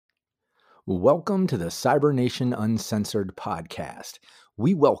Welcome to the Cybernation Uncensored podcast.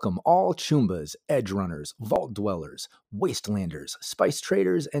 We welcome all Choombas, Edge Runners, Vault Dwellers, Wastelanders, Spice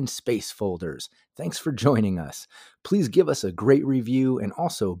Traders, and Space Folders. Thanks for joining us. Please give us a great review and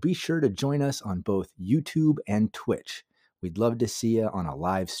also be sure to join us on both YouTube and Twitch. We'd love to see you on a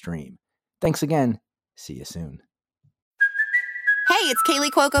live stream. Thanks again. See you soon. Hey, it's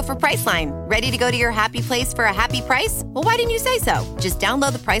Kaylee Cuoco for Priceline. Ready to go to your happy place for a happy price? Well, why didn't you say so? Just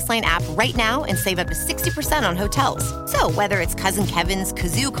download the Priceline app right now and save up to 60% on hotels. So whether it's Cousin Kevin's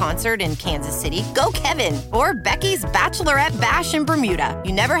Kazoo Concert in Kansas City, go Kevin, or Becky's Bachelorette Bash in Bermuda,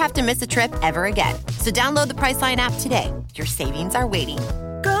 you never have to miss a trip ever again. So download the Priceline app today. Your savings are waiting.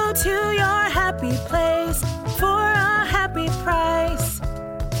 Go to your happy place for a happy price.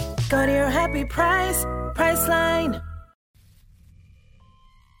 Go to your happy price, Priceline.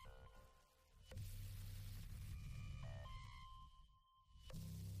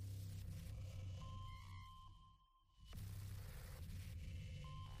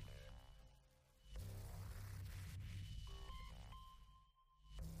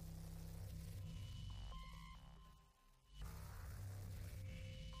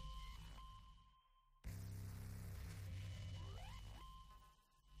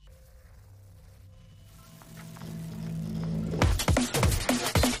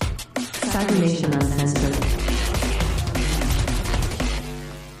 Cybernation Uncensored.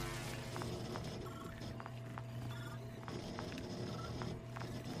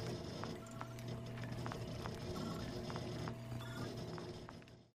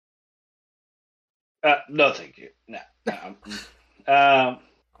 No, thank you. No. All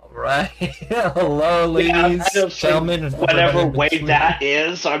right. Hello, ladies, gentlemen, and whatever way that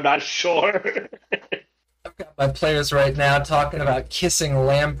is, I'm not sure. I've got my players right now talking about kissing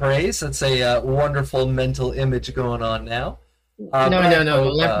lampreys. That's a wonderful mental image going on now. No.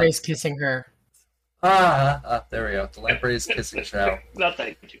 The lamprey's kissing her. There we go. The lamprey's kissing Shao. No,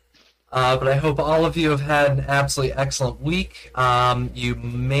 thank you. But I hope all of you have had an absolutely excellent week. You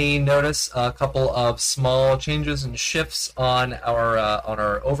may notice a couple of small changes and shifts on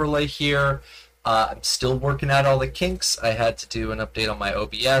our overlay here. I'm still working out all the kinks. I had to do an update on my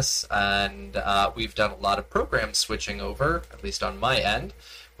OBS, and we've done a lot of program switching over, at least on my end,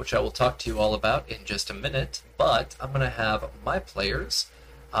 which I will talk to you all about in just a minute. But I'm going to have my players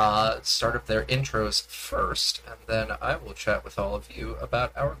start up their intros first, and then I will chat with all of you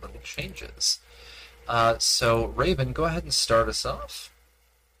about our little changes. So, Raven, go ahead and start us off.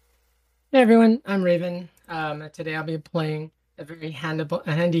 Hey everyone, I'm Raven. Today I'll be playing a very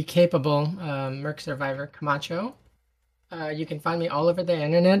handy, capable Merc Survivor Camacho. You can find me all over the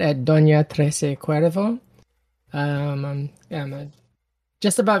internet at Doña Trece Cuervo. I'm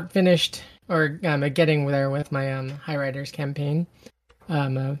just about finished, or getting there with my High Riders campaign.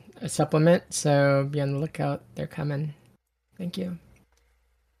 A supplement, so be on the lookout. They're coming. Thank you.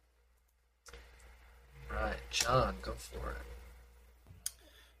 Right, John, go for it.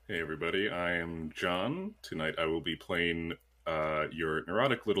 Hey everybody, I am John. Tonight I will be playing your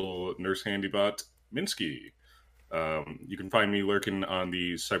neurotic little nurse handybot, Minsky. You can find me lurking on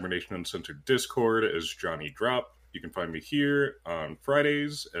the Cybernation Uncensored Discord as Johnny Drop. You can find me here on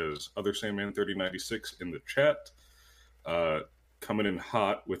Fridays as Other Sandman 3096 in the chat. Coming in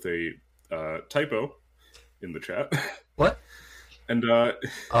hot with a typo in the chat. What? And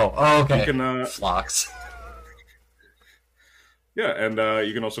okay. You can Flocks. Yeah, and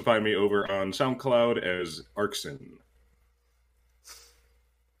you can also find me over on SoundCloud as Arkson.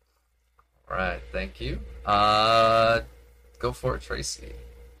 All right, thank you. Go for it, Tracy.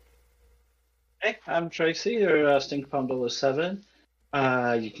 Hey, I'm Tracy, or StinkPalm007.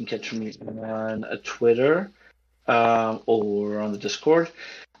 You can catch me on Twitter or on the Discord.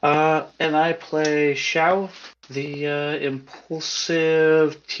 And I play Shao, the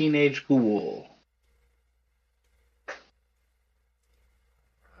impulsive teenage ghoul. All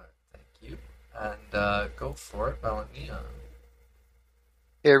right, thank you. And go for it, Violent Neon.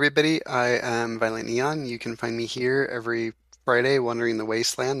 Hey everybody, I am Violent Neon. You can find me here every Friday wandering the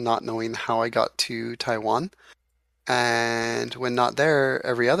wasteland, not knowing how I got to Taiwan. And when not there,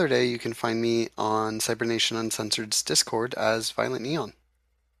 every other day you can find me on Cybernation Uncensored's Discord as Violent Neon.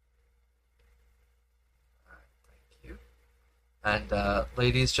 Thank you. And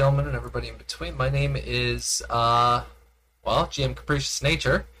ladies, gentlemen, and everybody in between, my name is, GM Capricious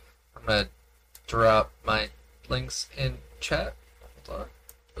Nature. I'm going to drop my links in chat. Hold on.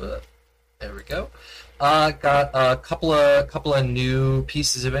 There we go. Got a couple of new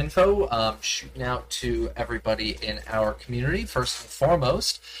pieces of info shooting out to everybody in our community. First and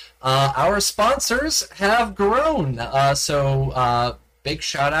foremost, our sponsors have grown. So big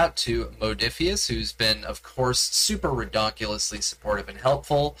shout out to Modifius, who's been, of course, super redonkulously supportive and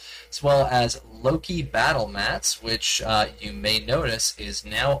helpful, as well as Loki Battle Mats, which you may notice is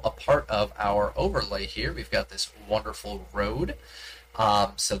now a part of our overlay here. We've got this wonderful road.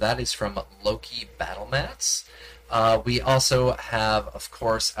 So that is from Loki Battle Mats. We also have, of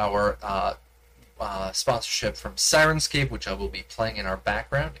course, our sponsorship from Sirenscape, which I will be playing in our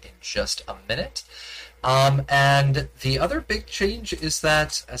background in just a minute. And the other big change is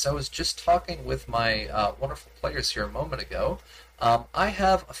that, as I was just talking with my wonderful players here a moment ago, I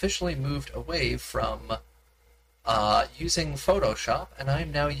have officially moved away from using Photoshop, and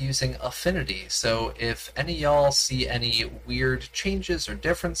I'm now using Affinity. So if any of y'all see any weird changes or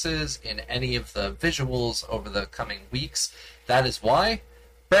differences in any of the visuals over the coming weeks, that is why.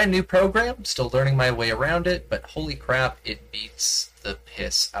 Brand new program, still learning my way around it, but holy crap, it beats the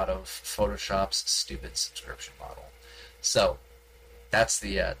piss out of Photoshop's stupid subscription model. So that's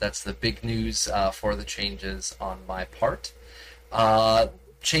the big news for the changes on my part.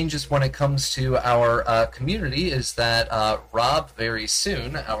 Changes when it comes to our community is that Rob, very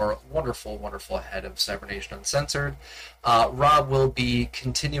soon, our wonderful, wonderful head of Cybernation Uncensored, Rob will be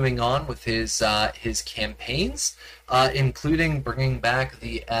continuing on with his campaigns, including bringing back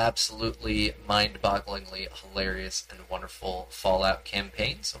the absolutely mind-bogglingly hilarious and wonderful Fallout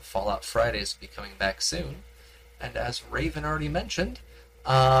campaign. So Fallout Fridays will be coming back soon. And as Raven already mentioned,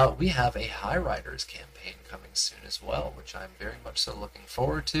 we have a High Riders campaign coming soon as well, which I'm very much so looking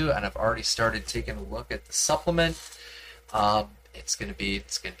forward to, and I've already started taking a look at the supplement. It's gonna be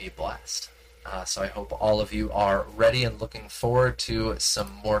a blast. So I hope all of you are ready and looking forward to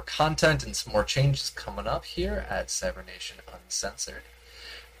some more content and some more changes coming up here at Cybernation Uncensored.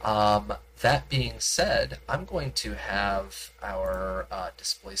 That being said, I'm going to have our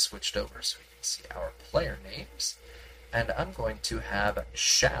display switched over so we can see our player names. And I'm going to have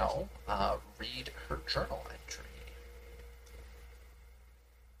Shao read her journal entry.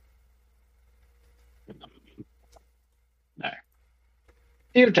 There.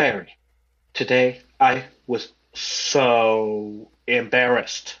 Dear Diary, today I was so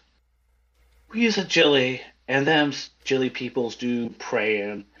embarrassed. We use a Jilly, and them Jilly peoples do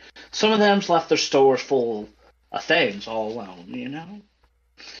praying. Some of them's left their stores full of things all alone, you know?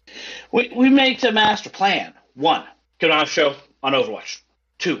 We make the master plan. 1. Get on a show on Overwatch.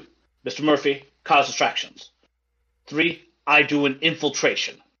 2. Mr. Murphy, cause distractions. 3. I do an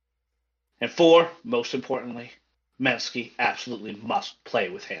infiltration. And 4, most importantly, Mensky absolutely must play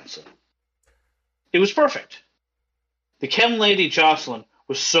with Hanson. It was perfect. The chem lady Jocelyn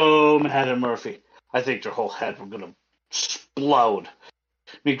was so mad at Murphy, I think their whole head were going to explode.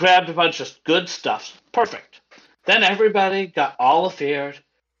 We grabbed a bunch of good stuff. Perfect. Then everybody got all afeared.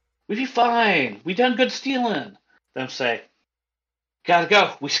 We be fine. We done good stealing. Them say, gotta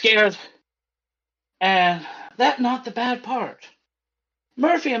go. We scared. And that not the bad part.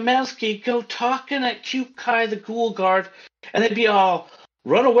 Murphy and Mensky go talking at Cute Kai the Ghoul Guard, and they be all,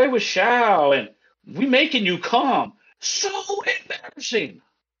 run away with Shao, and we making you calm. So embarrassing.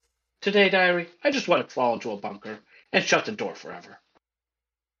 Today, Diary, I just want to fall into a bunker and shut the door forever.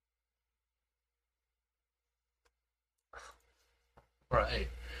 Right.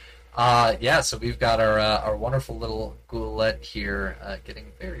 Yeah, so we've got our wonderful little ghoulette here getting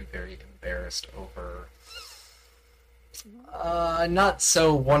very, very embarrassed over not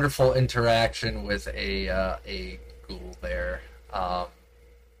so wonderful interaction with a ghoul there.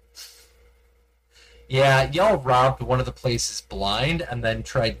 Yeah, y'all robbed one of the places blind and then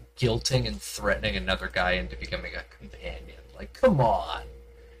tried guilting and threatening another guy into becoming a companion. Like, come on.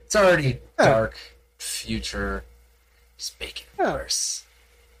 It's already dark future. Just make it worse.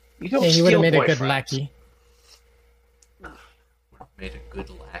 You don't Yeah, he would have steal made a good boyfriends. lackey. Would have made a good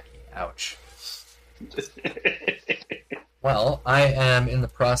lackey. Ouch. Well, I am in the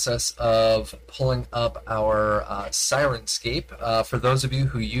process of pulling up our Sirenscape. For those of you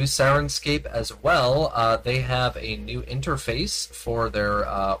who use Sirenscape as well, they have a new interface for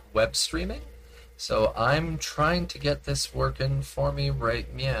their web streaming. So I'm trying to get this working for me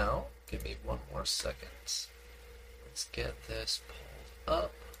right meow. Give me one more second. Let's get this pulled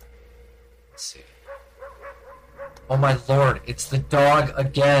up. Let's see. Oh my lord, it's the dog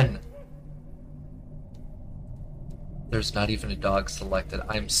again! There's not even a dog selected.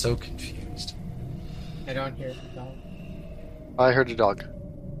 I'm so confused. I don't hear the dog. I heard a dog.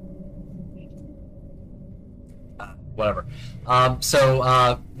 Whatever.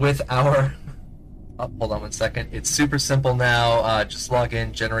 With our... Oh, hold on one second. It's super simple now. Just log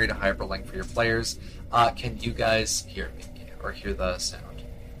in, generate a hyperlink for your players. Can you guys hear me or hear the sound?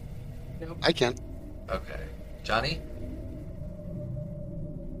 Nope. I can. Okay. Johnny?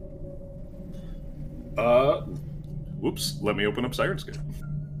 Whoops, let me open up Sirenscape.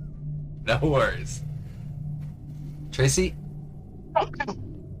 No worries. Tracy?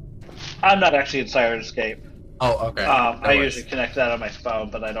 I'm not actually in Sirenscape. Oh, okay. No I worries. usually connect that on my phone,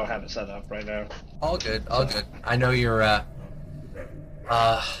 but I don't have it set up right now. All good, all good. I know you're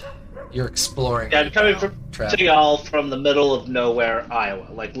exploring. Yeah, I'm right coming now, to y'all from the middle of nowhere,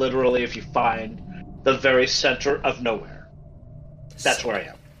 Iowa. Like, literally, if you find the very center of nowhere, that's where I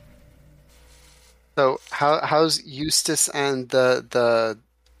am. So how's Eustace and the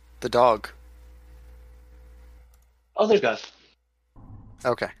dog? Oh, they're good.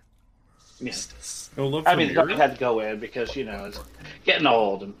 Okay. Yeah. No love I from mean, the dog Mira? had to go in because, it's getting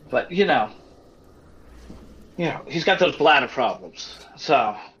old. But, he's got those bladder problems.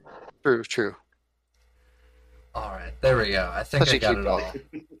 So, True. All right, there we go. I think Such I a got cute it all.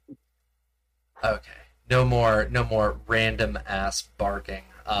 Okay, no more random ass barking.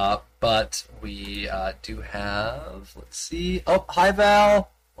 But we do have. Let's see. Oh, hi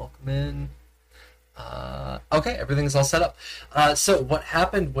Val. Welcome in. Okay, everything's all set up. So what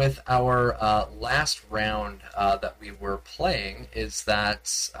happened with our last round that we were playing is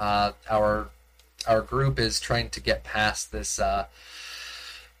that our group is trying to get past this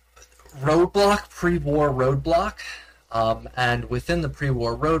roadblock, pre-war roadblock. And within the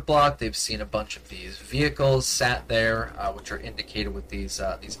pre-war roadblock, they've seen a bunch of these vehicles sat there, which are indicated with these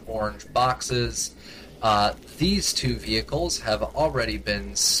orange boxes. These two vehicles have already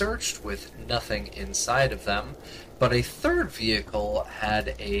been searched with nothing inside of them, but a third vehicle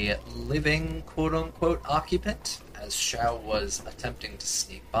had a living quote-unquote occupant. As Shao was attempting to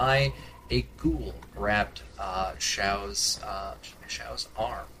sneak by, a ghoul grabbed Shao's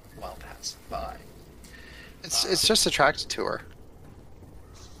arm while passing by. It's just attracted to her.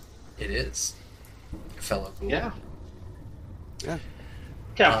 It is. Fellow ghoul. yeah. Yeah.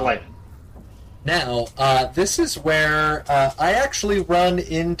 Can't blame it. Now, this is where I actually run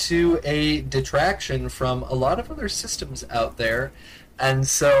into a detraction from a lot of other systems out there, and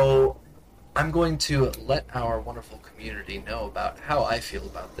so I'm going to let our wonderful community know about how I feel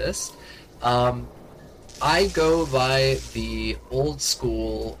about this. I go by the old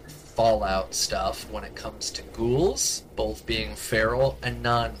school Fallout stuff when it comes to ghouls, both being feral and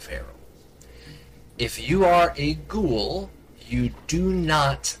non-feral. If you are a ghoul, you do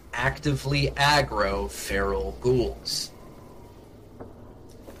not actively aggro feral ghouls.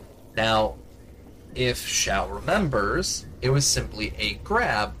 Now, if Shao remembers, it was simply a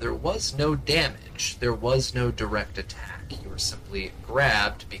grab. There was no damage. There was no direct attack. You were simply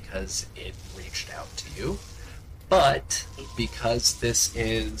grabbed because it reached out to you. But because this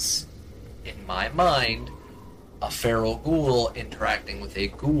is, in my mind, a feral ghoul interacting with a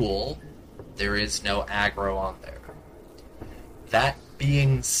ghoul, there is no aggro on there. That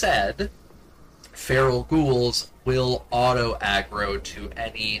being said, feral ghouls will auto-aggro to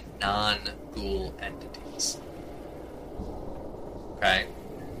any non-ghoul entities. Okay?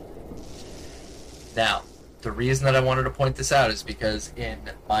 Now, the reason that I wanted to point this out is because in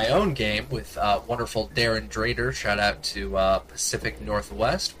my own game with wonderful Darren Drader, shout out to Pacific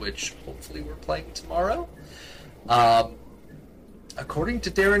Northwest, which hopefully we're playing tomorrow. According to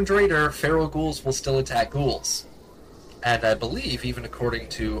Darren Drader, feral ghouls will still attack ghouls. And I believe, even according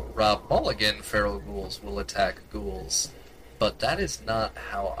to Rob Mulligan, feral ghouls will attack ghouls. But that is not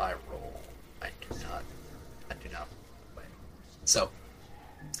how I roll. I do not play. So,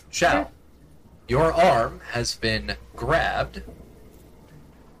 Shao, your arm has been grabbed.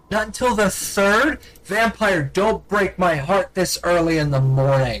 Not until the third? Vampire, don't break my heart this early in the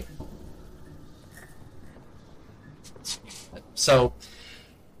morning. So,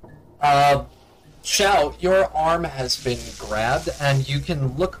 Shao, your arm has been grabbed, and you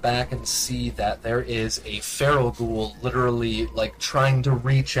can look back and see that there is a feral ghoul literally, trying to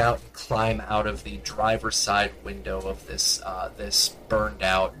reach out and climb out of the driver's side window of this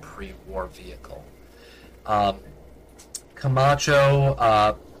burned-out pre-war vehicle.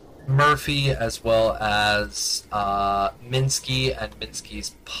 Camacho, Murphy, as well as Minsky and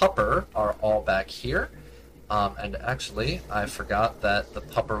Minsky's pupper are all back here. And actually, I forgot that the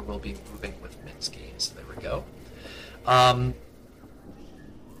pupper will be moving with Minsky, so there we go.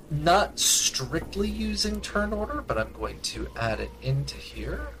 Not strictly using turn order, but I'm going to add it into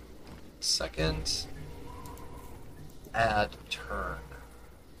here. Second. Add turn.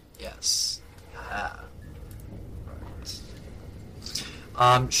 Yes. Ah.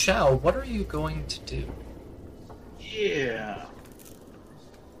 Right. Shao, what are you going to do? Yeah.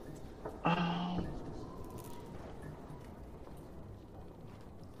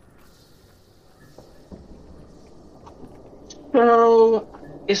 So,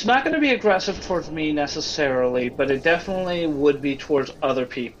 It's not going to be aggressive towards me necessarily, but it definitely would be towards other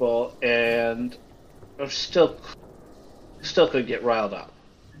people, and still could get riled up.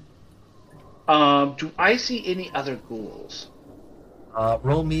 Do I see any other ghouls?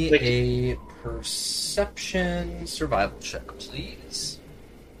 Roll me a perception survival check, please.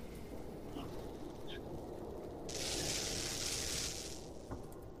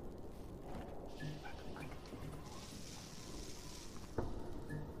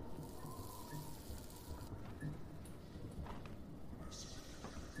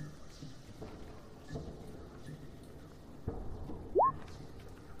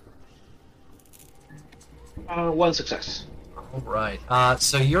 One success. All right.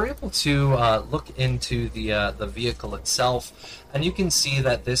 So you're able to look into the vehicle itself, and you can see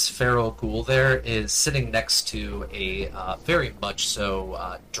that this feral ghoul there is sitting next to a very much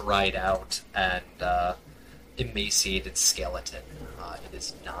so dried out and emaciated skeleton. It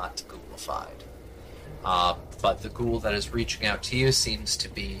is not ghoulified. But the ghoul that is reaching out to you seems to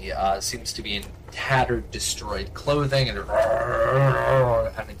be in tattered, destroyed clothing, and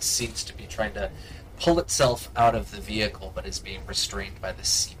it seems to be trying to pull itself out of the vehicle, but is being restrained by the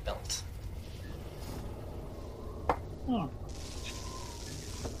seatbelt. Oh.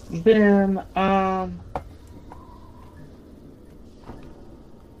 Then, I'm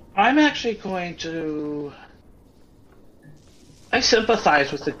actually going to... I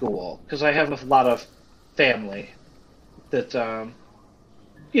sympathize with the ghoul, because I have a lot of family that,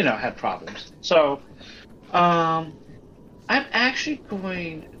 had problems. So, I'm actually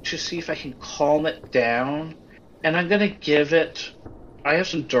going to see if I can calm it down, and I'm going to give it... I have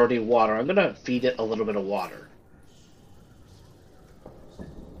some dirty water. I'm going to feed it a little bit of water.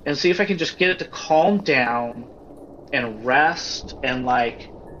 And see if I can just get it to calm down and rest and,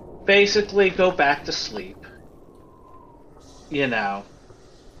 basically go back to sleep.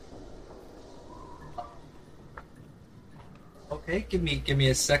 Okay, give me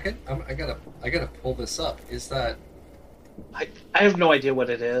a second. I gotta pull this up. Is that... I have no idea what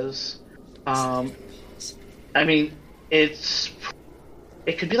it is. I mean, it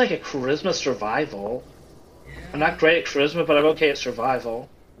could be like a charisma survival. Yeah. I'm not great at charisma, but I'm okay at survival.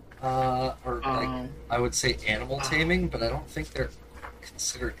 I would say animal taming, but I don't think they're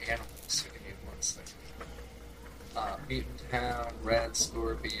considered animals. So give me one second. Mutant hound, rat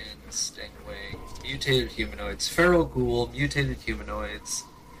scorpion, stingwing, mutated humanoids, feral ghoul, mutated humanoids.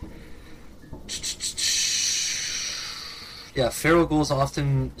 Yeah, feral ghouls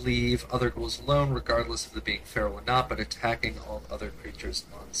often leave other ghouls alone, regardless of them being feral or not, but attacking all other creatures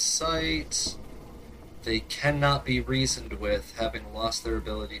on sight. They cannot be reasoned with, having lost their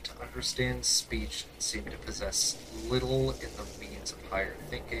ability to understand speech and seem to possess little in the means of higher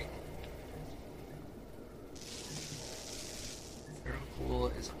thinking. Feral ghoul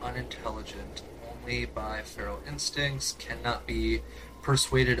is unintelligent only by feral instincts, cannot be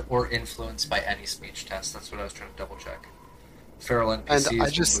persuaded or influenced by any speech test. That's what I was trying to double check. Feral NPCs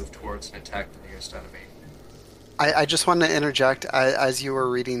will move towards and attack the nearest enemy. I just want to interject, as you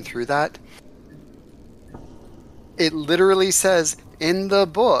were reading through that, it literally says in the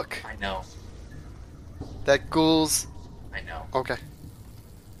book... I know. That ghouls... I know. Okay.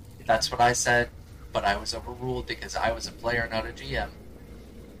 That's what I said, but I was overruled because I was a player, not a GM.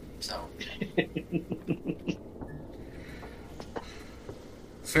 So...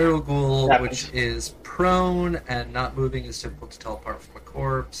 Feral ghoul, which is prone and not moving, is difficult to tell apart from a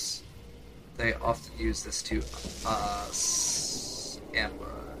corpse. They often use this to ambush.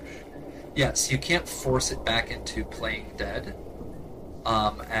 Yes, you can't force it back into playing dead,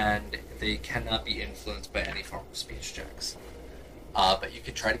 and they cannot be influenced by any form of speech checks. But you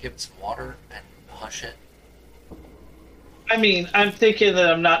can try to give it some water and hush it. I mean, I'm thinking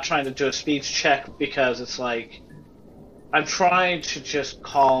that I'm not trying to do a speech check because it's like... I'm trying to just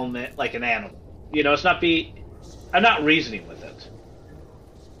calm it like an animal. I'm not reasoning with it.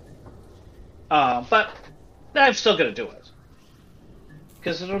 But I'm still going to do it.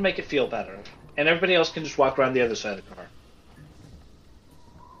 Because it'll make it feel better. And everybody else can just walk around the other side of the car.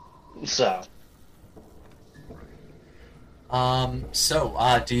 So,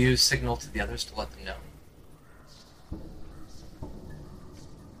 do you signal to the others to let them know?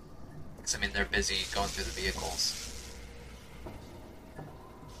 Because, they're busy going through the vehicles.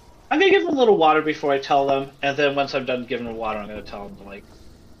 I'm going to give them a little water before I tell them, and then once I'm done giving them water, I'm going to tell them,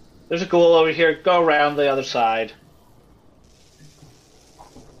 there's a ghoul over here, go around the other side.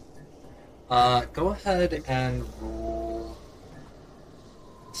 Go ahead and roll...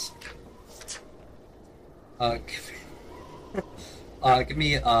 give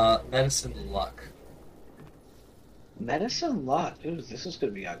me medicine luck. Medicine luck. Ooh, this is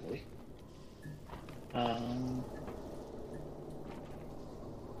gonna be ugly.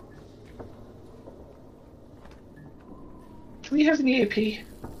 Do we have any AP?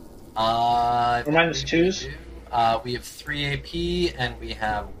 Or minus twos? We have 3 AP and we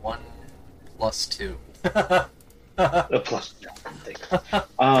have 1 plus 2. A plus 2.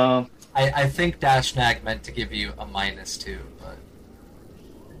 I think Dashnag meant to give you a minus 2, but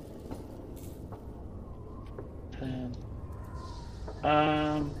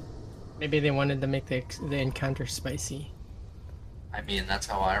Maybe they wanted to make the encounter spicy. I mean that's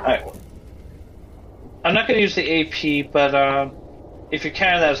how I roll. Right. I'm not going to use the AP, but if you're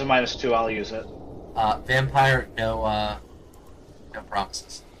carrying that as a minus 2, I'll use it. Vampire, no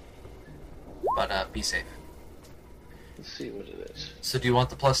promises. But be safe. Let's see what it is. So do you want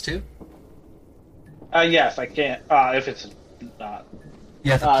the plus 2? Yes, I can. If it's not.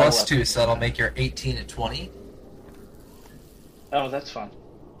 Yeah, the plus 2, so that'll make your 18 and 20. Oh, that's fun.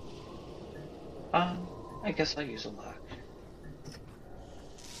 I guess I'll use a luck.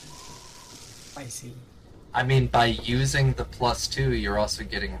 Spicy. I mean, by using the plus 2, you're also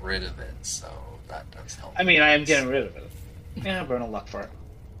getting rid of it, so that does help. I mean, I am getting rid of it. Yeah, burn a luck for it.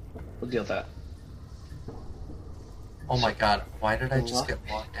 We'll deal with that. Oh my god, why did I just get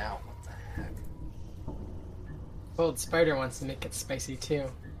locked out? What the heck? Cold Spider wants to make it spicy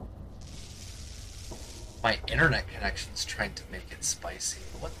too. My internet connection's trying to make it spicy.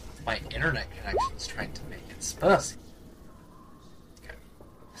 What? My internet connection's trying to make it spicy. Okay.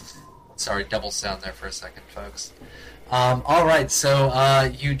 Sorry, double sound there for a second, folks. Alright,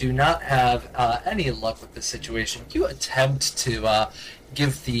 so you do not have any luck with this situation. You attempt to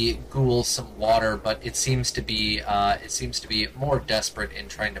give the ghoul some water, but it seems to be more desperate in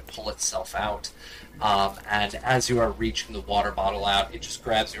trying to pull itself out. And as you are reaching the water bottle out, it just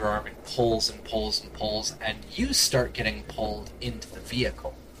grabs your arm and pulls and pulls and pulls, and you start getting pulled into the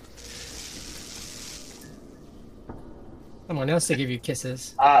vehicle. Someone else to give you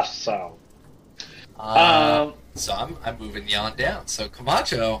kisses. Awesome. So I'm moving you on down. So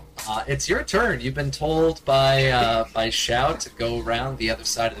Camacho, it's your turn. You've been told by Shout to go around the other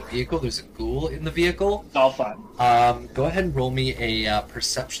side of the vehicle. There's a ghoul in the vehicle. All fine. Go ahead and roll me a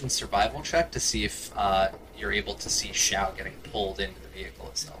perception survival check to see if you're able to see Shout getting pulled into the vehicle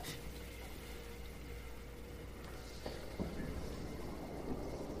itself.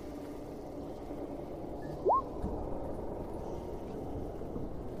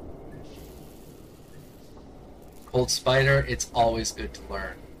 Cold Spider, it's always good to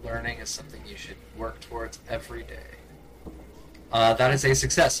learn. Learning is something you should work towards every day. That is a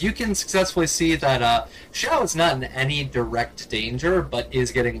success. You can successfully see that Xiao is not in any direct danger, but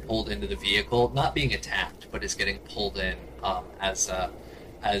is getting pulled into the vehicle. Not being attacked, but is getting pulled in as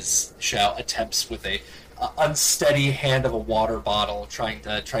Xiao attempts with a unsteady hand of a water bottle, trying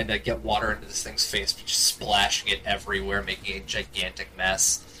to get water into this thing's face, but just splashing it everywhere, making a gigantic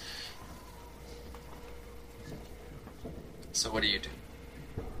mess. So what do you do?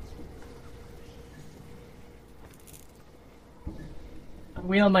 I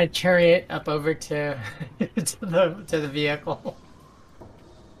wheel my chariot up over to to the vehicle.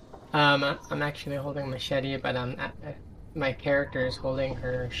 I'm actually holding a machete, but my character is holding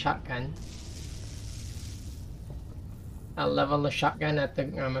her shotgun. I'll level the shotgun at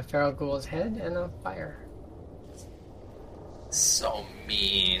the feral ghoul's head and I'll fire. So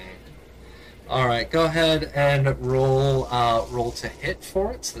mean. All right, go ahead and roll to hit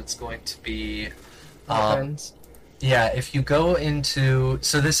for it. So that's going to be, yeah. If you go into,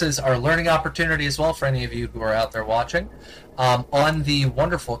 so this is our learning opportunity as well for any of you who are out there watching. On the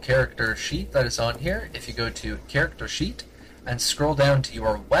wonderful character sheet that is on here, if you go to character sheet and scroll down to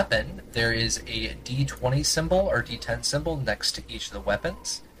your weapon, there is a D20 symbol or D10 symbol next to each of the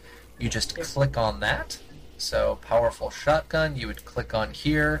weapons. You just click on that. So powerful shotgun, you would click on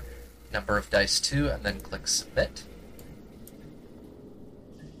here. Number of dice 2, and then click submit.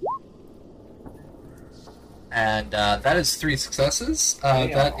 And that is 3 successes.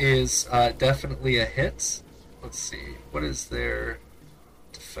 That is definitely a hit. Let's see, what is their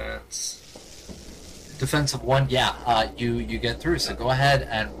defense? Defense of 1, yeah, you get through. So go ahead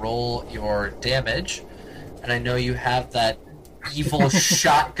and roll your damage. And I know you have that evil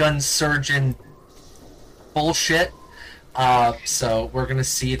shotgun surgeon bullshit. So we're going to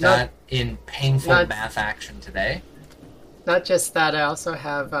see that in painful math action today. Not just that, I also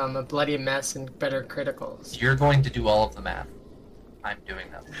have a bloody mess and better criticals. You're going to do all of the math. I'm doing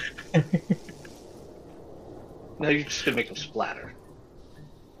that. No, you're just going to make them splatter.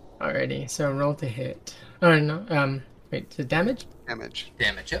 Alrighty, so roll to hit. Oh, no, wait, to damage? Damage.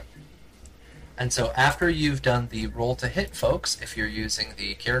 Damage, yep. And so after you've done the roll to hit, folks, if you're using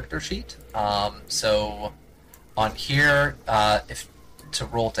the character sheet, so on here, if to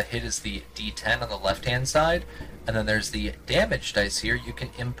roll to hit is the D10 on the left-hand side, and then there's the damage dice here. You can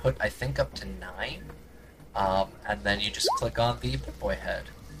input, I think, up to 9, and then you just click on the Big Boy head.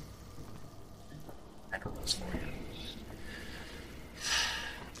 And it rolls for you.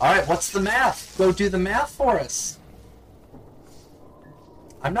 All right, what's the math? Go do the math for us.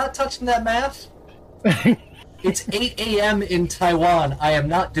 I'm not touching that math. It's 8 a.m. in Taiwan. I am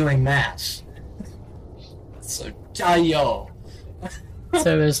not doing math. So, jayo. So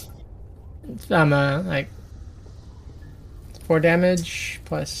there's like 4 damage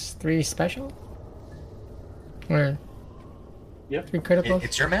plus 3 special? Or Yep. 3 critical?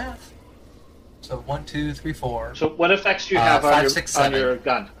 It's your math. So 1, 2, 3, 4. So what effects do you have 5, on, 6, on 7. your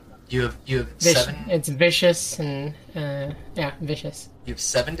gun? You have 7. It's vicious and vicious. You have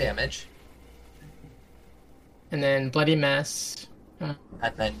 7 damage, And then bloody mess. and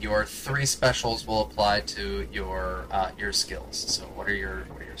then your 3 specials will apply to your skills. So what are your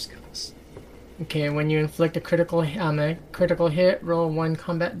skills? Okay, when you inflict a critical hit, roll 1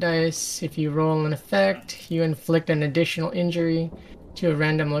 combat dice. If you roll an effect, you inflict an additional injury to a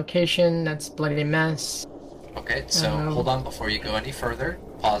random location. That's bloody mess. Okay, so hold on before you go any further.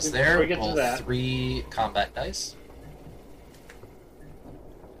 Pause there. Before we get to Roll that. 3 combat dice.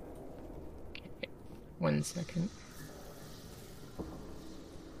 1 second.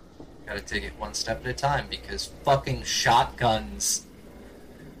 Gotta take it one step at a time because fucking shotguns.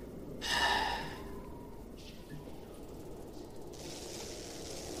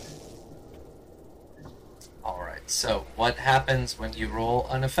 Alright, so what happens when you roll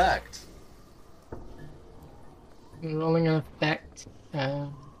an effect? Rolling an effect.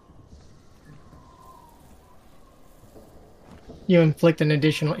 You inflict an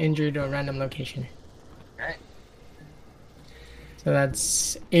additional injury to a random location. Okay. So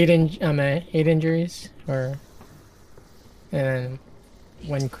that's 8 injuries, or and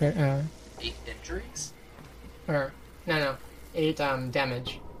 1 crit. 8 injuries? Or no, 8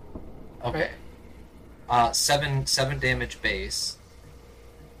 damage. Okay. 7 damage base,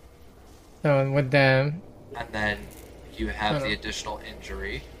 So with the and then you have No. the additional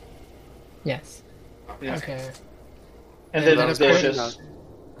injury. yes. Okay. Okay. And then that the is quite vicious.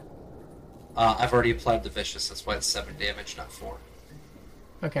 I've already applied the vicious, that's why it's 7 damage, not 4.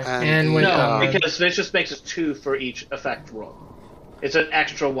 Okay. And And when No, because vicious makes it 2 for each effect roll. It's an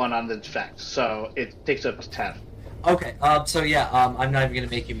extra 1 on the effect, so it takes up to 10. Okay, so yeah, I'm not even going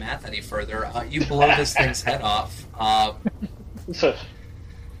to make you math any further. You blow this thing's head off. So,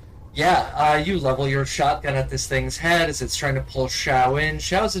 You level your shotgun at this thing's head as it's trying to pull Shao in.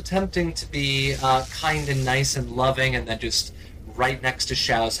 Shao's attempting to be kind and nice and loving, and then just right next to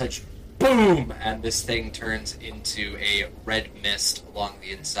Shao's head, boom! And this thing turns into a red mist along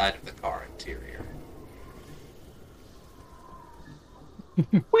the inside of the car interior.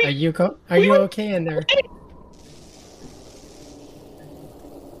 are you okay in there?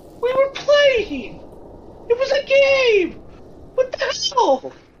 we were playing! It was a game! What the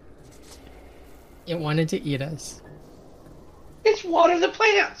hell? It wanted to eat us. It's water the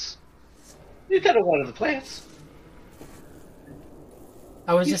plants! You gotta water the plants.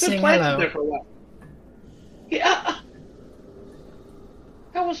 I was You've just been saying planting hello. there for a while. Yeah.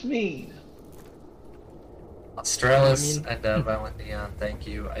 That was mean. Australis I mean- and Violent Neon, thank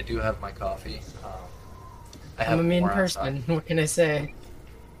you. I do have my coffee. I have I'm a mean more person. outside. What can I say?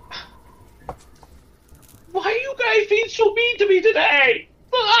 Why are you guys being so mean to me today?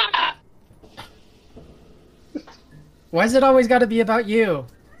 Ah! Why's it always got to be about you?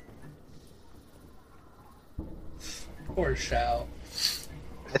 Poor Shao.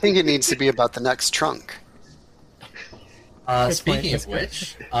 I think it needs to be about the next trunk. Good Speaking point. of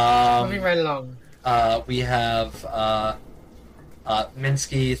which, Moving right along. we have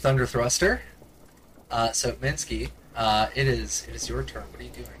Minsky Thunder Thruster. So Minsky, it is your turn. What are you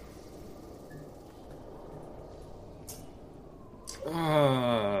doing?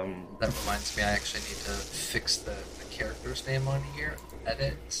 That reminds me, I actually need to fix the character's name on here.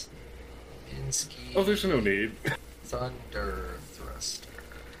 Edit. Minsky. Oh, there's no need. Thunder Thruster.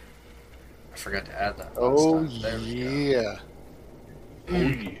 I forgot to add that. last Oh, time. There we go. yeah. Oh,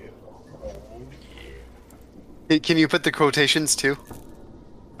 yeah. Oh, yeah. Hey, can you put the quotations too?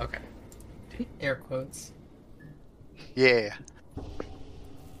 Okay. Air quotes. Yeah.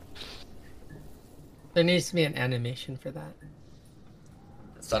 There needs to be an animation for that.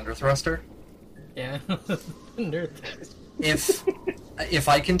 Thunder Thruster. Yeah. If if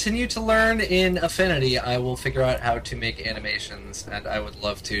I continue to learn in Affinity, I will figure out how to make animations, and I would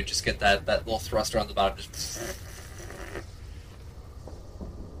love to just get that little thruster on the bottom. Just...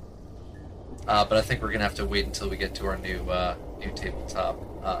 but I think we're gonna have to wait until we get to our new tabletop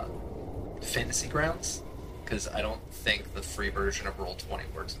Fantasy Grounds, because I don't think the free version of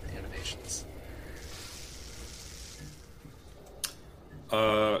Roll20 works with animations.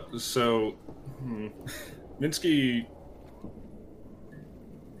 Minsky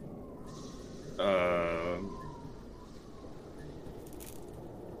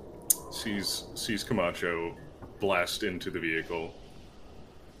sees Camacho blast into the vehicle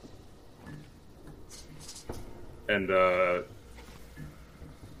and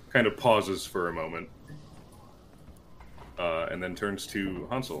kind of pauses for a moment and then turns to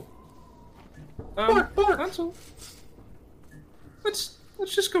Hansel. Hansel, let's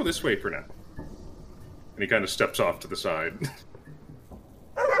just go this way for now. And he kind of steps off to the side.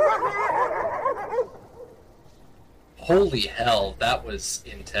 Holy hell, that was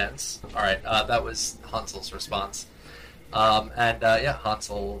intense. Alright, that was Hansel's response.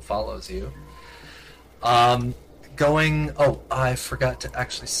 Hansel follows you. I forgot to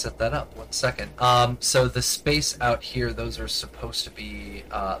actually set that up. 1 second. So the space out here, those are supposed to be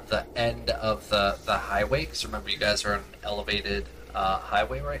the end of the highway, because remember, you guys are on an elevated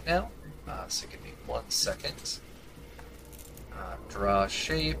highway right now. So give me 1 second. Draw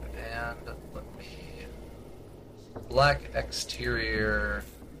shape, and let me... Black exterior,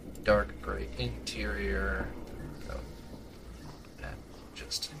 dark gray interior. There we go. And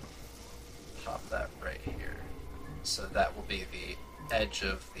just pop that right here. So that will be the edge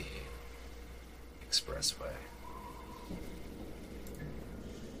of the expressway.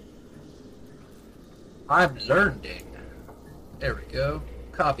 I'm learning. There we go.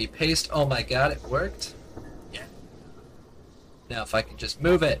 Copy, paste. Oh my god, it worked. Yeah. Now if I can just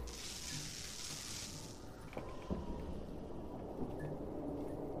move it.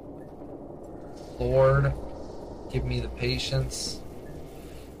 Lord, give me the patience.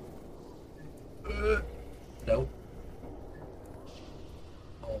 Nope.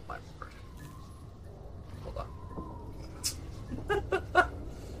 Oh my word. Hold on.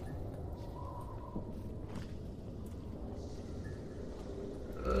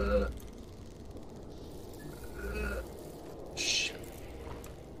 Shit.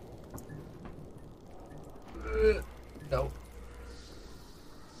 Nope.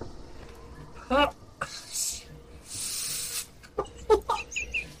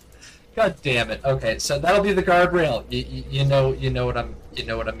 God damn it. Okay, so that'll be the guardrail. You know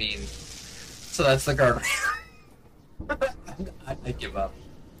what I mean. So that's the guardrail. I give up.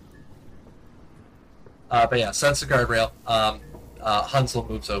 But yeah, so that's the guardrail. Hansel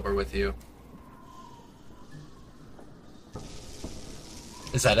moves over with you.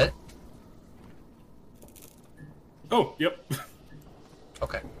 Is that it? Oh, yep.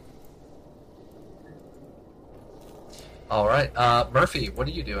 Okay. All right, Murphy, what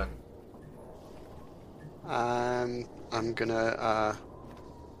are you doing? I'm gonna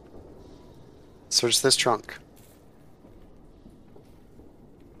search this trunk.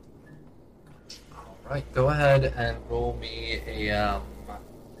 All right, go ahead and roll me a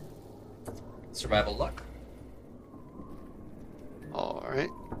survival luck. All right.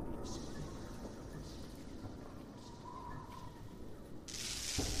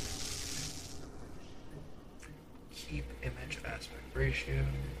 Keep image aspect ratio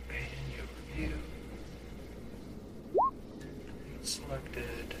and your view.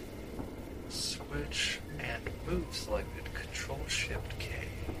 Selected, switch, and move selected, Control Shift K.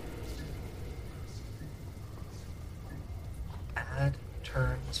 Add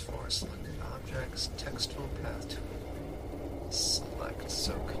turns for selected objects, text toolpath to select.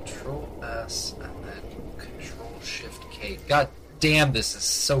 So Control S and then Control Shift K. God damn, this is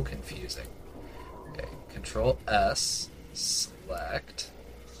so confusing. Okay, Control S, select,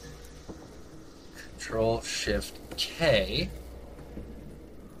 Control Shift K.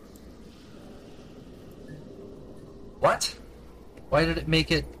 What? Why did it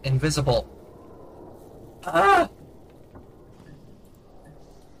make it invisible? Ah!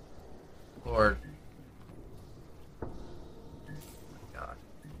 Lord. Oh my god.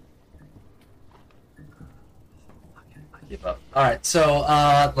 I give up. Alright, so,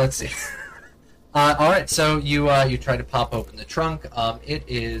 let's see. Alright, so you try to pop open the trunk. It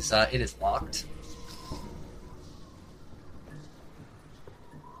is locked.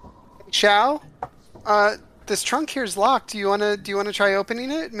 Chow? This trunk here is locked. Do you wanna try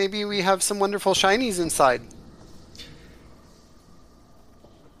opening it? Maybe we have some wonderful shinies inside.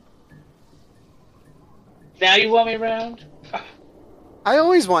 Now you want me around? I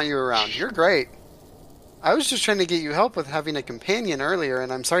always want you around. You're great. I was just trying to get you help with having a companion earlier,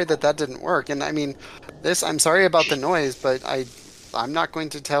 and I'm sorry that that didn't work. And I mean, I'm sorry about the noise, but I'm not going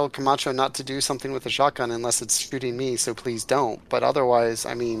to tell Camacho not to do something with a shotgun unless it's shooting me, so please don't. But otherwise,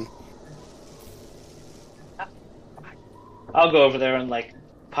 I mean, I'll go over there and like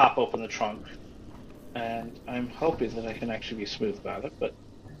pop open the trunk, and I'm hoping that I can actually be smooth about it, but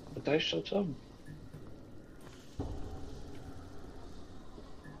the dice shall tell me.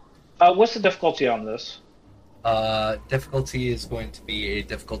 What's the difficulty on this? Difficulty is going to be a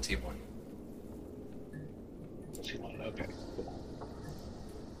difficulty 1. Difficulty 1, okay. Cool.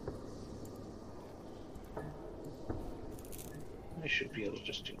 I should be able to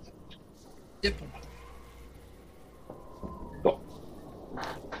just do that. Yep. Cool.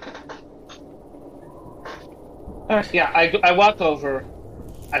 Yeah, I walk over,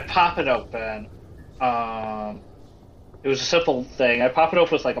 I pop it open. It was a simple thing. I pop it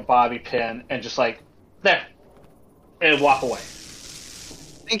open with like a bobby pin and just like, there, and walk away.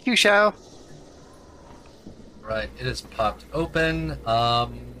 thank you, Shao. Right, it is popped open,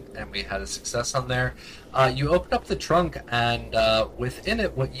 and we had a success on there. You open up the trunk, and within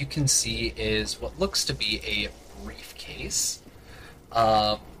it, what you can see is what looks to be a briefcase.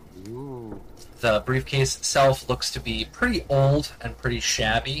 Ooh. The briefcase itself looks to be pretty old and pretty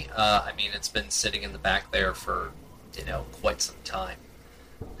shabby. I mean, it's been sitting in the back there for, quite some time.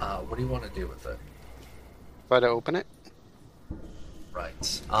 What do you want to do with it? Try to open it.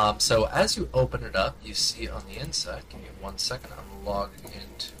 Right. So as you open it up, you see on the inside, give me 1 second, I'm logging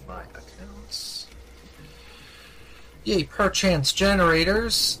into my accounts. Yay, perchance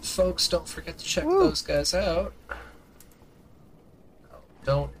generators. Folks, don't forget to check those guys out. Oh,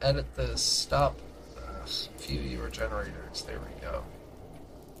 don't edit this. Stop. View your generators. There we go.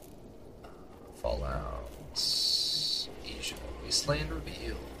 Fallout. Asia Wasteland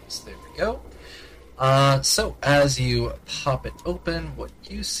reveals. There we go. So as you pop it open, what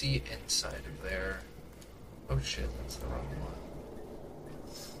you see inside of there... Oh shit, that's the wrong one.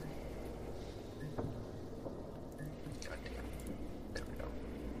 Goddamn. There we go.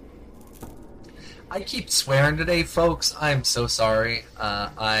 I keep swearing today, folks. I'm so sorry.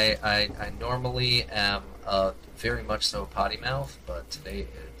 I normally am very much so potty mouth, but today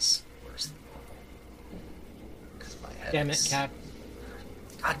is worse than normal. Because my head Damn is... it, Cap.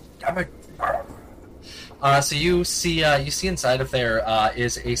 God damn it. So you see inside of there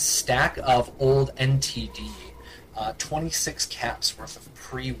is a stack of old NTD, 26 caps worth of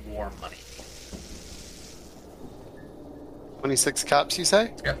pre-war money. 26 caps, you say?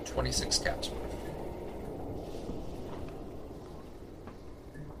 It's got 26 caps worth.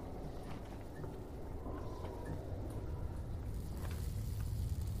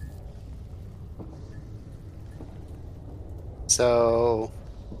 So...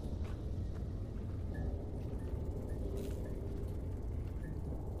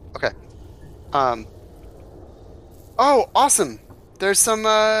 Okay. Oh, awesome! There's some,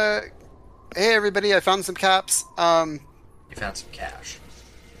 Hey, everybody, I found some caps. You found some cash.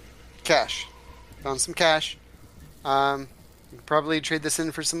 Cash. Found some cash. You can probably trade this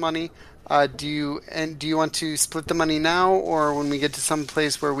in for some money. Do you want to split the money now, or when we get to some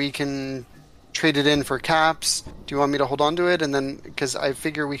place where we can trade it in for caps? Do you want me to hold on to it, and then, because I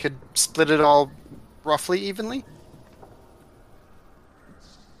figure we could split it all roughly evenly?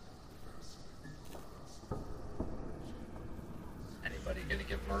 Anybody gonna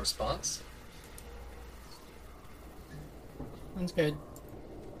give him a response? Sounds good.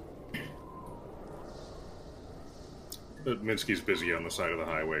 Minsky's busy on the side of the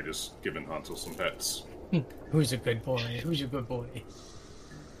highway just giving Hansel some pets. Who's a good boy? Who's a good boy?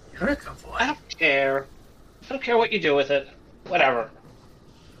 You're a good boy. I don't care. I don't care what you do with it. Whatever.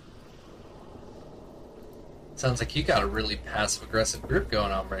 Sounds like you got a really passive-aggressive group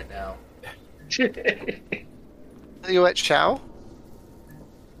going on right now. Tell you what, Chow?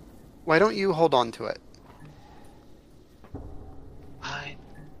 Why don't you hold on to it? Fine.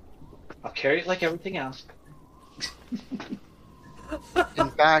 I'll carry it like everything else. In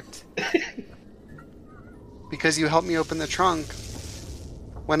fact, because you helped me open the trunk,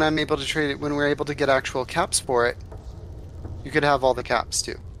 when I'm able to trade it, when we're able to get actual caps for it, you could have all the caps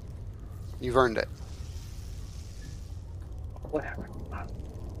too. You've earned it. Whatever.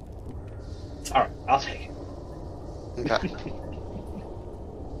 Alright, I'll take it. Okay.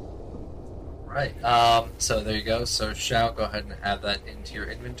 Right. So there you go. So Shao, go ahead and add that into your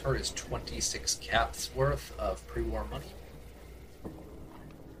inventory. Is 26 caps worth of pre-war money.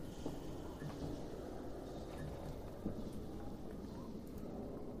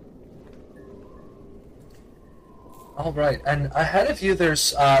 All right, and ahead of you,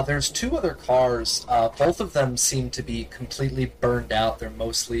 there's two other cars. Both of them seem to be completely burned out. They're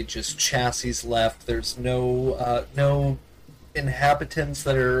mostly just chassis left. There's no inhabitants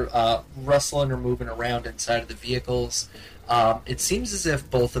that are rustling or moving around inside of the vehicles. It seems as if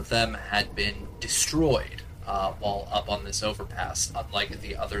both of them had been destroyed while up on this overpass, unlike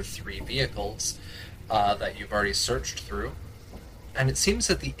the other three vehicles that you've already searched through. And it seems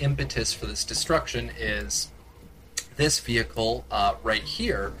that the impetus for this destruction is this vehicle right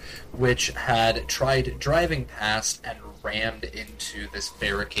here, which had tried driving past and rammed into this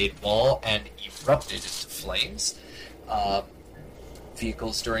barricade wall and erupted into flames.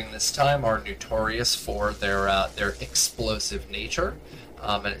 Vehicles during this time are notorious for their explosive nature,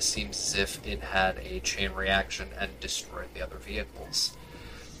 and it seems as if it had a chain reaction and destroyed the other vehicles.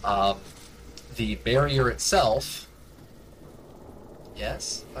 The barrier itself...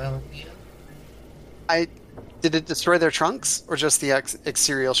 Yes, Violet? Did it destroy their trunks, or just the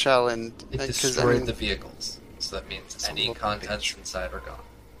exterior shell? And it destroyed the vehicles, so that means any contents inside are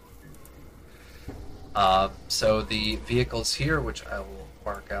gone. So the vehicles here, which I will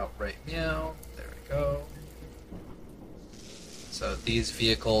mark out right now, there we go. So these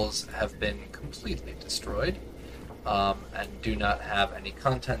vehicles have been completely destroyed, and do not have any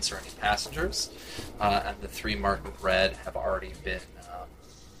contents or any passengers, and the three marked with red have already been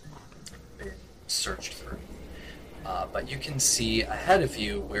searched through. But you can see ahead of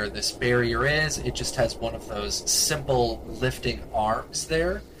you where this barrier is. It just has one of those simple lifting arms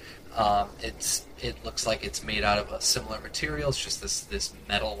there. It looks like it's made out of a similar material. It's just this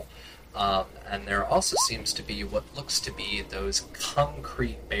metal. And there also seems to be what looks to be those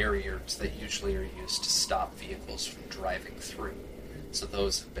concrete barriers that usually are used to stop vehicles from driving through. So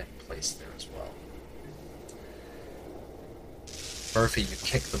those have been placed there as well. Murphy, you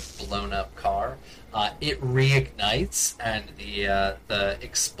kick the blown-up car. It reignites, and the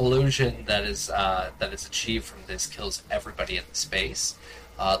explosion that is achieved from this kills everybody in the space.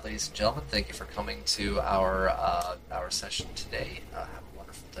 Ladies and gentlemen, thank you for coming to our session today. Have a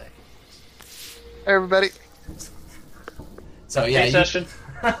wonderful day. Hey, everybody. So yeah, session.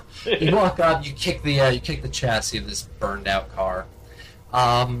 You walk up, you kick the chassis of this burned-out car.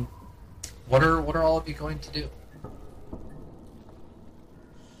 What are all of you going to do?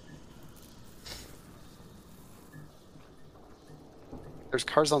 There's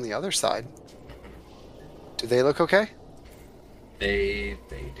cars on the other side. Do they look okay? They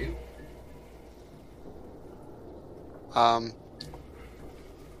do.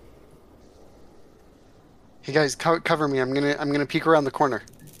 Hey guys, cover me. I'm gonna peek around the corner,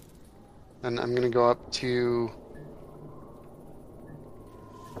 and I'm gonna go up to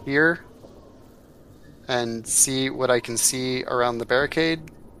here and see what I can see around the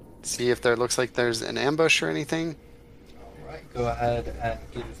barricade. See if there looks like there's an ambush or anything. Alright, go ahead and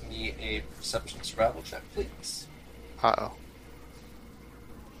give me a perception survival check, please. Uh-oh.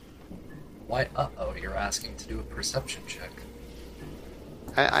 Why uh-oh? You're asking to do a perception check.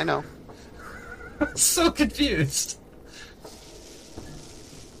 I know. So confused.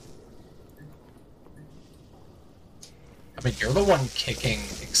 I mean, you're the one kicking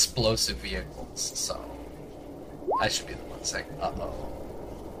explosive vehicles, so I should be the one saying uh-oh.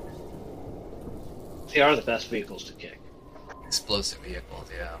 They are the best vehicles to kick. Explosive vehicles,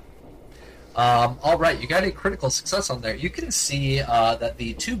 yeah. Alright, you got a critical success on there. You can see that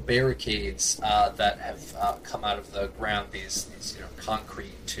the two barricades that have come out of the ground, these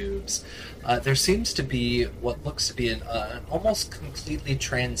concrete tubes, there seems to be what looks to be an almost completely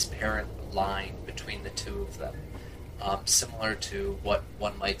transparent line between the two of them, similar to what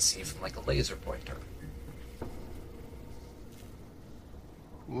one might see from like a laser pointer.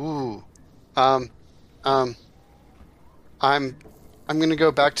 Ooh. I'm gonna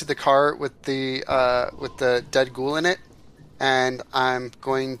go back to the car with the dead ghoul in it, and I'm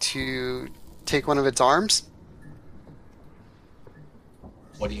going to take one of its arms.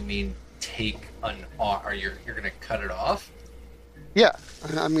 What do you mean, take an arm? You're gonna cut it off? Yeah,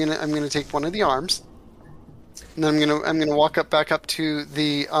 I'm gonna take one of the arms, and then I'm gonna walk back up to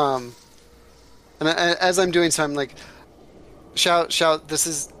the and as I'm doing so, I'm like, shout!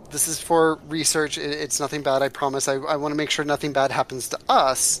 This is for research. It's nothing bad, I promise. I want to make sure nothing bad happens to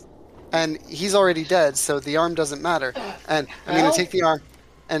us. And he's already dead, so the arm doesn't matter. And I'm going to take the arm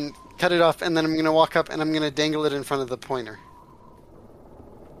and cut it off, and then I'm going to walk up and I'm going to dangle it in front of the pointer.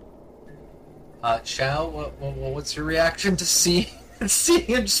 Shao, what's your reaction to see him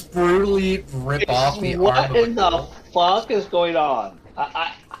just brutally rip off the arm? What in the fuck is going on?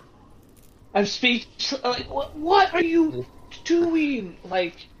 I'm speechless. Like, what are you doing?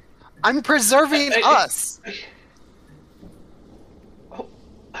 Like, I'm preserving us.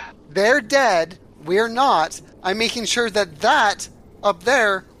 They're dead. We're not. I'm making sure that up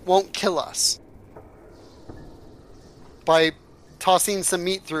there won't kill us. By tossing some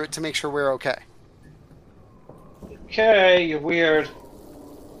meat through it to make sure we're okay. Okay, you're weird.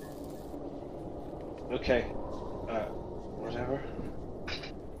 Okay. Whatever.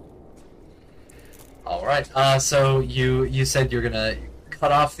 All right. So you said you're gonna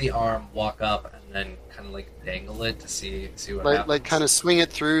cut off the arm, walk up, and then kind of like dangle it to see what happens. Like kind of swing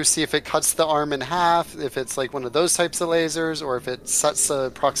it through, see if it cuts the arm in half, if it's like one of those types of lasers, or if it sets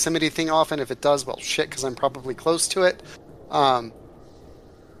a proximity thing off, and if it does, well, shit, because I'm probably close to it. But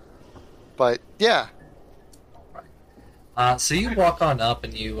yeah. So you walk on up,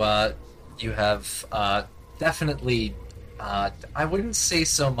 and you have definitely, I wouldn't say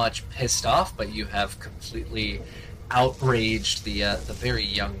so much pissed off, but you have completely outraged the very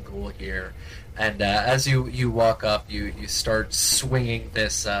young ghoul here. And as you walk up, you start swinging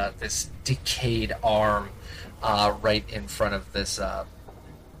this this decayed arm right in front of this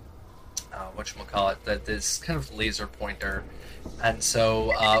whatchamacallit, this kind of laser pointer. And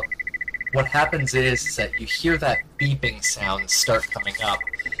so what happens is that you hear that beeping sound start coming up.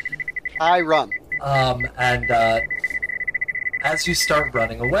 I run. And as you start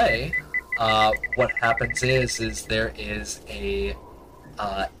running away, what happens is there is an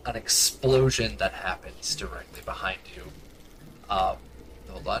explosion that happens directly behind you.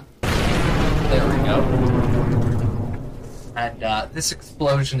 Hold on. There we go. And this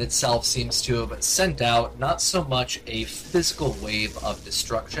explosion itself seems to have sent out not so much a physical wave of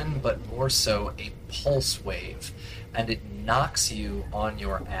destruction, but more so a pulse wave. And it knocks you on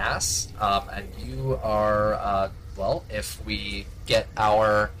your ass, and you are, well, if we get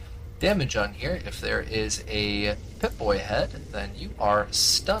our damage on here, if there is a Pip-Boy head, then you are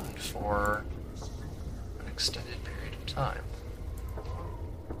stunned for an extended period of time.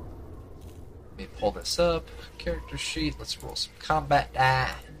 Let me pull this up. Character sheet. Let's roll some combat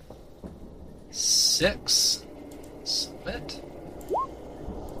die. 6. Submit.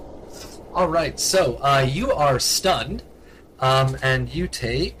 Alright, so you are stunned, and you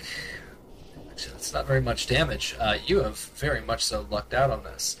take... Actually, that's not very much damage. You have very much so lucked out on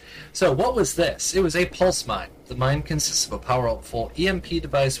this. So, what was this? It was a pulse mine. The mine consists of a powerful EMP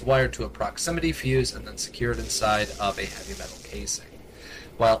device wired to a proximity fuse and then secured inside of a heavy metal casing.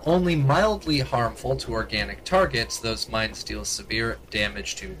 While only mildly harmful to organic targets, those mines deal severe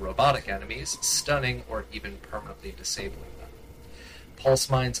damage to robotic enemies, stunning or even permanently disabling them.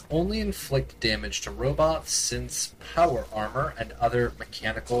 Pulse mines only inflict damage to robots, synths, power armor, and other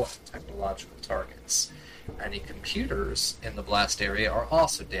mechanical and technological targets. Any computers in the blast area are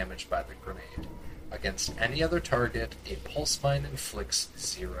also damaged by the grenade. Against any other target, a pulse mine inflicts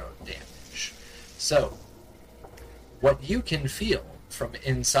 0 damage. So, what you can feel from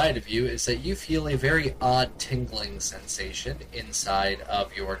inside of you is that you feel a very odd tingling sensation inside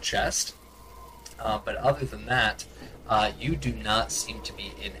of your chest. But other than that, you do not seem to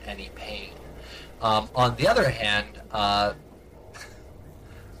be in any pain. On the other hand,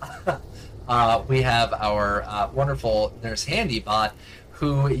 we have our wonderful Nurse Handybot,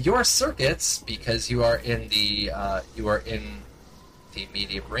 who your circuits, because you are in the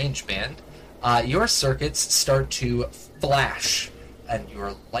medium range band, your circuits start to flash, and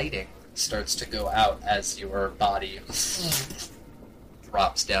your lighting starts to go out as your body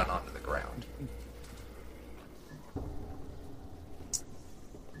drops down onto the ground.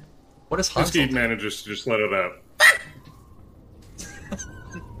 What is Hansel? Minsky manages to just let it out.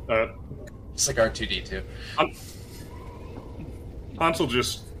 It's like R2-D2. Hansel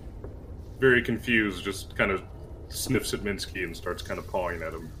just, very confused, just kind of sniffs at Minsky and starts kind of pawing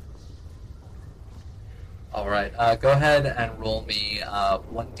at him. Alright, go ahead and roll me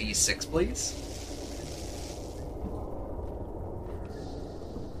 1d6, please.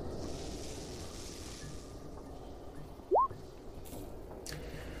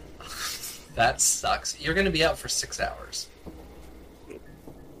 That sucks. You're going to be out for 6 hours.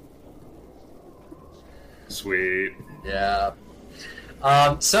 Sweet. Yeah.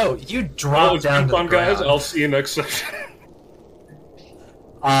 So you drop down to the ground. Guys. I'll see you next session.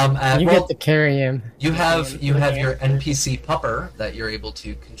 You get to carry him. You have your NPC pupper that you're able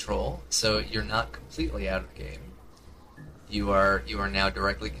to control, so you're not completely out of the game. You are now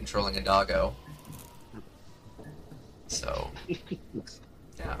directly controlling a doggo. So,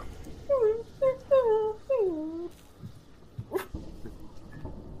 yeah.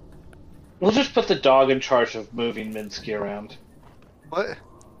 We'll just put the dog in charge of moving Minsky around. What?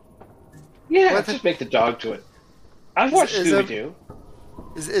 Yeah, What just make the dog do it. I've watched Scooby-Doo.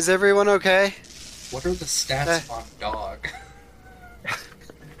 Is everyone okay? What are the stats on dog?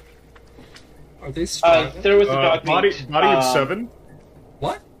 Are they strong? There was a dog body meat. of 7.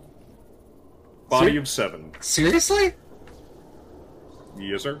 What? Body of 7. Seriously?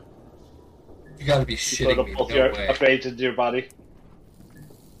 Yes, sir. You gotta be shitting me. No way. Upgrade into your body.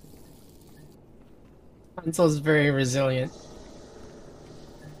 Hansel's very resilient.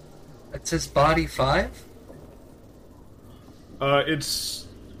 It says body 5? It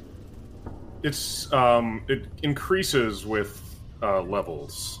increases with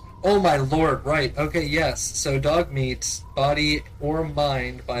levels. Oh my lord, right. Okay, yes. So dog meat, body or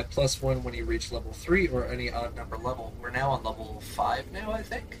mind by +1 when you reach level 3 or any odd number level. We're now on level 5 now, I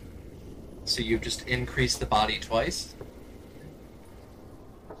think. So you've just increased the body twice?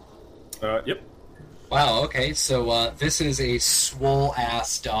 Yep. Wow, okay. So this is a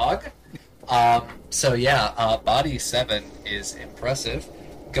swole-ass dog. So yeah, body 7 is impressive.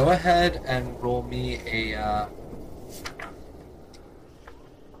 Go ahead and roll me a...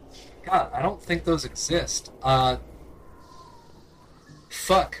 God, I don't think those exist.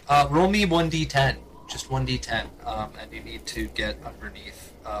 Fuck. Roll me 1d10. Just 1d10. And you need to get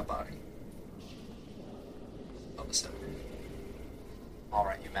underneath body. Of a 7.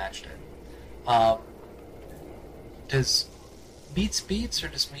 Alright, you matched it. Does meats beats or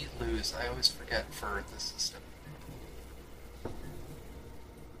does meat lose? I always forget for the system.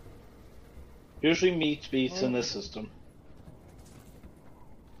 Usually meat beats in this system.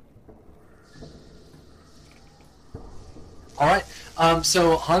 Alright,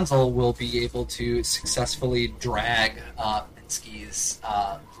 so Hansel will be able to successfully drag Minsky's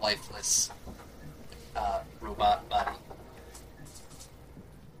lifeless robot body.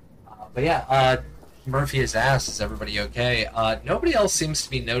 But yeah, Murphy is asked, is everybody okay? Nobody else seems to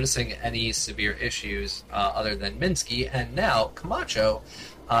be noticing any severe issues other than Minsky, and now, Camacho,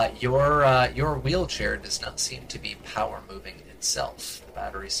 your wheelchair does not seem to be power moving itself. The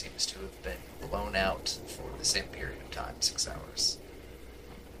battery seems to have been blown out for the same period of time, 6 hours.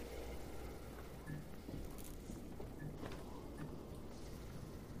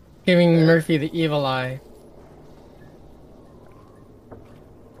 Giving Murphy the evil eye.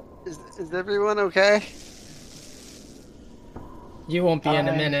 Is everyone okay? You won't be in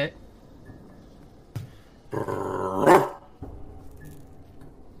a minute.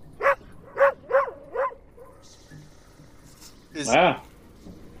 Wow.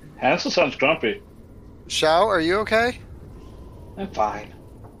 Hansel sounds grumpy. Shao, are you okay? I'm fine.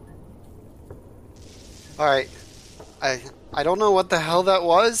 Alright. I don't know what the hell that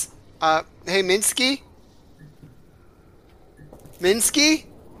was. Hey, Minsky? Minsky?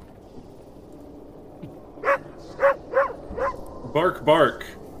 Bark, bark.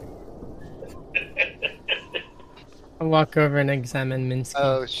 I'll walk over and examine Minsky.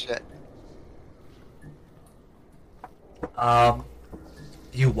 Oh, shit.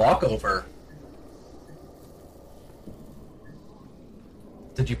 You walk over.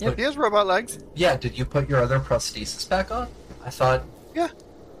 Did you put... He has robot legs. Yeah, did you put your other prosthesis back on? I thought... Yeah.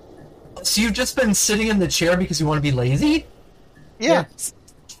 So you've just been sitting in the chair because you want to be lazy? Yeah.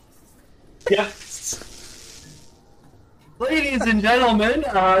 Yeah. Ladies and gentlemen,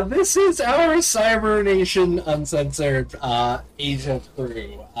 this is our Cyber Nation Uncensored agent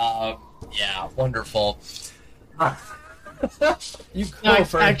crew. Yeah, wonderful. You go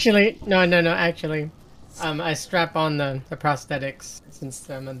first. Actually, no. Actually, I strap on the prosthetics since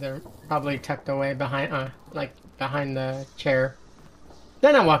they're probably tucked away behind, behind the chair.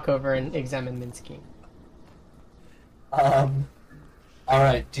 Then I walk over and examine Minsky. All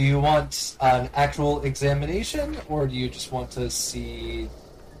right. Do you want an actual examination, or do you just want to see,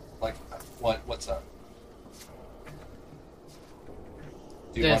 like, what's up?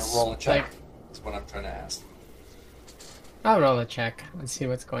 Do you want to roll a check? That's what I'm trying to ask. I'll roll a check and see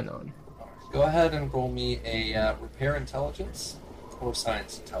what's going on. Right. Go ahead and roll me a repair intelligence or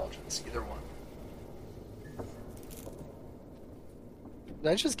science intelligence, either one.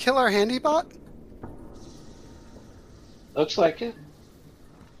 Did I just kill our handy bot? Looks like it.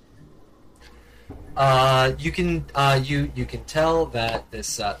 You can you can tell that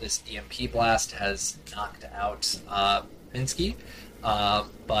this EMP blast has knocked out Minsky,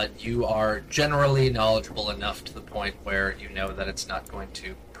 but you are generally knowledgeable enough to the point where you know that it's not going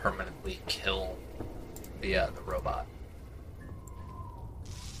to permanently kill the robot.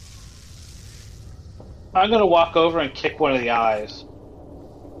 I'm gonna walk over and kick one of the eyes.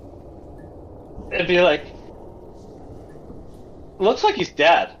 And be like, looks like he's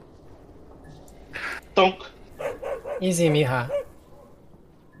dead. Donk. Easy, Mija.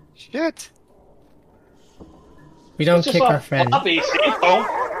 Shit. We don't kick our friends. Donk.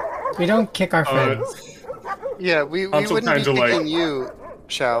 We don't kick our friends. Yeah, we wouldn't be kicking you,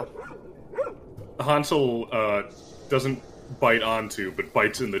 Shao. Hansel doesn't bite onto, but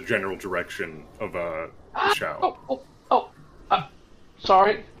bites in the general direction of Shao.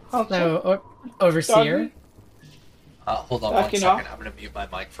 Sorry. So, Overseer. Hold on 1 second. I'm going to mute my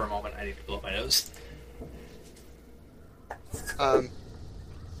mic for a moment. I need to blow my nose.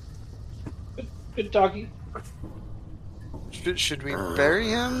 Good doggy. Should we bury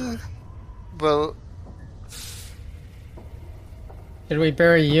him? Well, Did we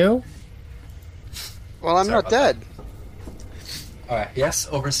bury you? well, I'm Sorry not dead. Alright, yes,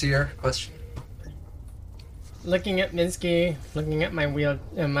 Overseer, question? Looking at Minsky, looking at my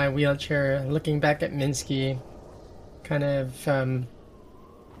wheelchair, looking back at Minsky, kind of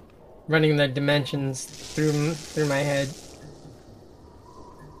running the dimensions through my head.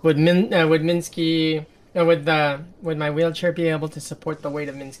 Would Minsky, would my wheelchair be able to support the weight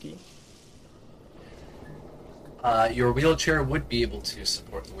of Minsky? Your wheelchair would be able to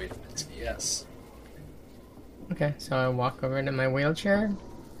support the weight of Minsky, yes. Okay, so I walk over to my wheelchair,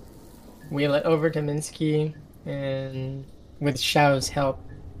 wheel it over to Minsky, and with Shao's help,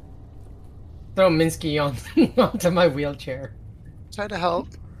 throw Minsky onto my wheelchair. Try to help.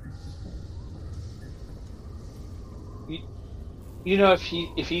 You know, if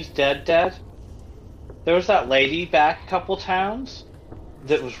he's dead, there was that lady back a couple towns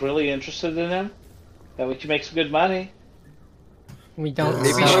that was really interested in him. That we could make some good money. We don't.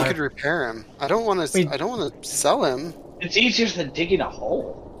 Maybe sell she could repair him. I don't want to sell him. It's easier than digging a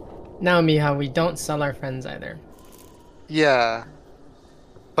hole. No, Miha, we don't sell our friends either. Yeah,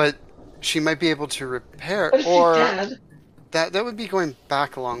 but she might be able to repair, But if or she's dead, that would be going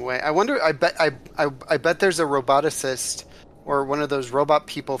back a long way. I wonder. I bet there's a roboticist or one of those robot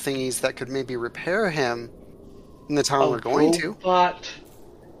people thingies that could maybe repair him in the town we're going to. Robot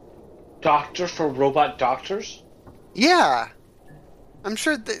doctor for robot doctors? Yeah, I'm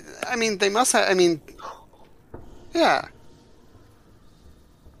sure. They must have. Yeah.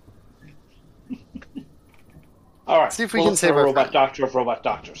 All right. See if we we'll can look save for a our robot friend. doctor of robot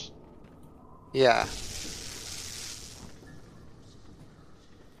doctors. Yeah.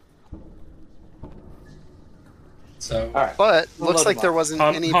 So, All right. But We'll looks load like him there up. wasn't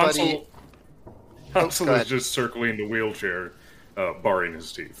anybody. Hansel go is ahead. just circling the wheelchair, baring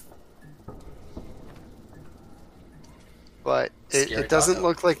his teeth. But Scary it doesn't doggo.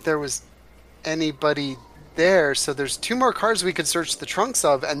 look like there was anybody there, so there's 2 more cars we could search the trunks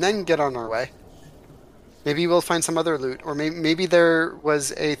of and then get on our way. Maybe we'll find some other loot, or maybe there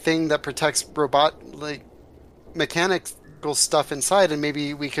was a thing that protects mechanical stuff inside, and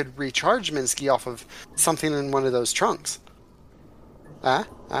maybe we could recharge Minsky off of something in one of those trunks.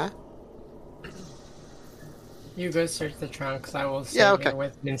 You go search the trunks. I will stay Yeah, okay. here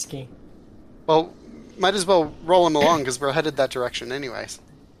with Minsky. Well, might as well roll him along because we're headed that direction anyways.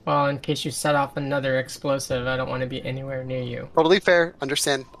 Well, in case you set off another explosive, I don't want to be anywhere near you. Totally fair.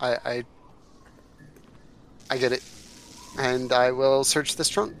 Understand. I get it. And I will search this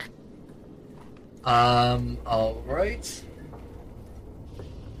trunk. all right.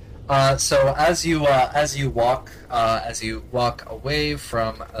 So as you walk away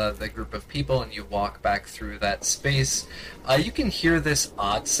from the group of people and you walk back through that space, you can hear this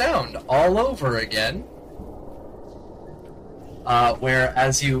odd sound all over again. Where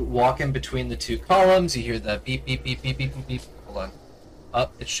as you walk in between the 2 columns, you hear the beep beep beep beep beep beep beep. Hold on. Oh,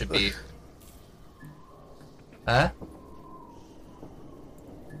 it should be. Huh?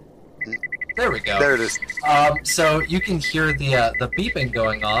 There we go. There it is. So you can hear the beeping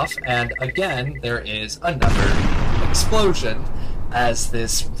going off, and again there is another explosion as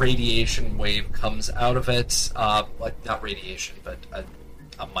this radiation wave comes out of it. Not radiation, but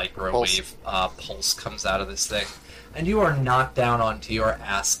a microwave pulse comes out of this thing, and you are knocked down onto your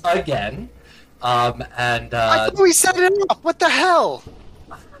ass again. I thought we set it up. What the hell?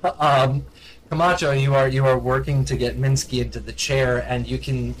 Camacho, you are working to get Minsky into the chair, and you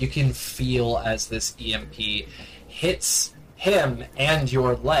can feel as this EMP hits him and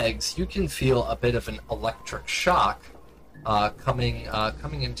your legs. You can feel a bit of an electric shock coming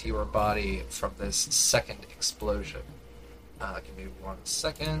into your body from this second explosion. Give me 1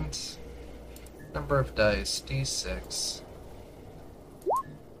 second. Number of dice, D6.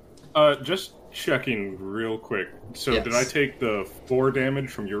 Just checking real quick. So Yes. did I take the 4 damage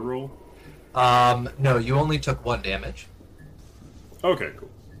from your roll? No, you only took 1 damage. Okay, cool.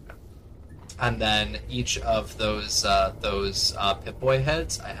 And then each of those Pip-Boy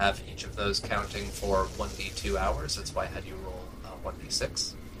heads, I have each of those counting for 1d2 hours. That's why I had you roll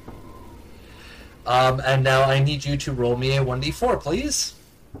 1d6. And now I need you to roll me a 1d4, please.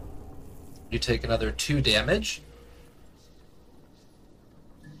 You take another 2 damage.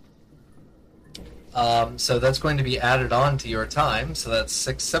 So that's going to be added on to your time. So that's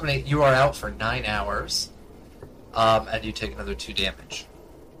 6, 7, 8. You are out for 9 hours. And you take another 2 damage.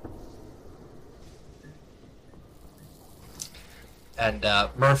 And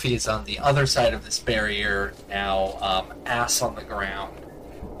Murphy is on the other side of this barrier now, ass on the ground.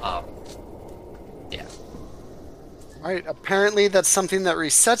 Yeah. Alright, apparently that's something that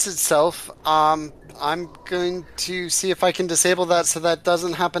resets itself. I'm going to see if I can disable that so that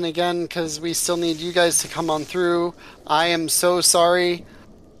doesn't happen again, because we still need you guys to come on through. I am so sorry.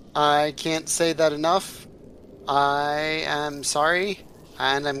 I can't say that enough. I am sorry,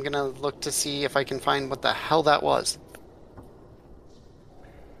 and I'm gonna look to see if I can find what the hell that was.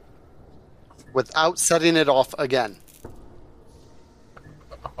 Without setting it off again.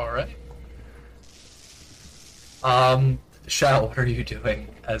 Alright. Shao, what are you doing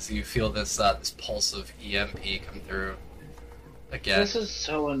as you feel this this pulse of EMP come through again? This is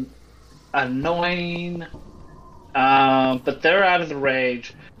so annoying. But they're out of the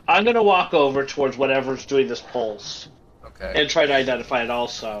range. I'm gonna walk over towards whatever's doing this pulse. Okay. And try to identify it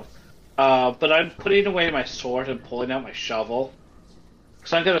also. But I'm putting away my sword and pulling out my shovel.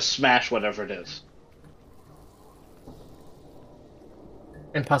 Because I'm gonna smash whatever it is.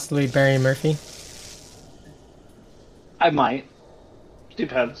 And possibly Barry Murphy. I might.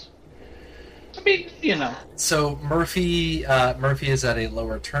 Depends. I mean, you know. So Murphy is at a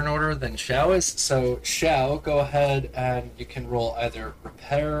lower turn order than Shao is. So Shao, go ahead and you can roll either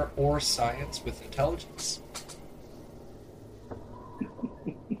repair or science with intelligence.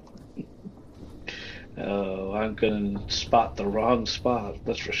 Oh, I'm gonna spot the wrong spot,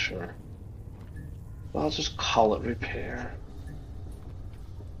 that's for sure. Well, I'll just call it repair.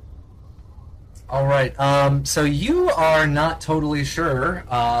 All right. So you are not totally sure.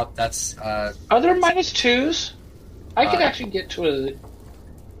 That's. Are there -2s? I could actually get to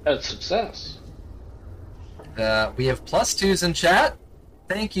a success. We have +2s in chat.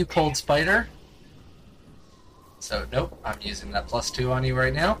 Thank you, Cold Spider. So nope, I'm using that +2 on you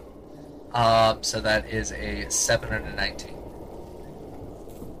right now. So that is a 7 and a 19.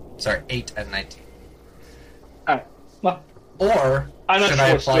 Sorry, 8 and 19. All right. Well, or I'm not should sure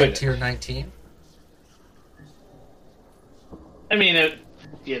I what's apply doing it to your 19? I mean,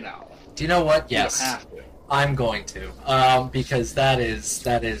 you know. Do you know what? You don't Yes, have to. I'm going to, because that is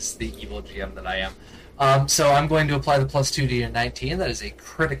the evil GM that I am. So I'm going to apply the +2 to your 19. That is a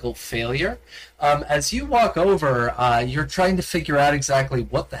critical failure. As you walk over, you're trying to figure out exactly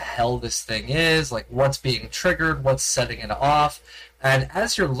what the hell this thing is, like what's being triggered, what's setting it off. And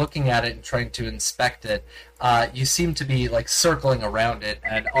as you're looking at it and trying to inspect it, you seem to be like circling around it,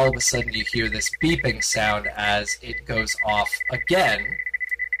 and all of a sudden you hear this beeping sound as it goes off again,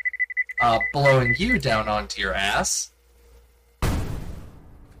 blowing you down onto your ass.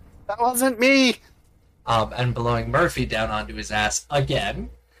 That wasn't me! And blowing Murphy down onto his ass again.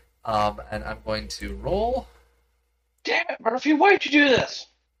 And I'm going to roll. Damn it, Murphy, why'd you do this?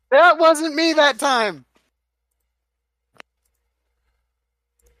 That wasn't me that time!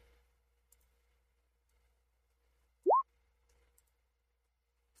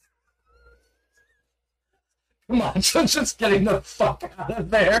 Come on, just getting the fuck out of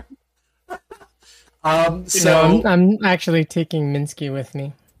there. No, I'm actually taking Minsky with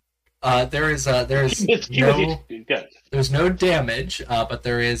me. There's no damage, but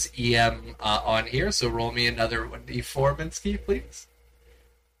there is EM on here. So roll me another 1d4, Minsky, please.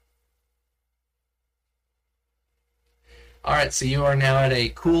 All right, so you are now at a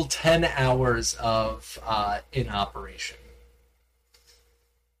cool 10 hours of in operation.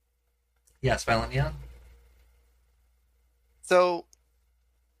 Yes, Valentine? So,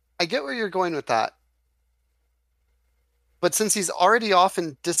 I get where you're going with that. But since he's already off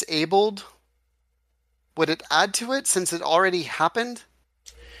and disabled, would it add to it since it already happened?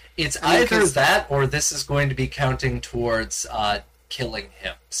 It's either that or this is going to be counting towards killing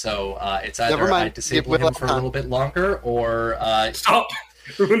him. So it's either I disable him for a little bit longer or... Stop!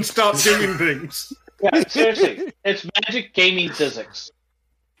 Everyone stop doing things. Yeah, seriously. It's magic gaming physics.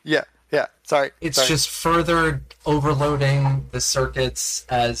 Yeah, sorry. It's just further overloading the circuits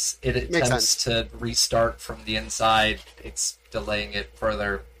as it attempts to restart from the inside. It's delaying it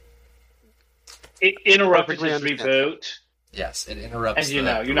further. It interrupted his reboot. Yes, it interrupts.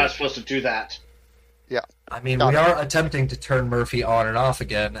 And you're not supposed to do that. Yeah. I mean, we are attempting to turn Murphy on and off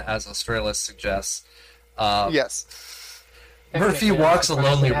again, as Australis suggests. Yes. Murphy walks a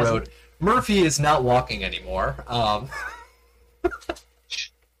lonely road. Murphy is not walking anymore.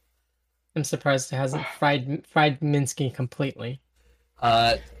 I'm surprised it hasn't fried Minsky completely.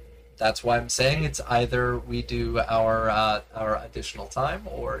 That's why I'm saying it's either we do our additional time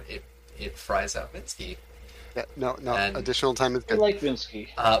or it it fries out Minsky. Yeah, no, And- additional time is I good. like Vinsky.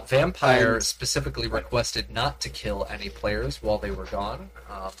 Vampire And- specifically requested not to kill any players while they were gone.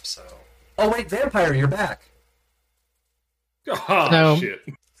 Oh wait, Vampire, you're back. Oh, No. shit.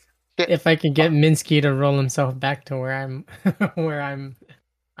 If I could get Minsky to roll himself back to where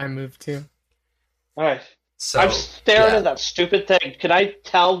I moved to. All right. So I'm staring yeah. at that stupid thing. Can I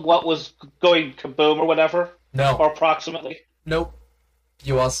tell what was going kaboom or whatever? No, Or approximately? nope.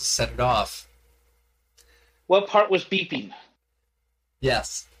 You also set it off. What part was beeping?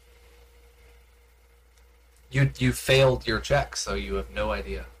 Yes. You failed your check, so you have no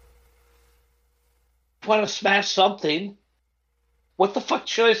idea. Want to smash something? What the fuck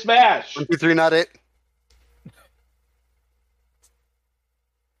should I smash? 1, 2, 3, not it.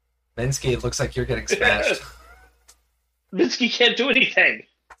 Minsky, it looks like you're getting smashed. Minsky can't do anything.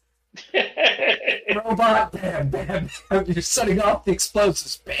 Robot, bam, bam, bam. You're setting off the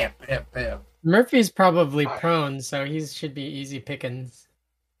explosives. Bam, bam, bam. Murphy's probably prone, so he should be easy pickings.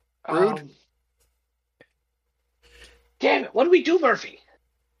 Rude. Damn it! What do we do, Murphy?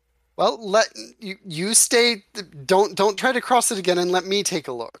 Well, let you stay. Don't try to cross it again, and let me take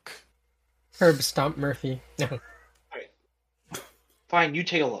a look. Herb stomp Murphy. No. Fine, you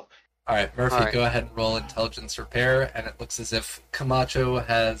take a look. All right, Murphy, All right. go ahead and roll intelligence repair, and it looks as if Camacho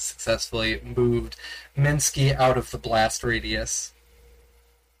has successfully moved Minsky out of the blast radius.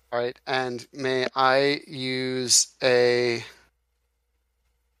 All right, and may I use a?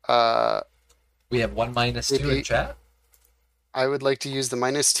 We have 1 minus 2 in Repeat. chat. I would like to use the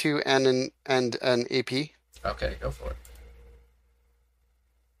 -2 and an AP. Okay, go for it.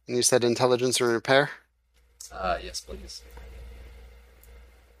 And you said intelligence and repair. Yes, please.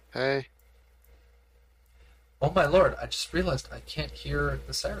 Okay. Oh my lord, I just realized I can't hear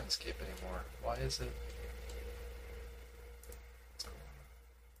the Sirenscape anymore. Why is it?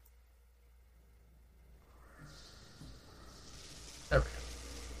 There we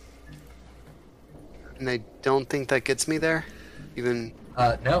go. And I don't think that gets me there. Even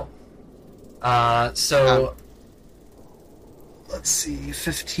No. So let's see,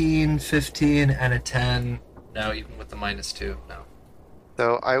 15, 15, and a 10. No, even with the -2, no.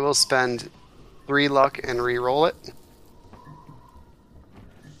 so, I will spend 3 luck and re-roll it.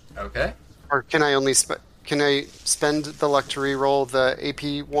 Okay. Or can I only can I spend the luck to re-roll the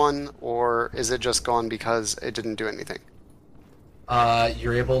AP one, or is it just gone because it didn't do anything?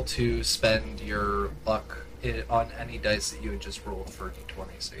 You're able to spend your luck on any dice that you had just rolled for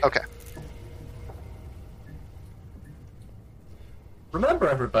d20. So yeah. Okay. Remember,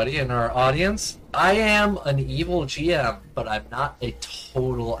 everybody in our audience, I am an evil GM, but I'm not a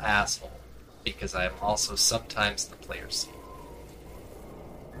total asshole, because I am also sometimes the player's seat.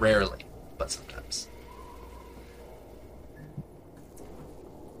 Rarely, but sometimes.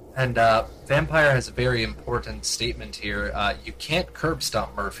 And Vampire has a very important statement here. You can't curb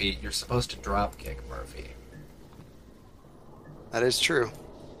stomp Murphy, you're supposed to drop kick Murphy. That is true.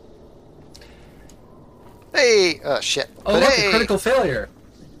 Hey! Shit. Oh, But look, hey! a critical failure.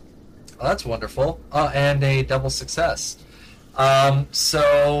 Oh, that's wonderful. And a double success.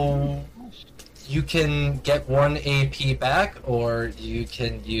 So you can get 1 AP back, or you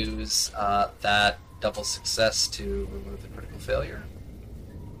can use that double success to remove the critical failure.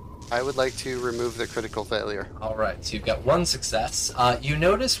 I would like to remove the critical failure. All right, so you've got 1 success. You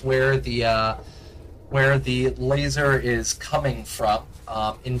notice where the laser is coming from,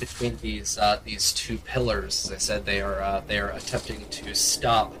 in between these 2 pillars. As I said, they are attempting to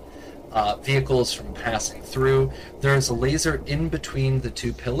stop vehicles from passing through. There's a laser in between the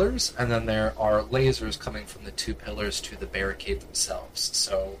 2 pillars, and then there are lasers coming from the 2 pillars to the barricade themselves.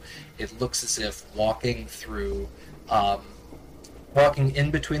 So it looks as if walking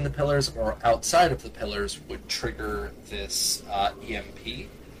in between the pillars or outside of the pillars would trigger this EMP.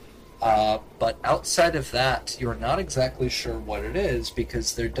 But outside of that, you're not exactly sure what it is,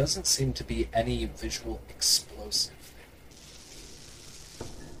 because there doesn't seem to be any visual explosive.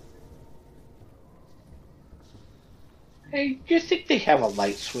 Hey, do you think they have a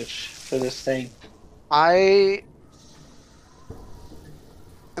light switch for this thing? I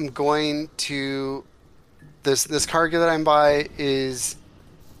am going to... This cargo that I'm by is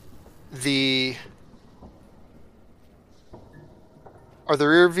the... Are the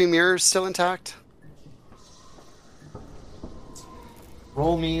rear view mirrors still intact?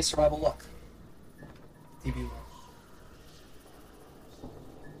 Roll me survival luck. DB1.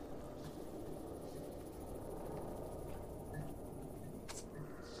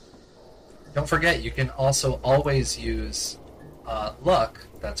 Don't forget, you can also always use luck.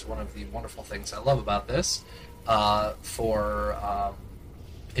 That's one of the wonderful things I love about this. For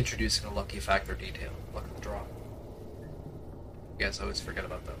introducing a lucky factor detail. Luck of the draw. You guys always forget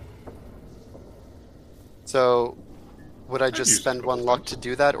about that. So, would I just used spend a couple 1 luck times. to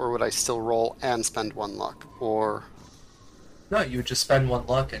do that, or would I still roll and spend 1 luck? Or No, you would just spend 1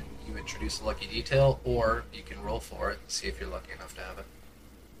 luck and you introduce a lucky detail, or you can roll for it and see if you're lucky enough to have it.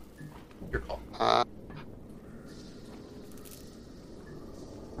 Your call.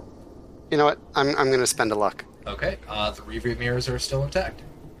 you know what? I'm going to spend a luck. Okay, the review mirrors are still intact.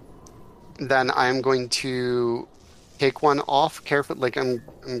 Then I'm going to take one off carefully. Like I'm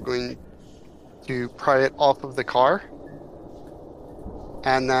going to pry it off of the car,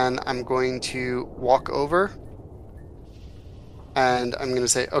 and then I'm going to walk over, and I'm going to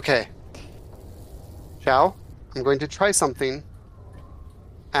say, "Okay, Xiao, I'm going to try something,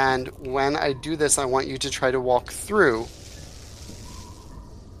 and when I do this, I want you to try to walk through,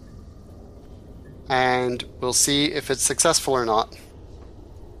 and we'll see if it's successful or not."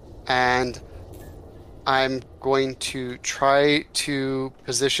 And I'm going to try to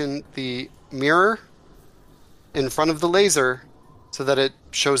position the mirror in front of the laser so that it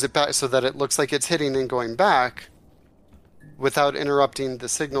shows it back, so that it looks like it's hitting and going back without interrupting the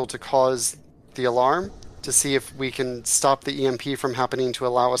signal to cause the alarm, to see if we can stop the EMP from happening to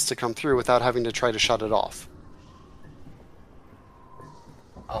allow us to come through without having to try to shut it off.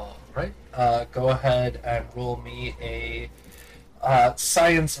 All right. Go ahead and roll me a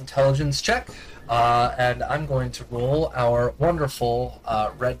science intelligence check. And I'm going to roll our wonderful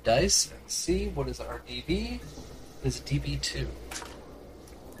red dice and see what is our DB. It is DB2.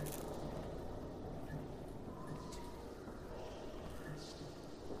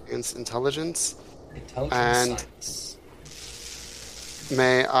 It's intelligence. Intelligence And science.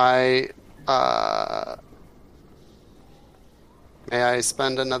 May I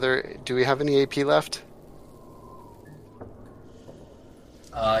spend another... Do we have any AP left?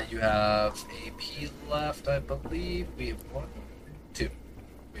 You have AP left, I believe. We have 1, 2.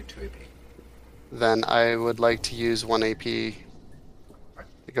 We have 2 AP. Then I would like to use 1 AP to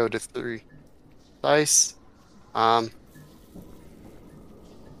go to 3 dice.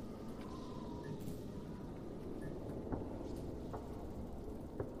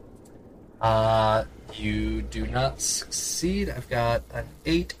 You do not succeed. I've got an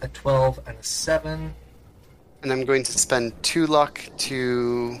 8, a 12, and a 7. And I'm going to spend 2 luck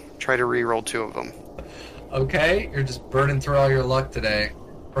to try to re-roll 2 of them. Okay, you're just burning through all your luck today.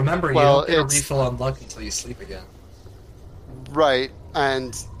 Remember, Well, you don't get a it's- refill on luck until you sleep again. Right,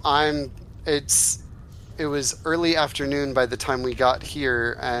 and it was early afternoon by the time we got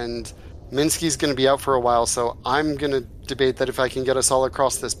here, and Minsky's going to be out for a while, so I'm going to debate that if I can get us all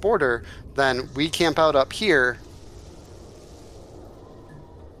across this border, then we camp out up here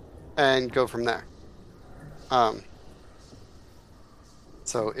and go from there.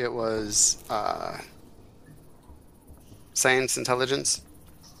 So it was science intelligence.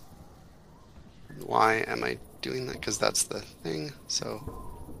 Why am I doing that? Because that's the thing. So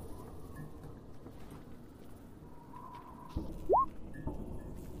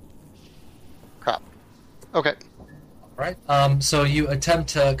crap. Okay. Right. So you attempt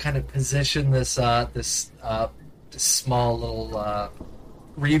to kind of position this this small little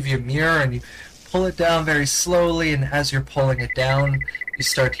review mirror, and you pull it down very slowly. And as you're pulling it down, you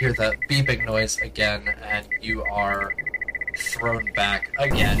start to hear the beeping noise again, and you are thrown back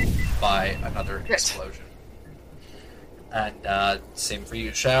again by another explosion. And same for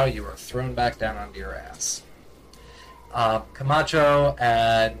you, Xiao. You are thrown back down onto your ass. Camacho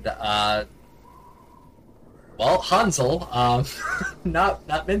and Hansel, not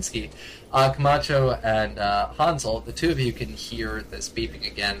Minsky. Camacho and Hansel, the two of you can hear this beeping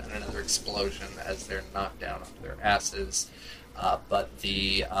again and another explosion as they're knocked down onto their asses. But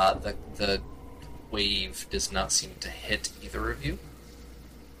the wave does not seem to hit either of you.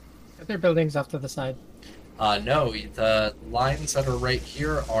 Are there buildings off to the side? No, the lines that are right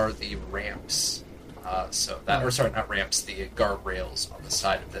here are the ramps. Not ramps, the guardrails on the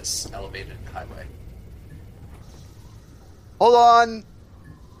side of this elevated highway. Hold on.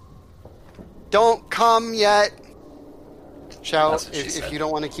 Don't come yet. Xiao, That's what she if said. you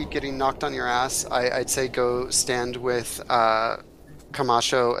don't want to keep getting knocked on your ass, I'd say go stand with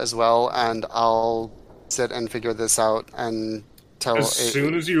Camacho as well, and I'll sit and figure this out and tell... As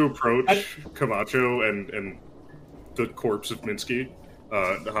soon as you approach Camacho and the corpse of Minsky,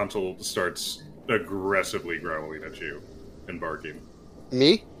 Hansel starts aggressively growling at you and barking.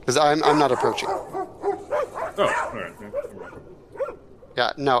 Me? Because I'm not approaching. Oh, alright.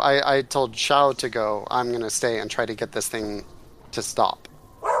 Yeah, no, I told Xiao to go. I'm going to stay and try to get this thing to stop.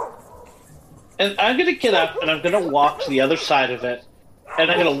 And I'm going to get up and I'm going to walk to the other side of it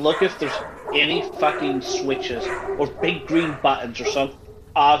and I'm gonna look if there's any fucking switches or big green buttons or some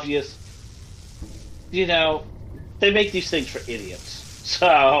obvious. You know, they make these things for idiots,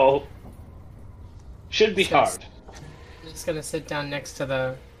 so should be hard. I'm just gonna sit down next to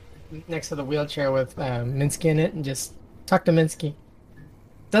the wheelchair with Minsky in it and just talk to Minsky.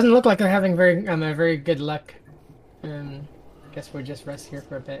 Doesn't look like they're having very good luck. Guess we'll just rest here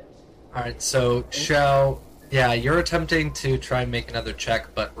for a bit. All right, so Xiao, yeah, you're attempting to try and make another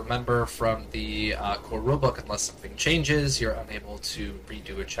check, but remember from the core rulebook, unless something changes, you're unable to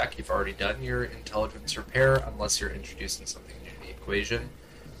redo a check. You've already done your intelligence repair, unless you're introducing something new to the equation.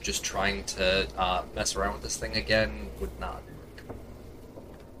 Just trying to mess around with this thing again would not work.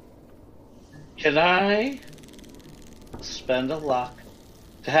 Can I spend a luck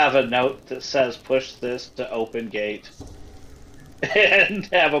to have a note that says push this to open gate and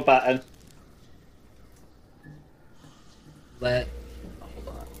have a button? Hold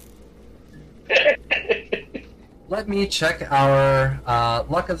on. Let me check our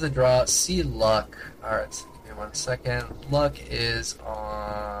luck of the draw. See luck. Alright, so give me 1 second. Luck is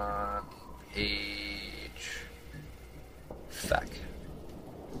on page Feck.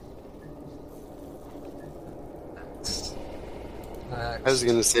 Next. I was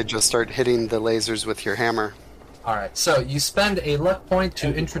going to say just start hitting the lasers with your hammer. Alright, so you spend a luck point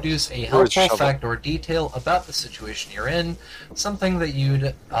to introduce a helpful fact or detail about the situation you're in, something that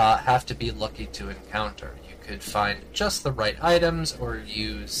you'd have to be lucky to encounter. You could find just the right items or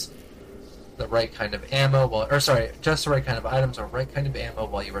use the right kind of ammo, just the right kind of items or right kind of ammo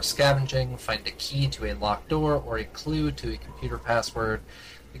while you are scavenging, find a key to a locked door or a clue to a computer password.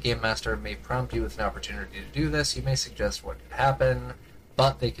 The Game Master may prompt you with an opportunity to do this. You may suggest what could happen,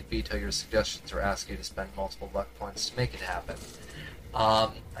 but they could veto your suggestions or ask you to spend multiple luck points to make it happen.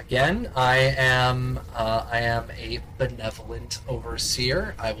 Again, I am a benevolent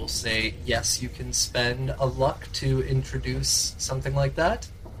overseer. I will say, yes, you can spend a luck to introduce something like that.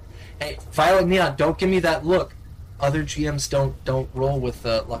 Hey, Violet Neon, don't give me that look. Other GMs don't roll with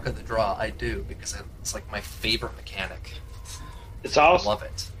the luck of the draw. I do, because it's like my favorite mechanic. It's awesome. I love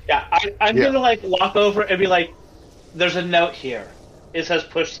it. Yeah, I'm gonna like walk over and be like, "There's a note here. It says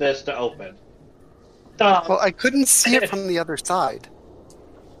push this to open." Well, I couldn't see it from the other side.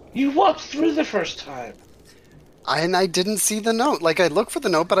 You walked through the first time. And I didn't see the note. Like, I looked for the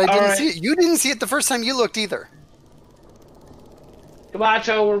note, but I didn't see it. You didn't see it the first time you looked either.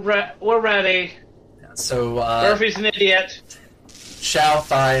 Camacho, we're ready. So Murphy's an idiot. Xiao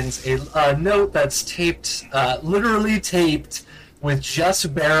finds a note that's taped, literally taped, with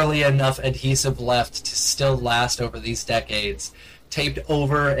just barely enough adhesive left to still last over these decades. Taped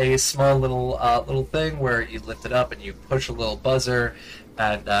over a small little thing where you lift it up and you push a little buzzer,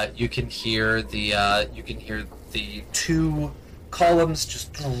 and you can hear the two columns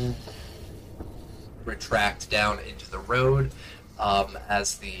just retract down into the road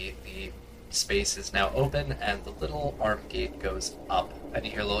as the space is now open, and the little arm gate goes up, and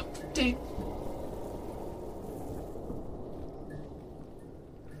you hear a little ding.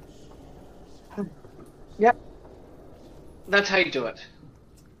 Yep. That's how you do it.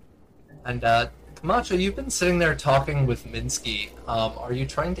 And Camacho, you've been sitting there talking with Minsky. Are you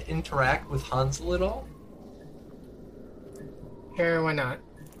trying to interact with Hansel at all? Sure, why not?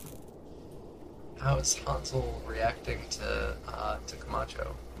 How is Hansel reacting to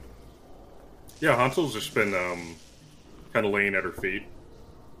Camacho? Yeah, Hansel's just been kind of laying at her feet.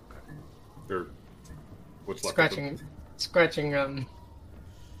 Or what's left of him. Scratching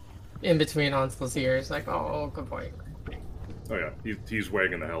in between Hansel's ears, like, oh, good boy. Oh yeah, he's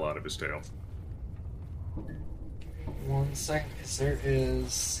wagging the hell out of his tail. 1 second, because there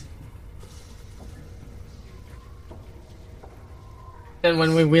is... Then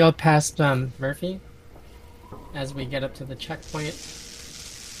when we wheel past Murphy, as we get up to the checkpoint,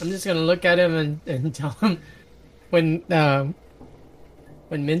 I'm just gonna look at him and tell him when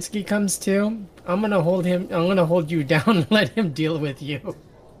Minsky comes to, I'm gonna hold you down and let him deal with you.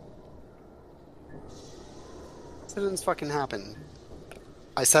 Accidents fucking happen.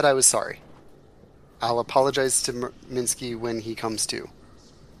 I said I was sorry. I'll apologize to Minsky when he comes to.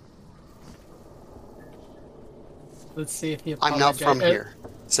 Let's see if he I'm not from here,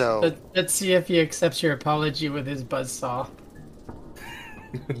 so... Let's see if he accepts your apology with his buzzsaw.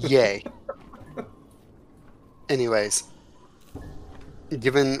 Yay. Anyways.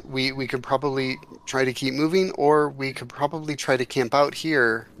 Given we could probably try to keep moving, or we could probably try to camp out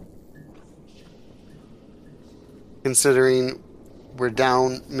here. Considering we're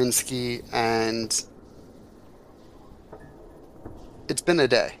down Minsky and it's been a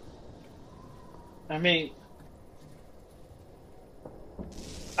day. I mean,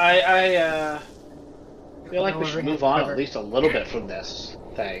 I feel like we should Overhead move on cover. at least a little bit from this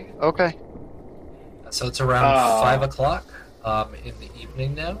thing. Okay. So it's around 5 o'clock in the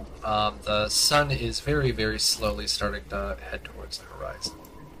evening now. The sun is very, very slowly starting to head towards the horizon.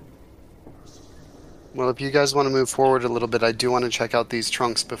 Well, if you guys want to move forward a little bit, I do want to check out these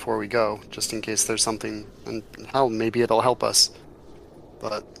trunks before we go, just in case there's something. And hell, maybe it'll help us.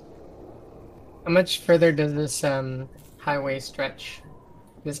 But How much further does this highway stretch?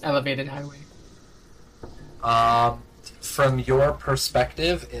 This elevated highway? From your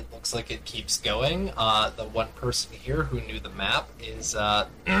perspective, it looks like it keeps going. The one person here who knew the map is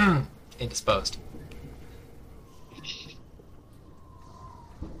indisposed.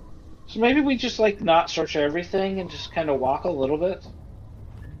 So maybe we just like not search everything and just kind of walk a little bit.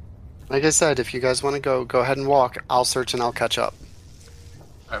 like I said, if you guys want to go ahead and walk. I'll search and I'll catch up.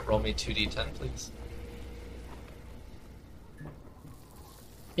 Alright, roll me 2d10, please.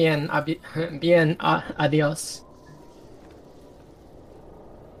 Bien, adios.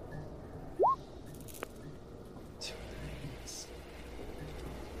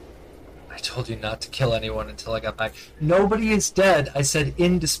 I told you not to kill anyone until I got back. Nobody is dead. I said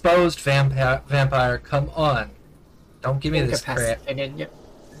indisposed vampire. Come on. Don't give me this crap. Incapacitated, yep.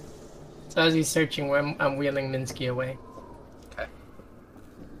 So as he's searching, I'm wheeling Minsky away. Okay.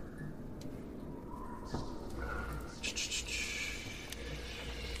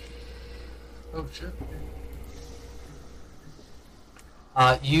 Oh shit.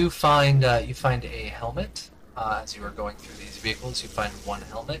 You find a helmet as you are going through these vehicles. You find one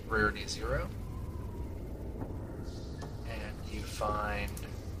helmet, rarity 0, and you find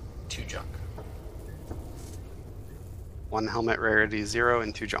 2 junk. One helmet, rarity 0,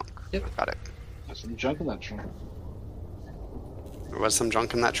 and 2 junk. Yep. Got it. There's some junk in that trunk. There was some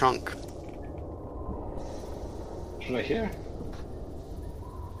junk in that trunk. It's right here.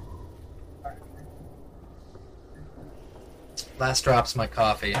 Last drops my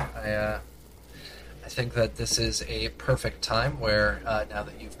coffee. I think that this is a perfect time where, now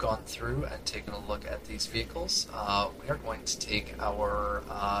that you've gone through and taken a look at these vehicles, we are going to take our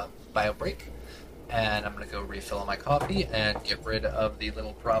bio break, and I'm going to go refill my coffee and get rid of the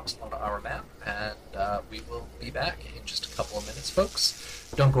little props on our map, and we will be back in just a couple of minutes,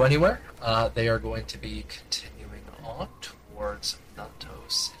 folks. Don't go anywhere. They are going to be continuing on towards Nanto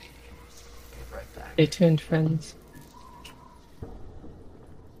City. Be right back. Stay tuned, friends.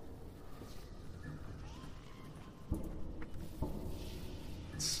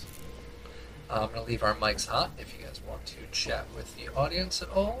 I'm going to leave our mics hot if you guys want to chat with the audience at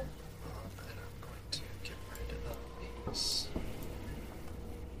all. And I'm going to get rid of these.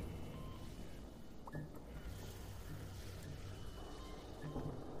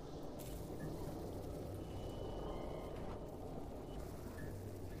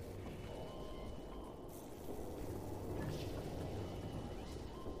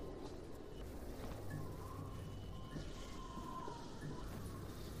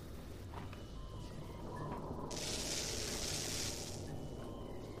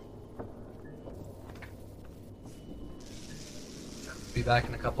 Be back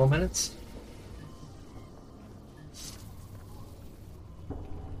in a couple of minutes.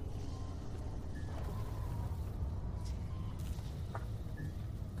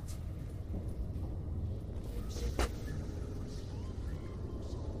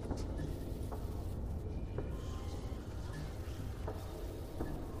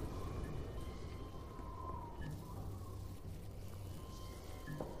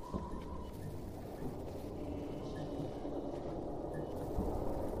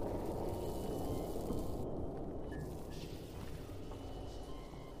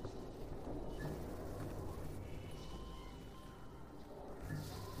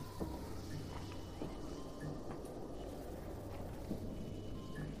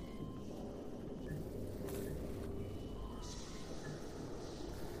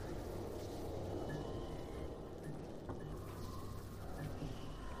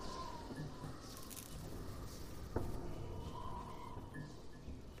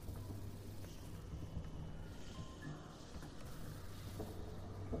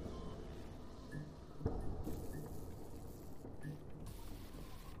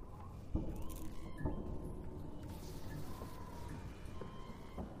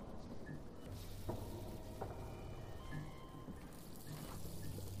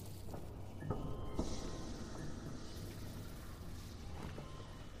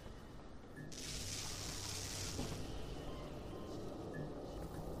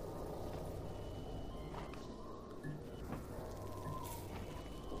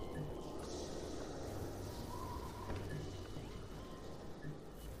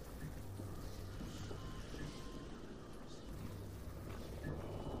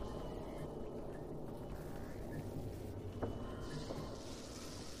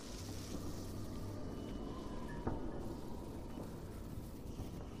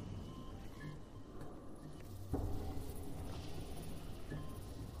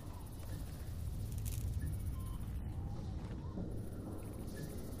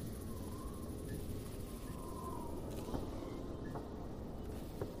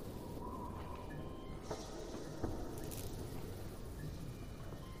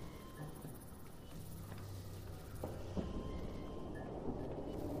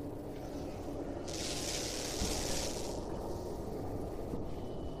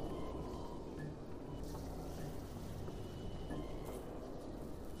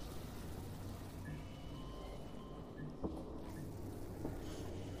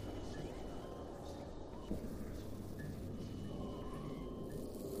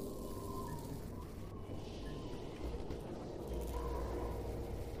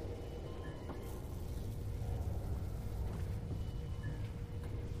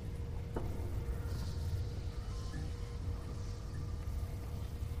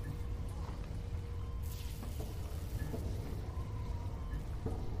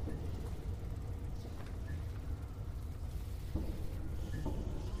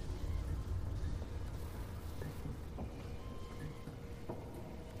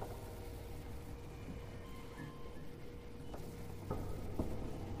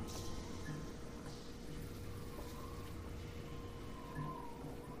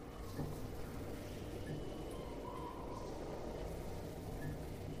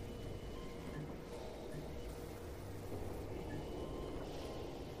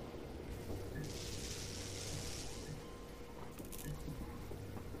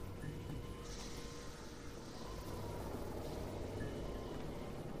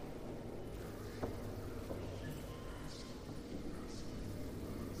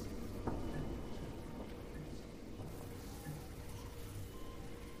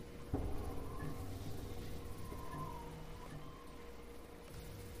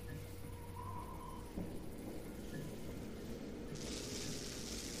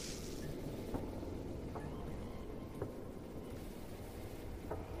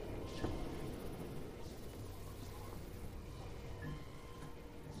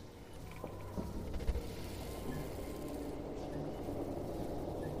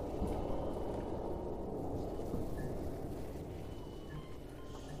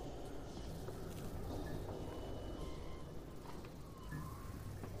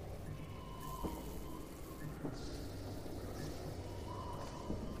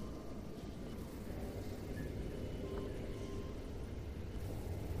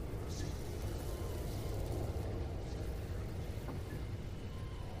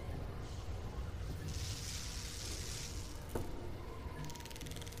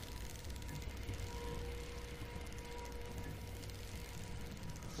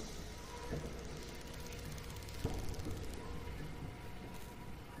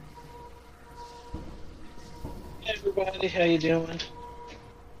 everybody. How you doing?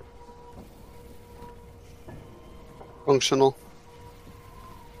 Functional.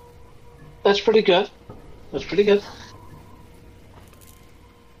 That's pretty good. That's pretty good.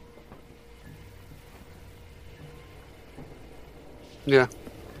 Yeah.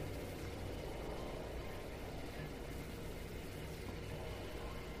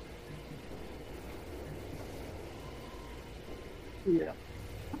 Yeah.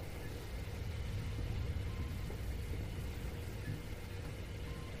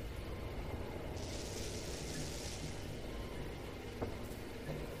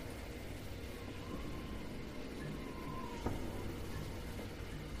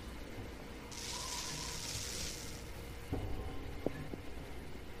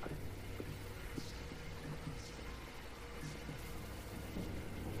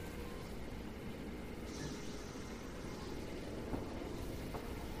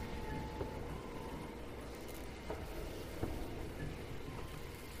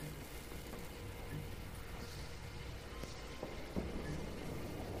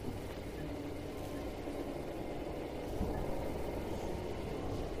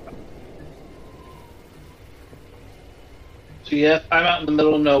 So yeah, I'm out in the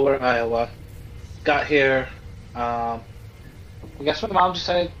middle of nowhere, Iowa. Got here. I guess my mom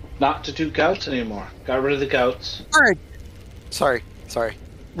decided not to do goats anymore. Got rid of the goats. Alright. Sorry.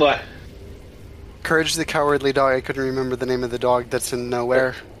 What? Courage the Cowardly Dog. I couldn't remember the name of the dog that's in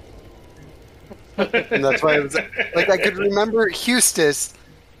nowhere. And that's why I was like, I could remember Hustis,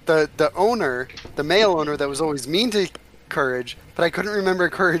 the owner, the male owner that was always mean to Courage, but I couldn't remember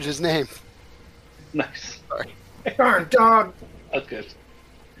Courage's name. Nice. Sorry. Darn dog. That's good.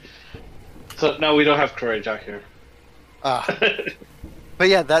 So no, we don't have courage out here. But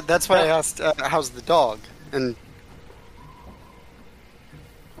yeah, that's why I asked, how's the dog? And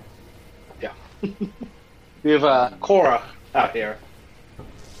yeah, we have Cora out here,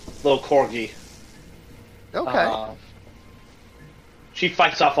 little corgi. okay. She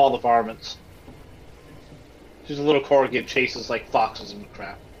fights off all the varmints. She's a little corgi and chases like foxes and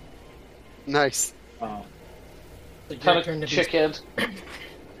crap. Nice. Ton of chickens.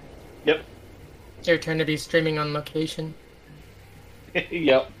 Yep. It's your turn to be streaming on location.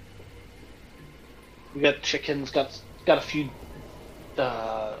 Yep. We got chickens. Got a few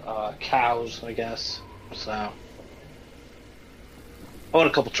cows, I guess. So I want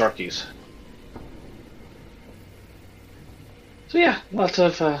a couple turkeys. So yeah, lots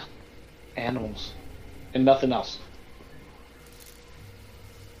of animals and nothing else.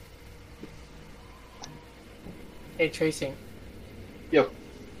 Hey Tracy, Yep.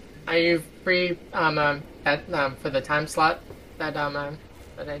 are you free for the time slot that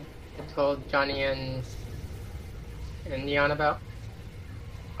that I told Johnny and Neon about?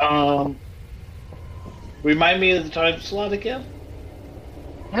 Remind me of the time slot again.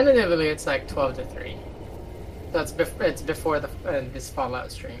 Tentatively, it's like 12 to 3. So it's before the this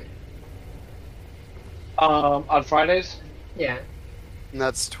Fallout stream. On Fridays. Yeah. And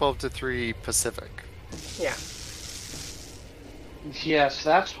that's 12 to 3 Pacific. Yeah. Yes,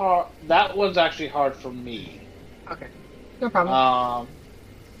 that's hard. That one's actually hard for me. Okay. No problem.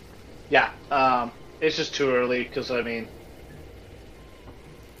 Yeah. It's just too early because I mean,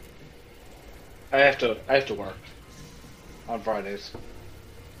 I have to work on Fridays.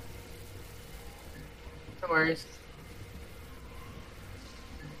 No worries.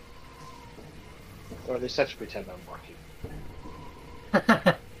 Or at least I have to pretend I'm working.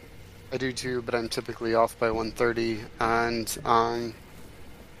 I do too, but I'm typically off by 1:30, and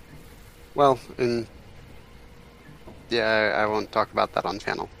yeah, I won't talk about that on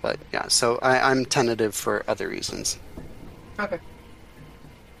channel, but yeah, so I'm tentative for other reasons. Okay.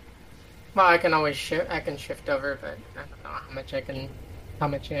 Well, I can always shift. I can shift over, but I don't know how much I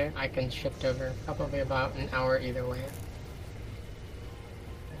can shift over. Probably about an hour either way.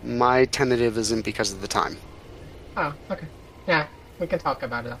 My tentative isn't because of the time. Oh, okay. Yeah, we can talk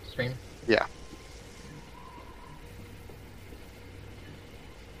about it off stream. Yeah.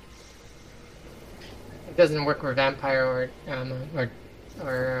 It doesn't work with Vampire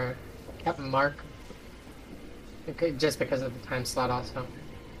or Captain Mark. Okay, just because of the time slot, also.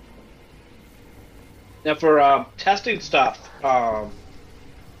 Now for testing stuff, That'll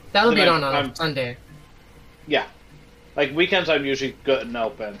be then on I'm- Sunday. yeah, like weekends I'm usually good and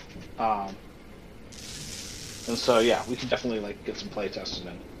open, and so yeah, we can definitely like get some play testing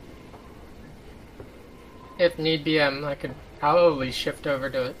in. If need be, I could probably shift over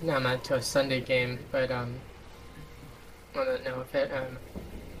to a Sunday game, but I don't know if it.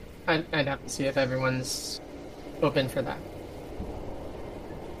 I'd have to see if everyone's open for that.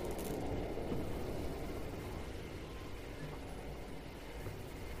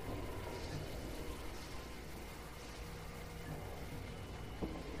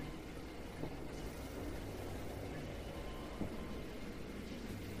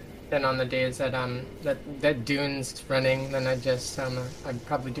 Then on the days that that Dune's running, then I'd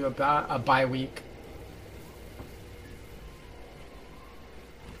probably do a bye week.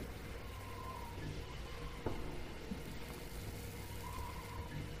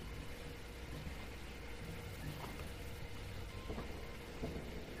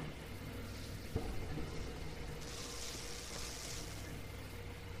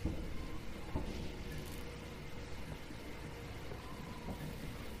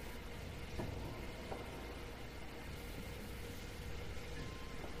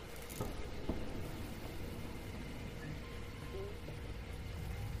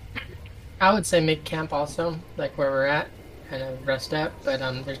 I would say make camp also, like where we're at, kind of rest up, but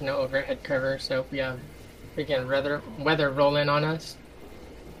there's no overhead cover, so if we have freaking weather roll in on us,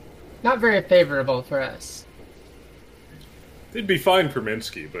 not very favorable for us. It'd be fine for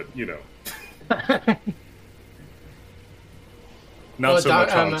Minsky, but you know. Not Well, so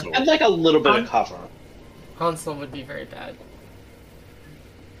much Hansel. I'd like a little bit of cover. Hansel would be very bad.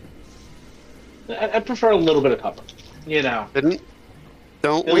 I prefer a little bit of cover. You know.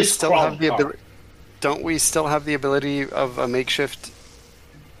 Don't At we least still crawl have the car. ability? Don't we still have the ability of a makeshift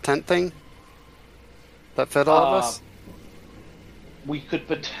tent thing that fit all of us? We could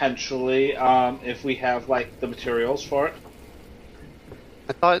potentially, if we have like the materials for it.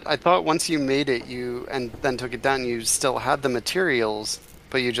 I thought once you made it, and then took it down, you still had the materials,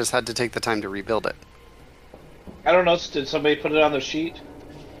 but you just had to take the time to rebuild it. I don't know. Did somebody put it on their sheet?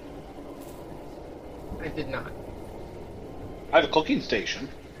 I did not. I have a cooking station.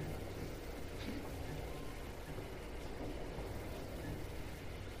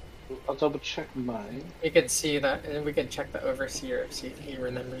 I'll double check mine. We could see that, and we could check the overseer, see if he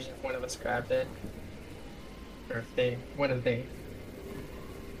remembers if one of us grabbed it, or if one of they.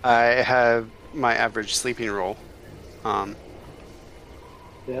 I have my average sleeping roll.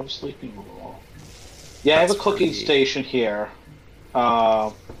 They have a sleeping roll. Yeah, I have a cooking station here.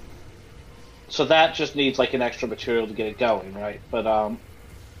 So that just needs like an extra material to get it going, right? But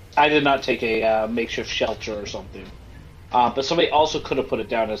I did not take a makeshift shelter or something. But somebody also could have put it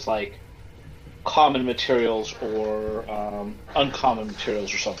down as like common materials or uncommon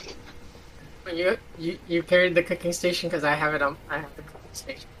materials or something. You carried the cooking station because I have the cooking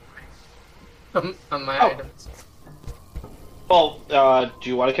station on my items. Well, do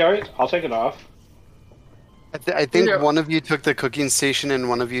you want to carry it? I'll take it off. I think one of you took the cooking station and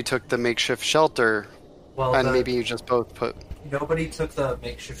one of you took the makeshift shelter, and maybe you just both put... Nobody took the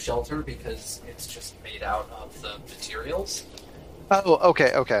makeshift shelter because it's just made out of the materials. Oh,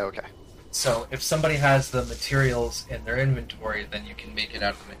 okay. So if somebody has the materials in their inventory, then you can make it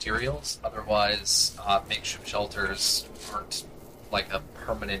out of the materials. Otherwise, makeshift shelters aren't like a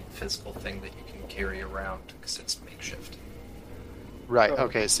permanent physical thing that you can carry around because it's makeshift. Right,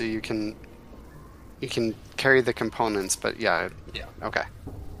 okay, so you can carry the components, but yeah. Okay.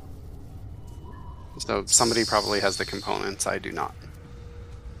 So somebody probably has the components, I do not.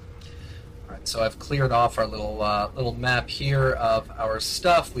 Alright, so I've cleared off our little map here of our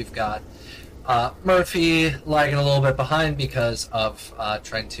stuff. We've got Murphy lagging a little bit behind because of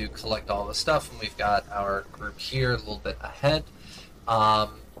trying to collect all the stuff, and we've got our group here a little bit ahead.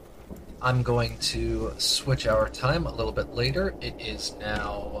 I'm going to switch our time a little bit later. It is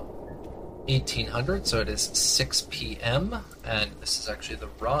now 1800, so it is 6 p.m., and this is actually the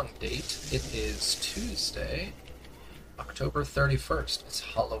wrong date. It is Tuesday, October 31st. It's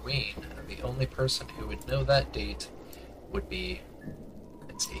Halloween, and the only person who would know that date would be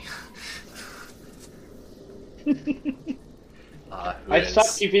Mitzi. I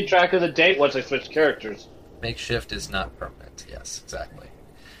stopped keeping track of the date once I switched characters. Makeshift is not permanent. Yes, exactly.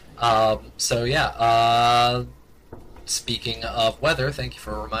 So yeah, speaking of weather, thank you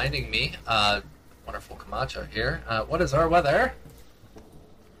for reminding me. Wonderful Camacho here. What is our weather?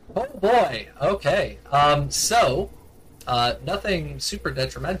 Oh boy. Okay. So nothing super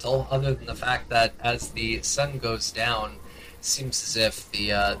detrimental other than the fact that as the sun goes down, it seems as if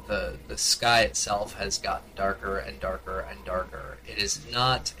the sky itself has gotten darker and darker and darker. It is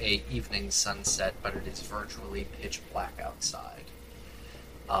not a evening sunset, but it is virtually pitch black outside.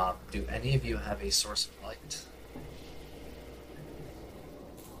 Do any of you have a source of light?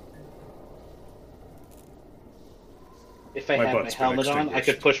 If I had my helmet on, I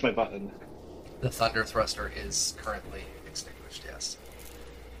could push my button. The thunder thruster is currently extinguished, yes.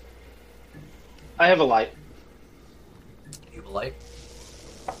 I have a light. You have a light?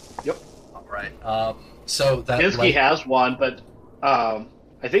 Yep. Alright, so that Minsky light... has one, but, I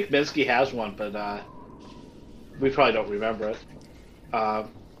think Minsky has one, but, we probably don't remember it.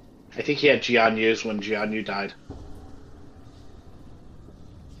 I think he had Jianyu's when Jianyu died.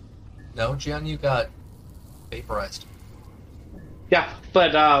 No, Gian, you got vaporized. Yeah,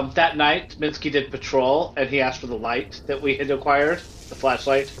 but that night, Minsky did patrol, and he asked for the light that we had acquired, the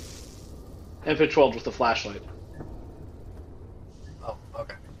flashlight, and patrolled with the flashlight. Oh,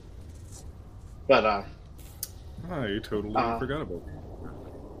 okay. But, I totally forgot about that.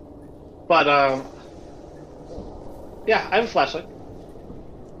 But, yeah, I have a flashlight.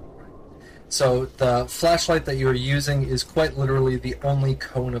 So the flashlight that you're using is quite literally the only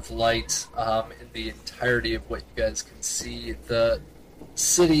cone of light in the entirety of what you guys can see. The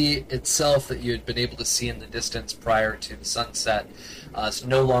city itself that you had been able to see in the distance prior to the sunset is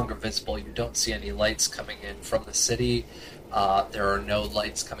no longer visible. You don't see any lights coming in from the city. There are no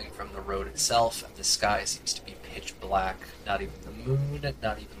lights coming from the road itself, and the sky seems to be pitch black. Not even the moon,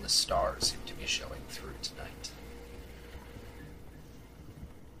 not even the stars seem to be showing through tonight.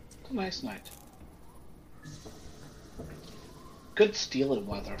 Nice night. Good stealing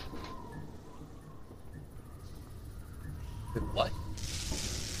weather. Good what?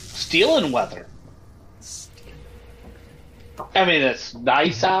 Stealing weather. I mean, it's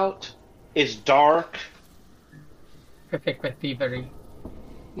nice out. It's dark. Perfect with thievery.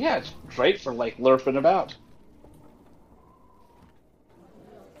 Yeah, it's great for, like, lurping about.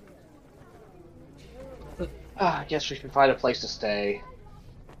 I guess we can find a place to stay.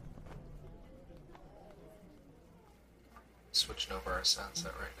 Switching over our sound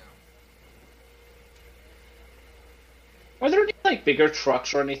set right now. Are there any, like, bigger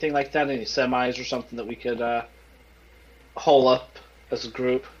trucks or anything like that? Any semis or something that we could hole up as a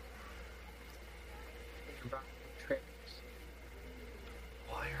group?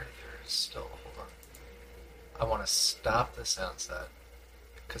 Why are there still... Hold on. I want to stop the sound set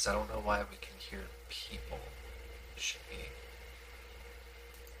because I don't know why we can hear people. Should be...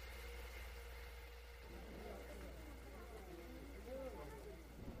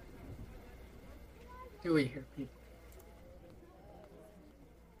 Do we hear people?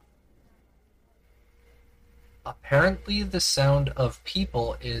 Apparently the sound of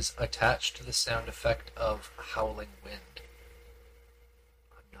people is attached to the sound effect of howling wind.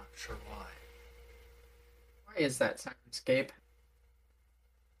 I'm not sure why. Why is that soundscape?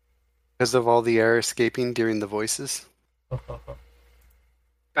 Because of all the air escaping during the voices.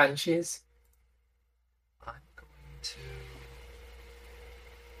 Banshees? I'm going to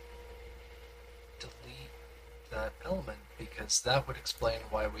delete that element because that would explain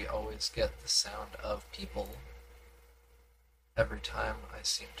why we always get the sound of people every time I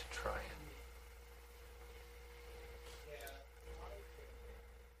seem to try and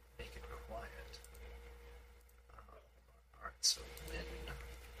make it quiet. Alright, so then...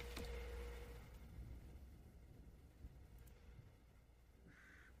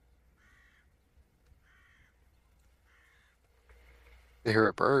 I hear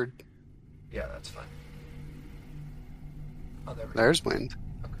a bird. Yeah, that's fine. Oh, there we go. There's wind.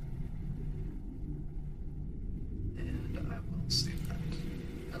 Okay. And I will save that.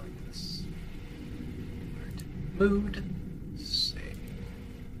 I like this. Mood. Save.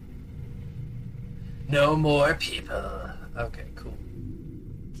 No more people. Okay, cool.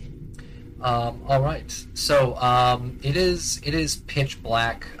 All right. So it is pitch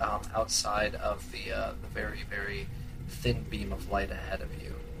black outside of the very, very thin beam of light ahead of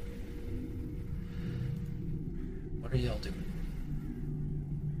you. What are y'all doing?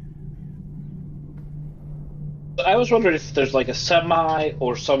 I was wondering if there's like a semi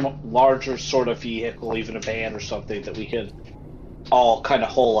or some larger sort of vehicle, even a van or something, that we could all kind of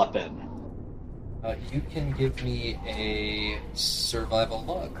hole up in. You can give me a survival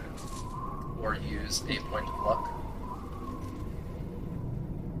luck, or use a point of luck.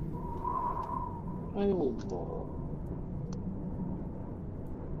 Oh.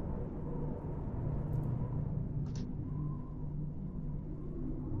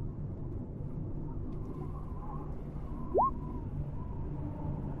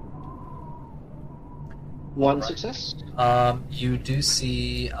 One success. You do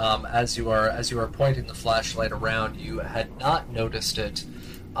see, as you are pointing the flashlight around, you had not noticed it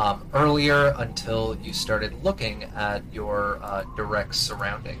earlier until you started looking at your direct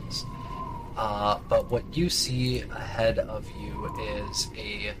surroundings. But what you see ahead of you is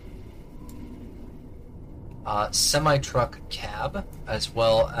a semi-truck cab, as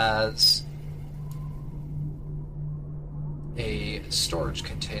well as a storage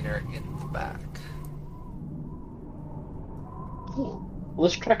container in the back. Cool.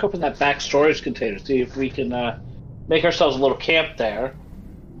 Let's crack open that back storage container, see if we can make ourselves a little camp there.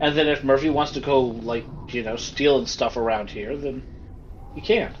 And then if Murphy wants to go, like, stealing stuff around here, then he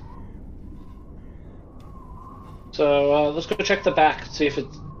can. So let's go check the back, see if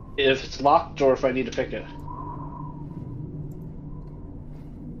if it's locked or if I need to pick it. I'm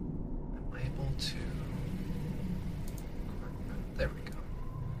able to... There we go.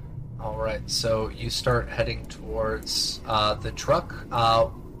 Alright, so you start heading towards the truck.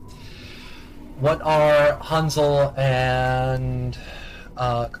 What are Hansel and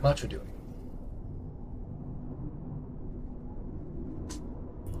Camacho doing?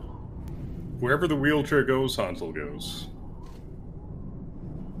 Wherever the wheelchair goes, Hansel goes.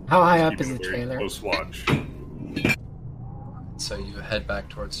 How high up is Keeping the a very trailer? close watch. So you head back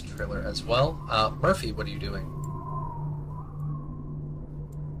towards the trailer as well. Murphy, what are you doing?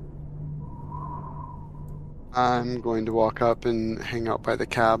 I'm going to walk up and hang out by the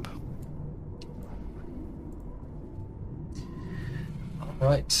cab.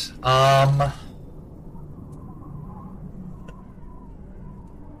 Alright. I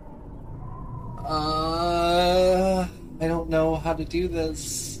don't know how to do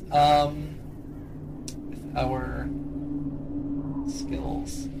this. With our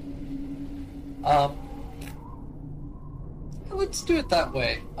skills. Let's do it that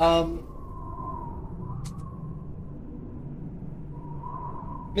way.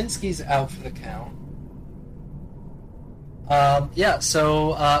 Minsky's out for the count.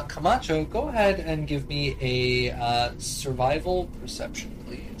 So Camacho, go ahead and give me a survival perception,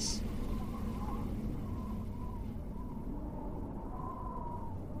 please.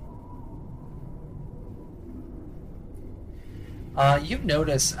 You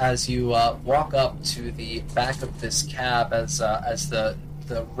notice as you walk up to the back of this cab, as the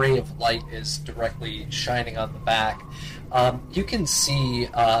ray of light is directly shining on the back, you can see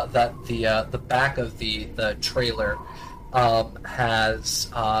that the back of the trailer has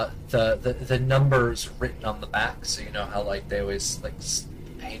the numbers written on the back. So you know how like they always like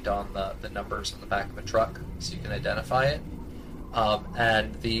paint on the numbers on the back of a truck so you can identify it.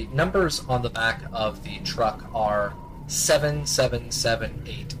 And the numbers on the back of the truck are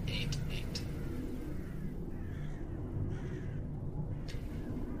 777888.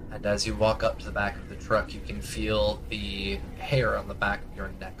 And as you walk up to the back of the truck, you can feel the hair on the back of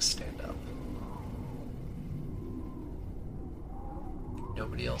your neck stand up.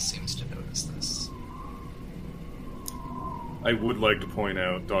 Nobody else seems to notice this. I would like to point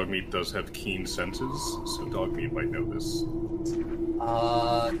out Dogmeat does have keen senses, so Dogmeat might know this.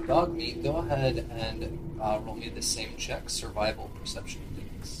 Dogmeat, go ahead and roll me the same check, survival perception,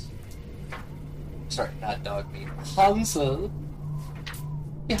 please. Sorry, not Dogmeat. Hansel.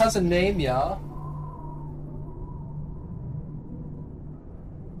 He has a name, yeah.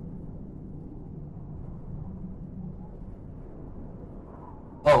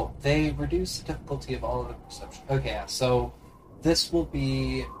 Oh, they reduce the difficulty of all of the perception. Okay, yeah, so this will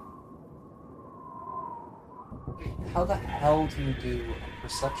be... How the hell do you do a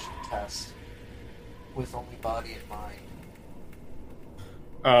perception test with only body and mind?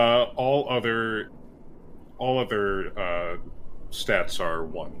 All other stats are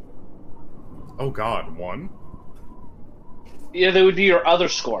 1. Oh god, 1? Yeah, that would be your other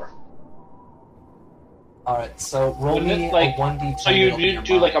score. Alright, so roll Wouldn't me it, like, a 1d10. So you under your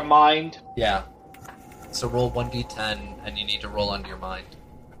do like a mind. mind. Yeah. So roll 1d10, and you need to roll under your mind.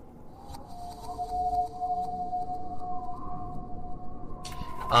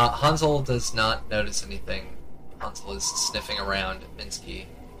 Hansel does not notice anything. Hansel is sniffing around Minsky.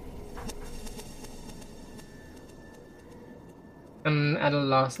 I'm at a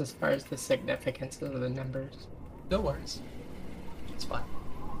loss as far as the significance of the numbers. No worries. It's fine.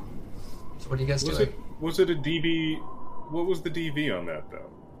 So what are you guys Was doing? Was it a DV? What was the DV on that, though?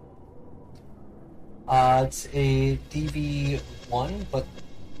 It's a DV1, but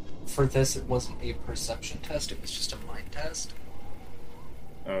for this it wasn't a perception test, it was just a mind test.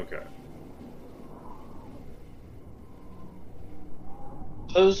 Okay.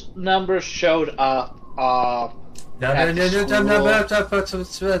 Those numbers showed up. They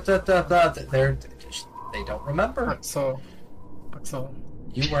don't remember. So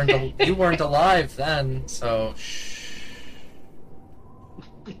You weren't alive then, so shh.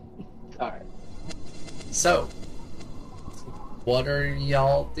 Alright. So, what are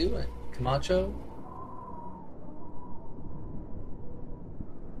y'all doing? Camacho?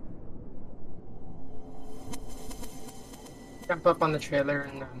 jump up on the trailer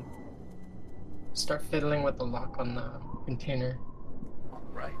and start fiddling with the lock on the container.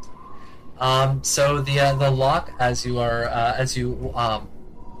 Right. So the lock, as you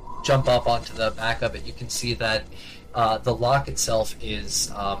jump up onto the back of it, you can see that the lock itself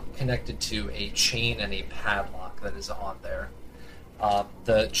is connected to a chain and a padlock that is on there.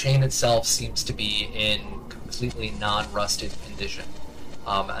 The chain itself seems to be in completely non-rusted condition.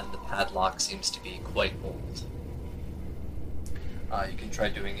 and the padlock seems to be quite old. You can try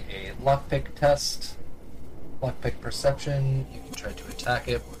doing a lockpick test, lockpick perception. You can try to attack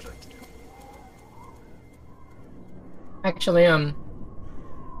it. What would you like to do? Actually,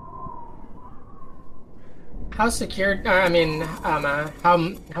 how secured? How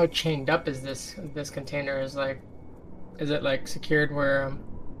chained up is this container? Is it like secured where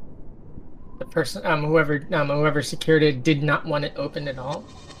the person, whoever secured it did not want it open at all?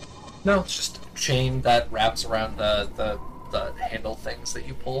 No, it's just a chain that wraps around the handle things that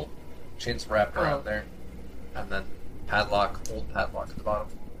you pull. Chain's wrapped around there, and then old padlock at the bottom.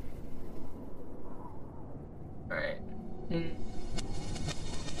 All right.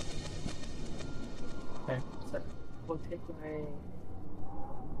 Okay, so we'll take my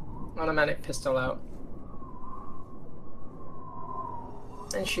automatic pistol out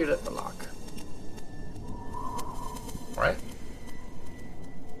and shoot at the lock. Alright.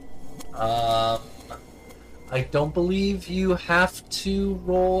 I don't believe you have to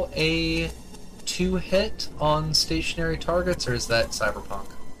roll a 2-hit on stationary targets, or is that Cyberpunk?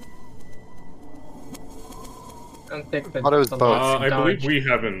 I don't think I thought it was both. I believe we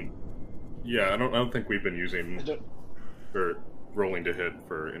haven't. Yeah, I don't think we've been using or rolling to hit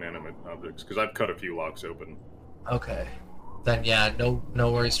for inanimate objects because I've cut a few locks open. Okay, then yeah, no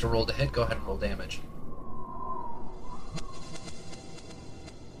worries to roll to hit. Go ahead and roll damage.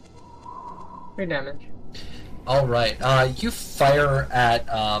 3 damage. All right. You fire at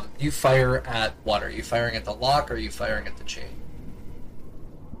what? Are you firing at the lock or are you firing at the chain?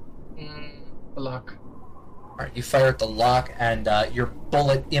 The lock. Alright, you fire at the lock, and your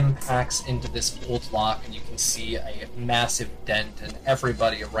bullet impacts into this old lock, and you can see a massive dent, and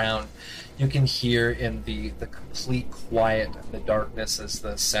everybody around, you can hear in the complete quiet and the darkness as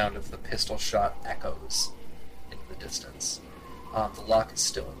the sound of the pistol shot echoes into the distance. The lock is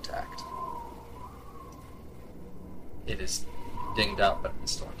still intact. It is dinged up, but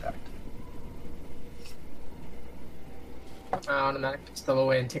it's still intact. Automatic pistol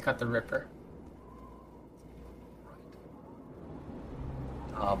away and take out the Ripper.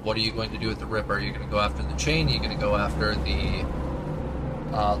 What are you going to do with the Ripper? Are you going to go after the chain? Are you going to go after the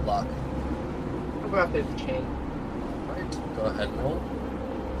lock? I'll go after the chain. Alright, go ahead and roll.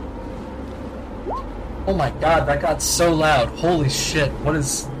 Oh my god, that got so loud. Holy shit, what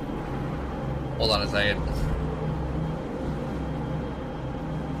is... Hold on a second.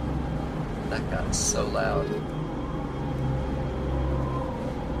 That got so loud.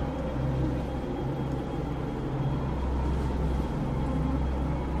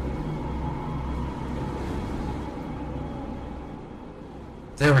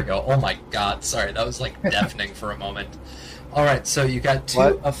 There we go. Oh my god, sorry, that was like deafening for a moment. Alright, so you got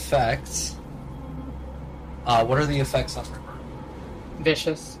 2 effects. What are the effects on Ripper?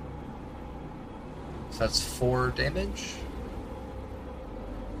 Vicious. So that's 4 damage?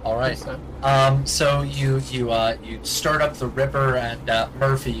 Alright. So. So you start up the Ripper, and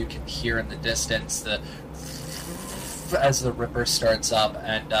Murphy, you can hear in the distance as the Ripper starts up,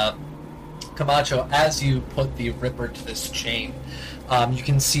 and Camacho, as you put the Ripper to this chain, you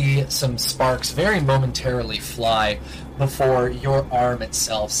can see some sparks very momentarily fly before your arm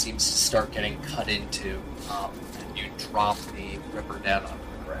itself seems to start getting cut into, and you drop the Ripper down onto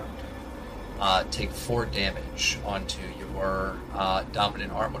the ground. Take 4 damage onto your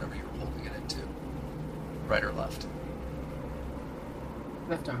dominant arm, whatever you're holding it into. Right or left?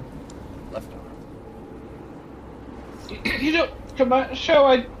 Left arm. Left arm. You don't,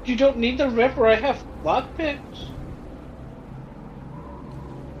 Camacho, you don't need the Ripper. I have lockpicks.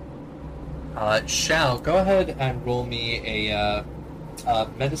 Shao, go ahead and roll me a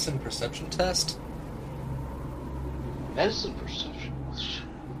medicine perception test. Medicine perception. Let's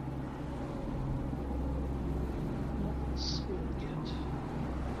see what we get.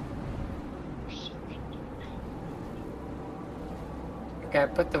 Perception. Okay,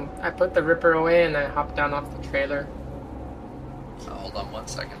 I put the Ripper away and I hopped down off the trailer. Hold on 1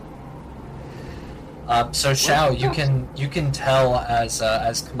 second. So Shao, you can tell as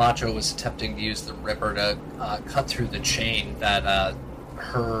Camacho was attempting to use the Ripper to cut through the chain that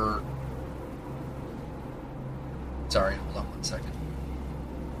her. Sorry, hold on 1 second.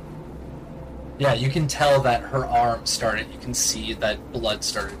 Yeah, you can tell that her arm started. You can see that blood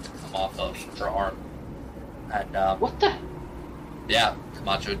started to come off of her arm, and What the? yeah,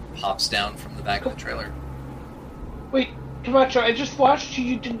 Camacho pops down from the back of the trailer. Wait, Camacho, I just watched you.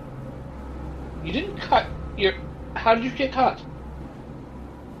 You didn't cut your... How did you get cut?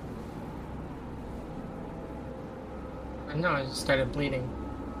 I know, I just started bleeding.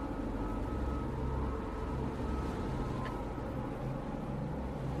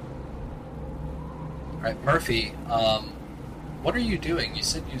 right, Murphy, what are you doing? You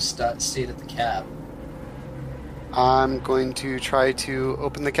said you stayed at the cab. I'm going to try to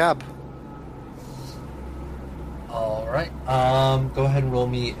open the cab. All right. Go ahead and roll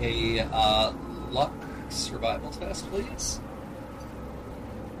me a luck survival test, please.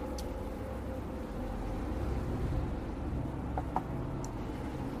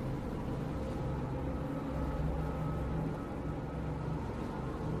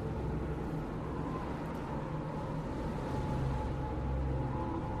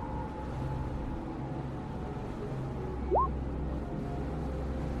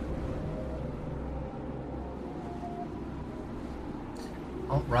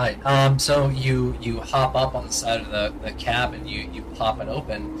 All right. So you hop up on the side of the cab and you pop it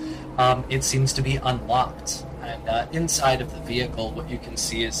open. It seems to be unlocked. And inside of the vehicle, what you can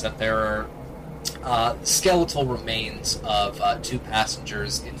see is that there are skeletal remains of two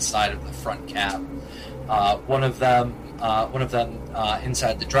passengers inside of the front cab. One of them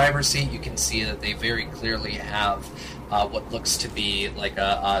inside the driver's seat. You can see that they very clearly have what looks to be like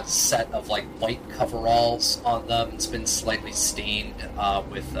a set of like white coveralls on them. It's been slightly stained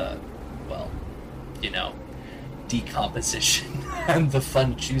with, decomposition and the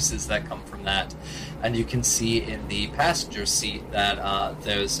fun juices that come from that. And you can see in the passenger seat that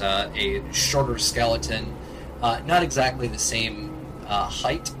there's a shorter skeleton, not exactly the same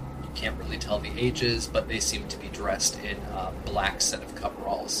height. You can't really tell the ages, but they seem to be dressed in a black set of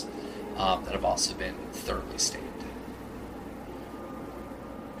coveralls that have also been thoroughly stained.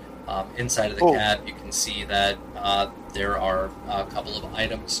 Inside of the cab, you can see that there are a couple of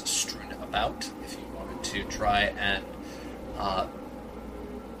items strewn about. If you wanted to try and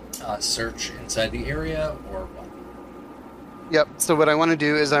search inside the area, or what? Yep. So what I want to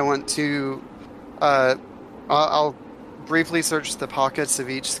do is I want to, I'll briefly search the pockets of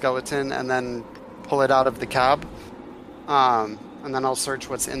each skeleton and then pull it out of the cab. And then I'll search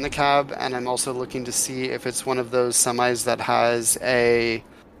what's in the cab, and I'm also looking to see if it's one of those semis that has a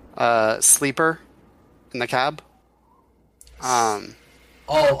sleeper in the cab.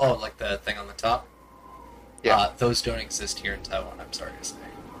 Like the thing on the top? Yeah. Those don't exist here in Taiwan, I'm sorry to say.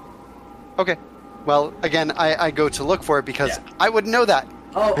 Okay. Well, again, I go to look for it because I would know that.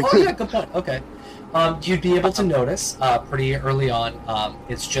 Oh yeah, good point. Okay. You'd be able to notice pretty early on.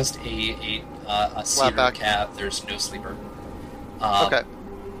 It's just a seater cab. There's no sleeper. Okay.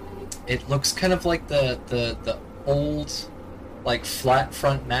 It looks kind of like the old, like flat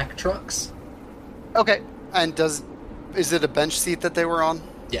front Mack trucks. Okay. And is it a bench seat that they were on?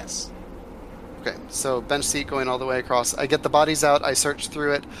 Yes. Okay, so bench seat going all the way across. I get the bodies out. I search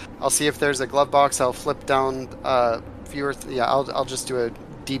through it. I'll see if there's a glove box. I'll flip down fewer. I'll just do a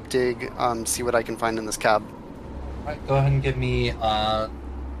deep dig. See what I can find in this cab. All right, go ahead and give me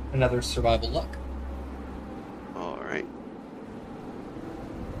another survival luck. All right.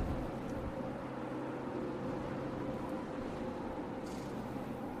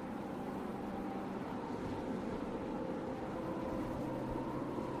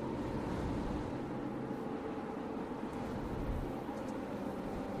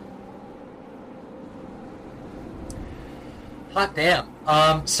 Hot damn.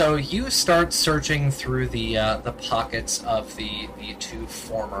 So you start searching through the pockets of the two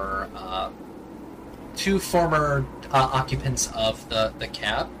former occupants of the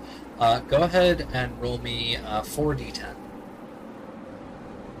cab. Go ahead and roll me 4d10.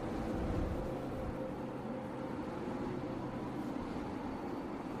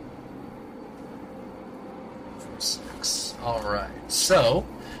 6. All right. So.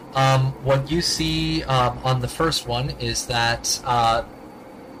 What you see on the first one is that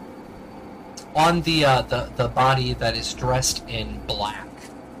on the body that is dressed in black,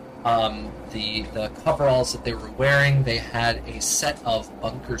 the coveralls that they were wearing, they had a set of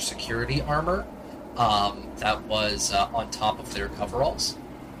bunker security armor that was on top of their coveralls.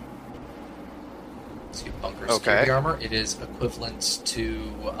 So bunker security armor. It is equivalent to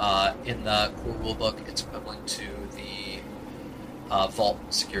in the core rulebook. It's equivalent to the vault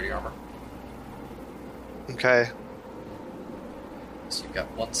security armor. Okay. So you've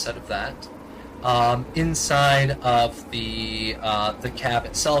got one set of that. Inside of the cab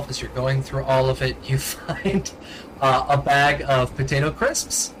itself, as you're going through all of it, you find a bag of potato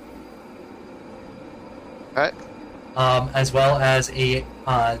crisps. Right. As well as a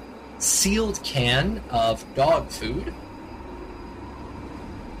sealed can of dog food.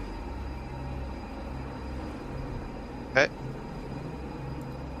 Okay.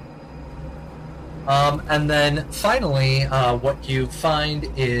 And then finally, what you find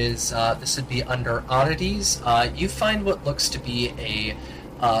is, this would be under oddities, you find what looks to be a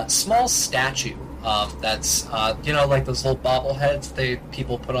small statue That's like those little bobbleheads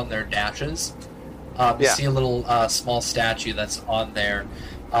people put on their dashes. You see a little small statue that's on there.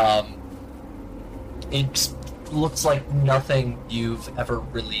 It looks like nothing you've ever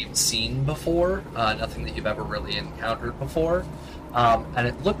really seen before, nothing that you've ever really encountered before, and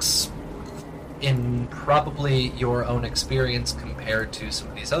it looks, in probably your own experience compared to some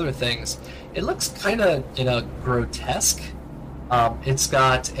of these other things, it looks kind of grotesque. It's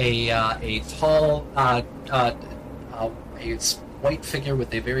got a tall, a white figure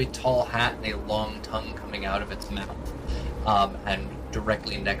with a very tall hat and a long tongue coming out of its mouth, and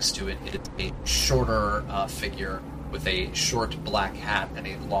directly next to it is a shorter figure with a short black hat and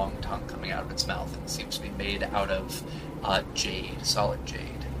a long tongue coming out of its mouth. It seems to be made out of jade, solid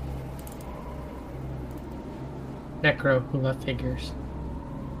jade. Necro hula figures.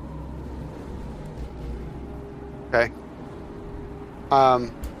 Okay.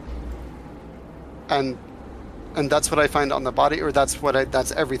 And that's what I find on the body, or that's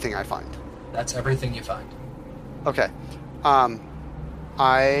everything I find? That's everything you find. Okay.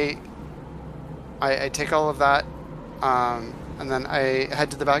 I take all of that, and then I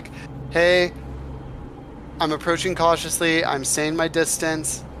head to the back. Hey, I'm approaching cautiously. I'm staying my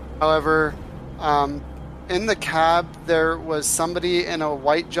distance. However, in the cab, there was somebody in a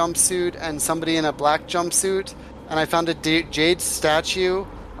white jumpsuit and somebody in a black jumpsuit, and I found a jade statue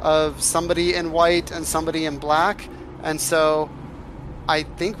of somebody in white and somebody in black, and so I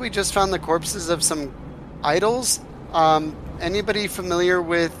think we just found the corpses of some idols. Anybody familiar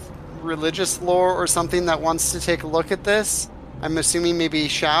with religious lore or something that wants to take a look at this? I'm assuming maybe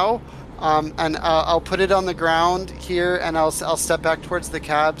Shao. And I'll put it on the ground here, and I'll step back towards the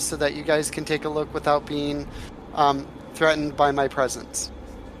cab so that you guys can take a look without being threatened by my presence.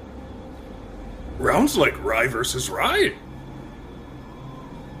 Rounds like Rye versus Rye.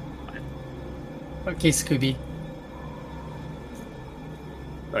 Okay, Scooby.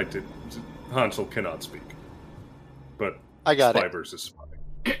 I did. Hansel cannot speak. But I got Spy it. versus Spy.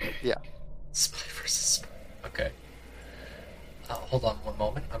 Yeah. Spy versus Spy. Okay. Hold on one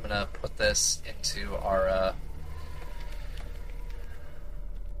moment. I'm gonna put this into our.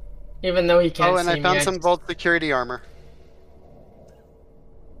 Even though he can't. Oh, and see I found me, some vault security armor.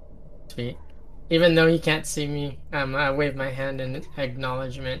 Sweet. Even though he can't see me, I wave my hand in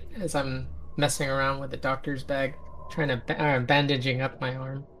acknowledgement as I'm messing around with the doctor's bag, trying to bandaging up my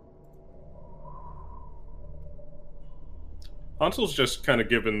arm. Hansel's just kind of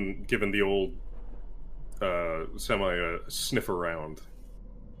given the old semi sniff around,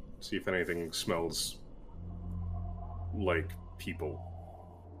 see if anything smells like people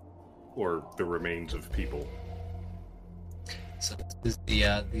or the remains of people. So these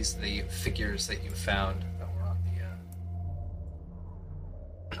are the figures that you found that were on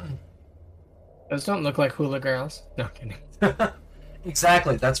the. Those don't look like hula girls. No kidding.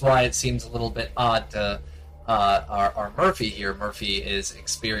 Exactly. That's why it seems a little bit odd to our Murphy here. Murphy is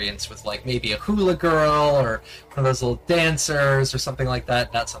experienced with like maybe a hula girl or one of those little dancers or something like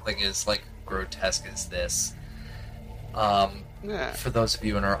that. Not something as like grotesque as this. Yeah. For those of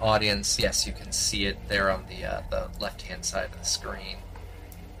you in our audience, yes, you can see it there on the left-hand side of the screen.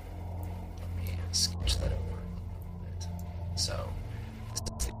 Let me sketch that over a bit. So, this is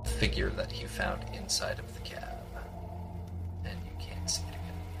the figure that he found inside of the cab, and you can't see it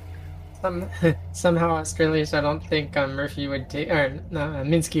again. Somehow Australians, I don't think Murphy would take, or no,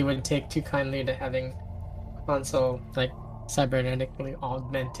 Minsky would take too kindly to having Hansel like cybernetically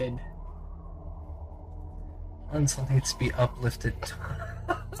augmented. Hansel needs to be uplifted.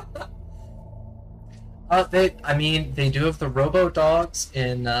 They do have the Robo Dogs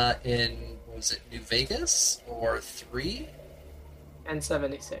in was it New Vegas or 3? And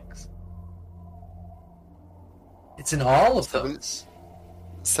 76. It's in all of those.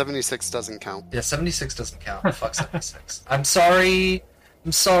 76 doesn't count. Yeah, 76 doesn't count. Fuck 76. I'm sorry.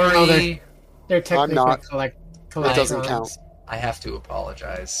 No, they're technically not. collect. It doesn't count. I have to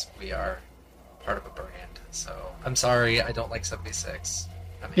apologize. We are part of a brand, so I'm sorry. I don't like 76.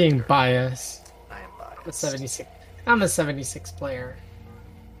 I'm Being ignorant. biased. I am biased. I'm a 76. I'm a 76 player.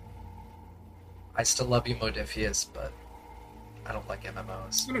 I still love you, Modifius, but I don't like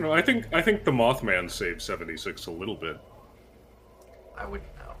MMOs. I don't know. I think the Mothman saved 76 a little bit. I wouldn't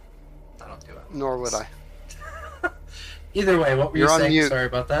know. I don't do it. Nor would I. Either way, what were you You're on saying? mute. Sorry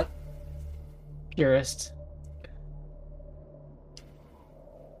about that. Purist.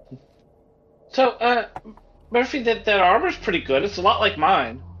 So, Murphy, that armor's pretty good. It's a lot like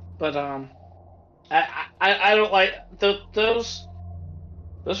mine, but I don't like those.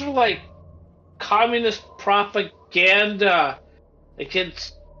 Those are like communist propaganda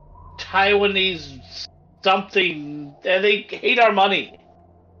against Taiwanese something, and they hate our money.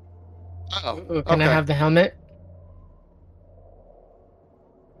 Oh, Ooh, can I okay. have the helmet?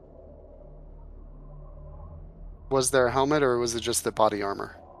 Was there a helmet or was it just the body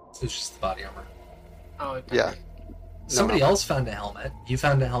armor? It's just the body armor. Oh, okay. Yeah. Somebody helmet. else found a helmet. You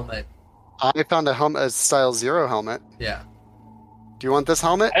found a helmet. I found a helmet, a Style 0 helmet. Yeah. Do you want this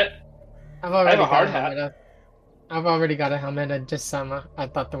helmet? I've already a got hard a helmet. I've already got a helmet. I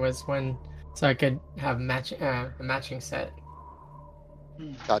thought there was one, so I could have a matching set.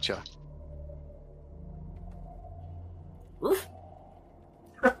 Gotcha.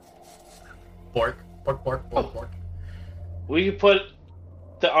 Bork. Bork, bork, bork, bork. We could put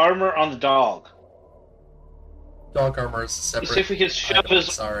the armor on the dog. Dog armor is separate. See if we can shove item,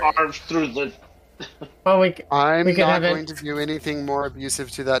 his sorry. arms through the. Well, I'm we could not have it- going to do anything more abusive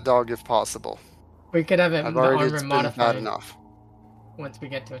to that dog if possible. we could have it I've the already armor it's been bad modified enough. once we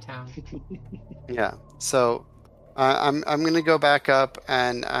get to a town. Yeah. So I'm gonna go back up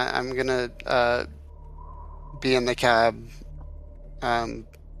and I'm gonna be in the cab.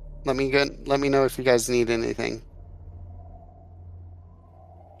 Let me know if you guys need anything.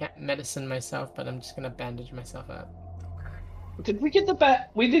 Can't medicine myself, but I'm just gonna bandage myself up. Did we get the back?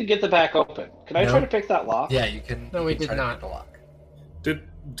 We did get the back open. Can I No. try to pick that lock? Yeah, you can. No, you we can did try to not. pick the lock.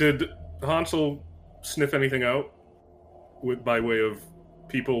 Did Hansel sniff anything out by way of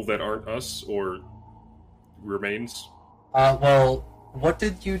people that aren't us or remains? Well, what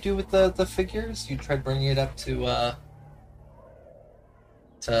did you do with the figures? You tried bringing it up to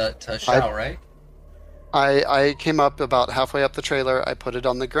Shao, right? I came up about halfway up the trailer. I put it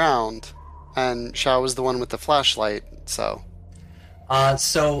on the ground, and Shao was the one with the flashlight. So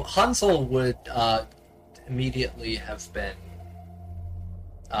So Hansel would immediately have been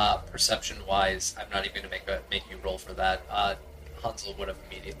perception-wise. I'm not even going to make you roll for that. Hansel would have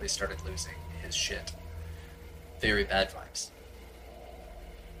immediately started losing his shit. Very bad vibes.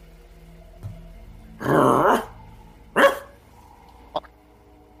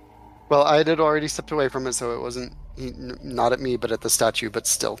 well, I had already stepped away from it, so it wasn't not at me, but at the statue. But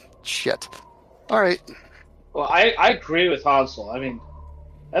still, shit. All right. Well, I agree with Hansel. I mean,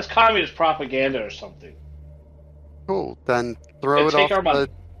 that's communist propaganda or something. Cool. Then throw Yeah, it take off our money.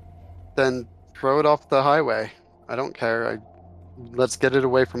 Then throw it off the highway. I don't care. Let's get it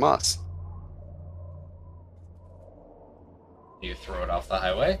away from us. You throw it off the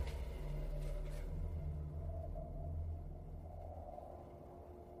highway?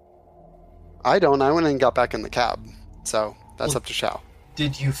 I don't. I went and got back in the cab. So that's Well- up to Shao.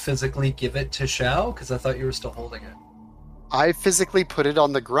 Did you physically give it to Shao? Because I thought you were still holding it. I physically put it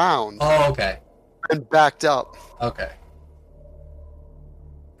on the ground Oh, okay. and backed up. Okay.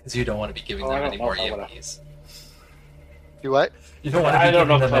 Because you don't want to be giving Oh, I them don't any know more if I would've- EMPs. You what? You don't want to be I don't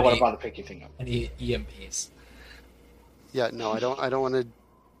know giving if I them would any, have bought the picky thing up. any EMPs. Yeah, no, I don't want to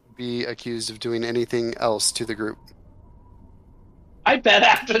be accused of doing anything else to the group. I bet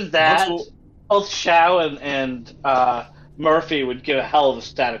after that, Hansel- both Shao and Murphy would get a hell of a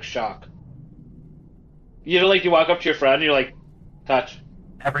static shock. You know, like you walk up to your friend and you're like, touch.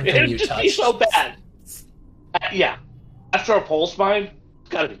 Everything It'd you just touch. be so bad. Yeah. After a pulse mine, it's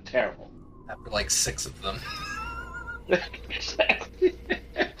gotta be terrible. After like 6 of them. Exactly.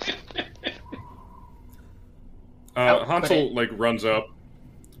 Hansel like runs up,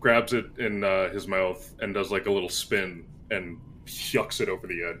 grabs it in his mouth, and does like a little spin and yucks it over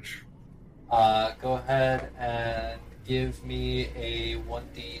the edge. Go ahead and give me a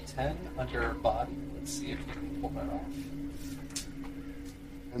 1d10 under body. Let's see if you can pull that off.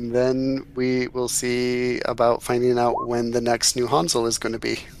 And then we will see about finding out when the next new Hansel is going to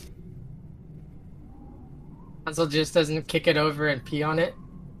be. Hansel just doesn't kick it over and pee on it.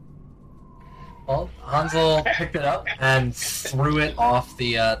 Well, Hansel picked it up and threw it off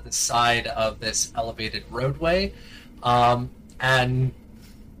the side of this elevated roadway, and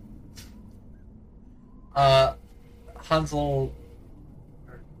Hansel,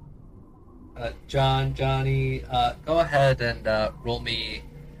 Johnny, go ahead and roll me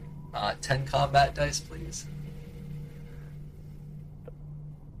 10 combat dice, please.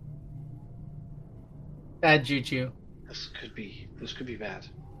 Bad juju. This could be bad.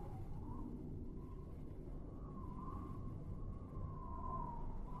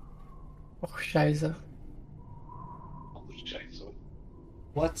 Oh, Shiza. Oh, Jesus.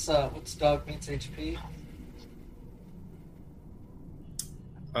 What's dog meat's HP?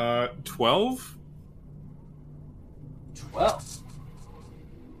 12? 12.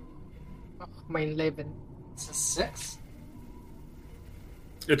 Oh, mein Leben. It's a 6.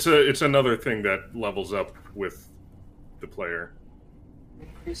 It's another thing that levels up with the player.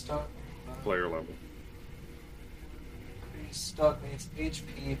 Increased dog player level. Increased dog mate's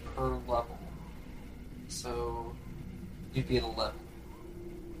HP per level. So you'd be at 11.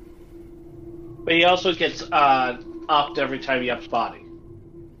 But he also gets upped every time he ups body.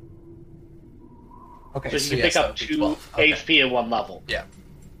 Okay, So you can pick up 2 HP in one level. Yeah.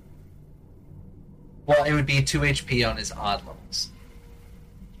 Well, it would be 2 HP on his odd levels.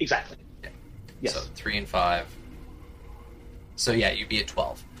 Exactly. Yeah. Yes. So 3 and 5. So yeah, you'd be at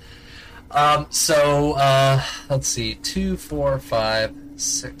 12. Let's see. 2, 4, 5,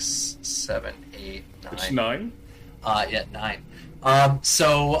 6, 7, 8, 9. It's 9? Yeah, 9. As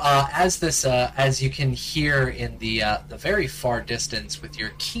you can hear in the very far distance with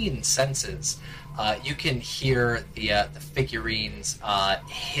your keen senses, you can hear the figurines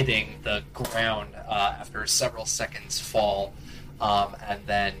hitting the ground after several seconds fall, and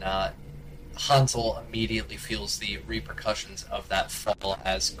then Hansel immediately feels the repercussions of that fall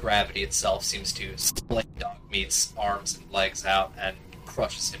as gravity itself seems to split Dogmeat's arms and legs out and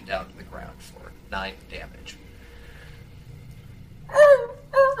crushes him down to the ground for 9 damage. Oh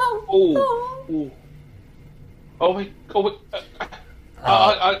wait. Camacho?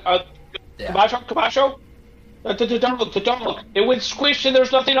 The dog. It went squished and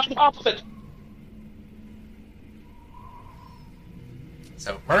there's nothing on top of it.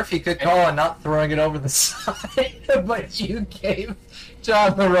 So Murphy could call on not throwing it over the side, but you gave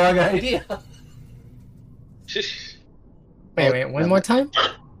John the wrong idea. Wait, one more time?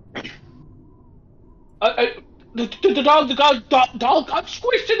 The dog got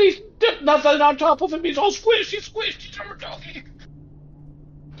squished and he's nothing on top of him. He's all squished. He's squished. He's our doggy.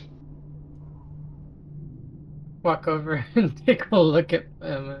 Walk over and take a look at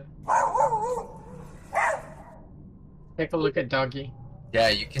Doggy. Yeah,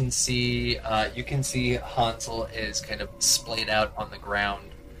 you can see Hansel is kind of splayed out on the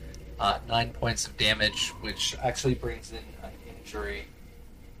ground. 9 points of damage, which actually brings in an injury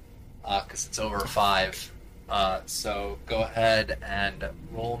because it's over 5. So go ahead and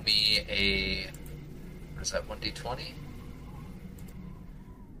roll me a, what is that, 1d20?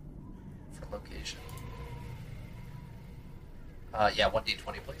 For location. Yeah,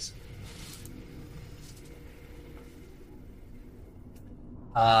 1d20 please.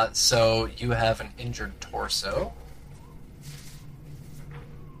 So you have an injured torso.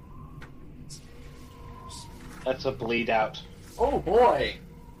 That's a bleed out. Oh boy!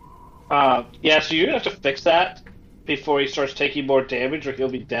 Yeah, so you're gonna have to fix that before he starts taking more damage, or he'll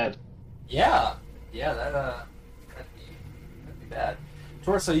be dead. Yeah, that'd be bad.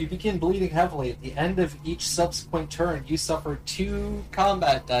 Torso, you begin bleeding heavily. At the end of each subsequent turn, you suffer 2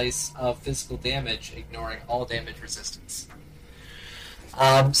 combat dice of physical damage, ignoring all damage resistance.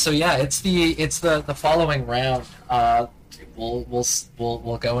 So yeah, it's the following round.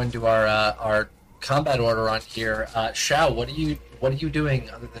 We'll go into our combat order on here. Shao, what are you doing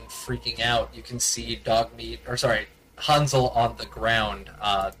other than freaking out? You can see Hansel on the ground,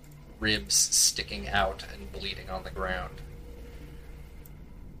 ribs sticking out and bleeding on the ground.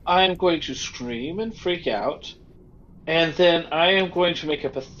 I am going to scream and freak out, and then I am going to make a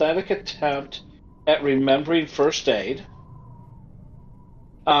pathetic attempt at remembering first aid.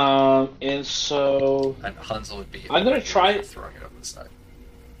 And Hansel would be. I'm going to try throwing it over the side.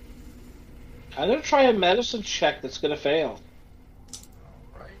 I'm going to try a medicine check that's going to fail.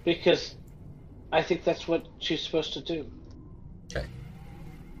 Right. Because I think that's what she's supposed to do. Okay.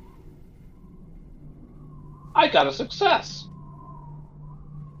 I got a success.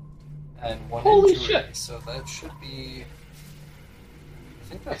 And 1 Holy injury, shit. so that should be.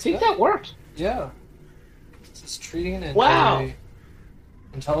 I think that worked. Yeah. This is treating an injury. Wow.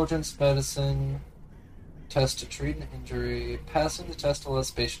 Intelligence medicine. Test to treat an injury. Passing the test allows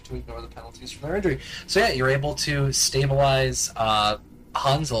the patient to ignore the penalties from their injury. So yeah, you're able to stabilize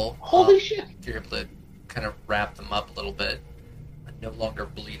Hansel. Holy shit. You're able to kind of wrap them up a little bit. And no longer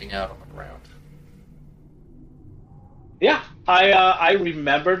bleeding out on the ground. Yeah, I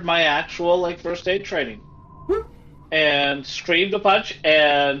remembered my actual first aid training, and screamed a bunch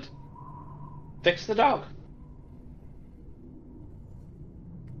and fixed the dog.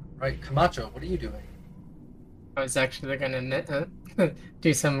 Right, Camacho, what are you doing? I was actually gonna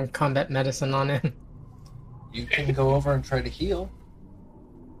do some combat medicine on it. You can go over and try to heal.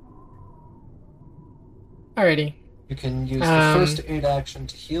 Alrighty. You can use the first aid action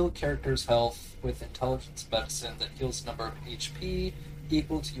to heal character's health with intelligence medicine that heals number of HP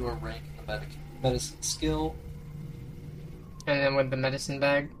equal to your rank in the medicine skill. And then with the medicine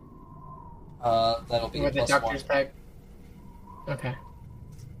bag? That'll be with the doctor's 1. bag? Okay.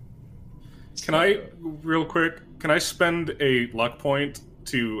 Can I, real quick, spend a luck point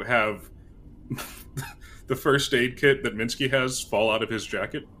to have the first aid kit that Minsky has fall out of his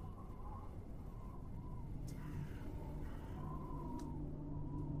jacket?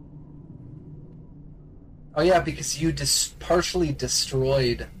 Oh yeah, because you partially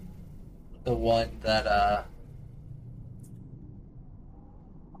destroyed the one that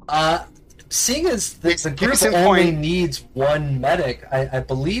seeing as the group only needs one medic, I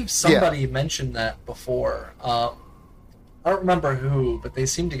believe somebody mentioned that before. I don't remember who, but they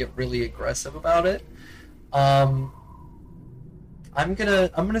seem to get really aggressive about it. I'm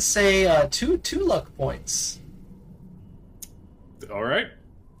gonna say two luck points. All right.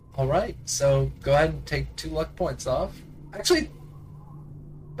 All right. So go ahead and take 2 luck points off. Actually,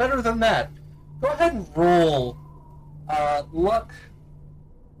 better than that. Go ahead and roll luck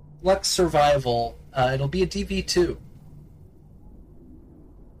survival. It'll be a DV2.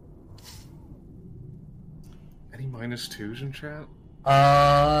 Any -2s in chat?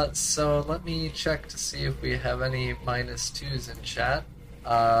 So let me check to see if we have any -2s in chat.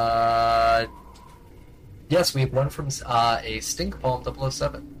 Yes, we have one from a Stink Palm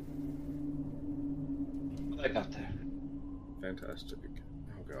 007. I got there. Fantastic.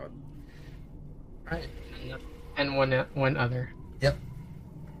 Oh god. Right. And one other. Yep.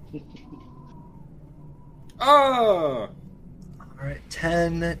 Ah! Alright,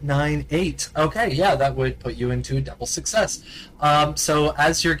 10, 9, 8. Okay, yeah, that would put you into a double success. So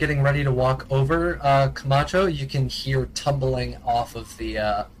as you're getting ready to walk over, Camacho, you can hear tumbling off of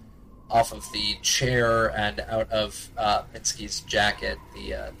the chair and out of Minsky's jacket,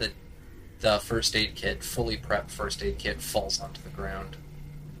 the first aid kit, fully prepped first aid kit, falls onto the ground.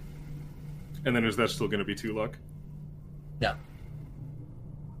 And then is that still going to be 2 luck? No.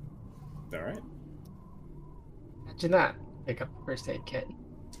 Alright. Imagine that. Pick up the first aid kit.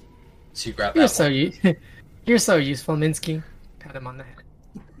 So you grab You're that so one. You're so useful, Minsky. Pat him on the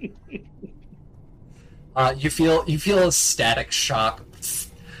head. You feel a static shock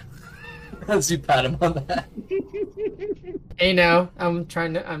as you pat him on the head. Hey, now I'm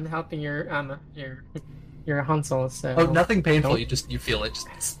helping your Hansel. So Oh, nothing painful. You feel it.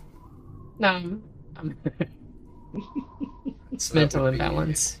 Just no, I'm so mental that would be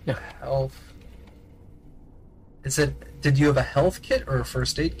imbalance. No. Health. Did you have a health kit or a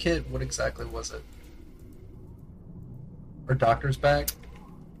first aid kit? What exactly was it? Or doctor's bag?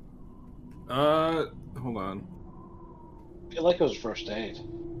 Hold on. I feel like it was first aid.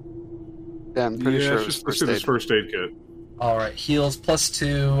 Yeah, I'm pretty sure it was just his first aid kit. Alright, heals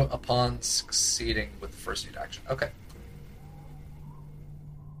 +2 upon succeeding with first aid action. Okay.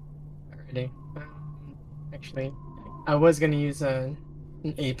 Alrighty. Actually, I was gonna use an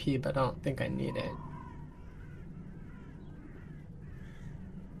AP, but I don't think I need it.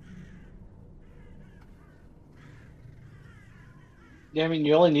 Yeah, I mean,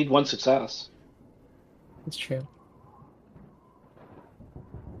 you only need 1 success. It's true.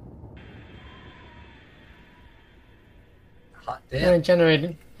 Hot And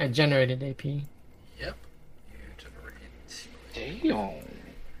damn. I generated AP. Yep. You generated. Damn.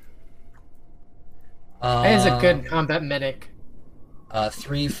 That is a good combat medic.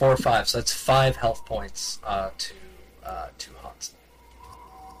 3, 4, 5. So that's 5 health points to Hans.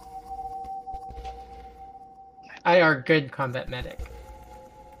 I are good combat medic.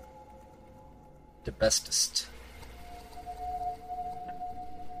 The bestest.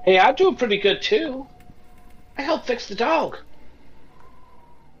 Hey, I'm doing pretty good too. I helped fix the dog.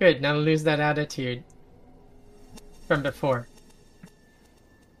 Good. Now lose that attitude from before.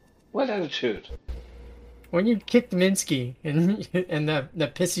 What attitude? When you kicked Minsky and the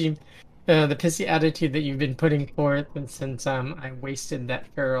pissy attitude that you've been putting forth since I wasted that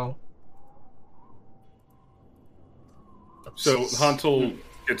feral. So Hansel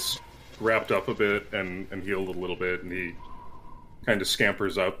gets wrapped up a bit and healed a little bit, and he kind of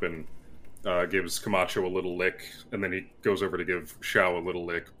scampers up and gives Camacho a little lick, and then he goes over to give Xiao a little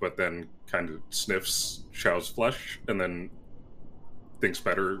lick, but then kind of sniffs Xiao's flesh, and then thinks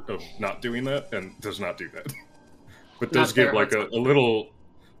better of not doing that, and does not do that. But does Not give there, like a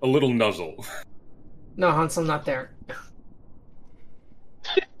little nuzzle. No, Hansel, not there.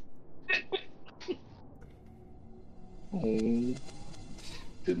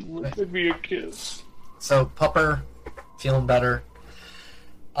 Didn't look at me a kiss. So Pupper, feeling better.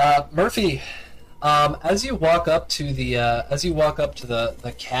 Murphy, as you walk up to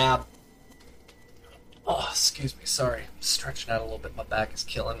the cab. Oh, excuse me. Sorry, I'm stretching out a little bit. My back is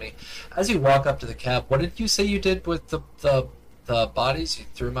killing me. As you walk up to the cab, what did you say you did with the bodies? You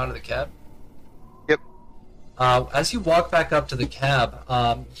threw them out of the cab. Yep. As you walk back up to the cab,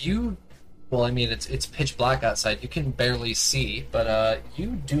 you Well, I mean, it's pitch black outside. You can barely see, but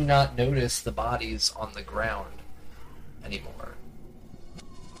you do not notice the bodies on the ground anymore.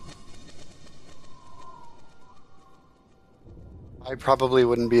 I probably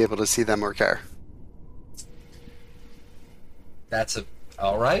wouldn't be able to see them or care. That's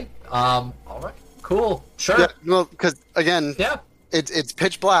all right. All right. Cool. Sure. Yeah, well, because again, Yeah. it's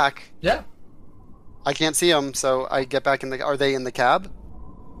pitch black. Yeah. I can't see them, so I get back in the. Are they in the cab?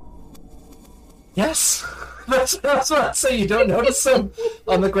 Yes. That's what I say. You don't notice them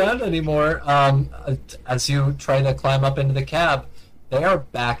on the ground anymore. As you try to climb up into the cab, they are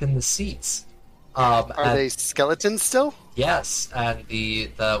back in the seats. Are they skeletons still? Yes, and the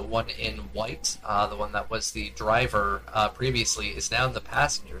one in white, the one that was the driver previously, is now on the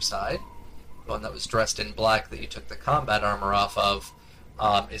passenger side. The one that was dressed in black that you took the combat armor off of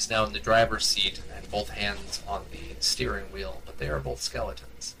is now in the driver's seat and both hands on the steering wheel, but they are both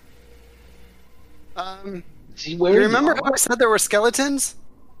skeletons. See, You remember how I said there were skeletons?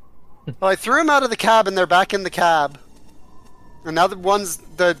 Well, I threw them out of the cab and they're back in the cab. And now the one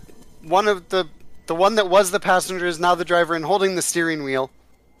that was the passenger is now the driver and holding the steering wheel.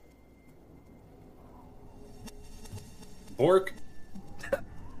 Bork.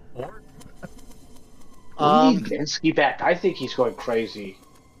 We need Minsky back. I think he's going crazy.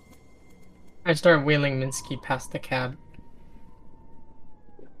 I start wheeling Minsky past the cab.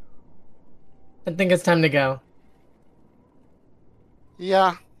 I think it's time to go.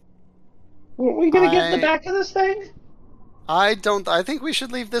 Yeah. Were we gonna get in the back of this thing? I think we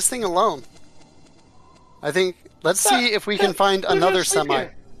should leave this thing alone. Let's see if we can find another semi.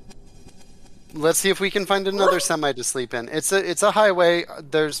 Let's see if we can find another semi to sleep in. It's a highway.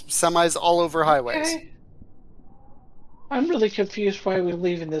 There's semis all over highways. Okay. I'm really confused why we're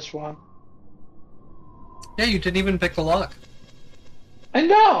leaving this one. Yeah, you didn't even pick the lock. I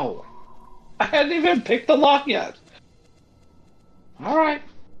know! I hadn't even picked the lock yet. Alright.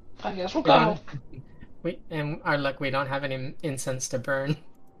 I guess we'll go. And our luck, we don't have any incense to burn.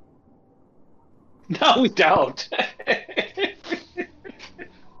 No, we don't.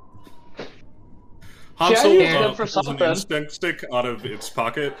 Hansel Yeah, for pulls an something. instinct stick out of its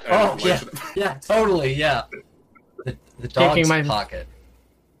pocket and Oh, lights yeah. it. Yeah, totally, yeah. The dog's Shaking my- pocket.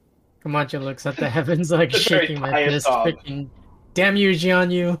 Camacho looks at the heavens like It's a very shaking my pious fist. dog. Freaking damn you,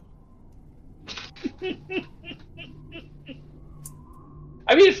 Jianyu.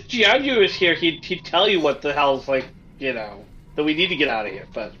 I mean, if Jianyu is here, he'd tell you what the hell's that we need to get out of here,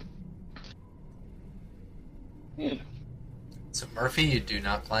 but... So, Murphy, you do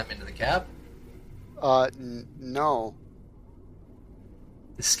not climb into the cab? No.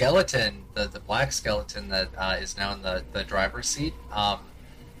 The skeleton, the black skeleton that is now in the driver's seat,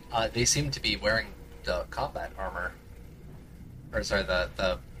 they seem to be wearing the combat armor. Or sorry,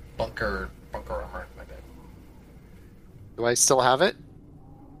 the bunker armor, my bad. Do I still have it?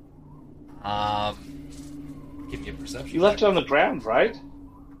 Give me a perception. You left it on the ground, right?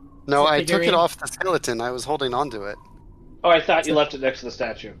 No, Is it I took it figurine? off the skeleton. I was holding on to it. Oh, I thought you left it next to the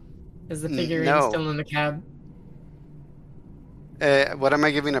statue. Is the figurine No. still in the cab? What am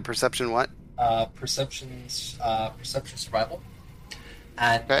I giving a perception? What? Perception survival.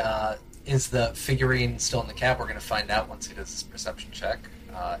 And Okay. is the figurine still in the cab? We're going to find out once he does his perception check,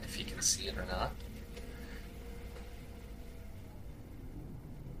 if he can see it or not.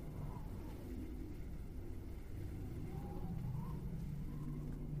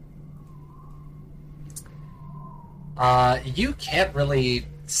 You can't really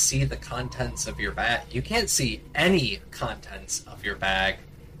see the contents of your bag. You can't see any contents of your bag.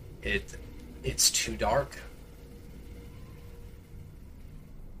 It's too dark.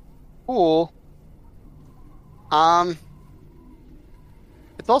 Cool. It's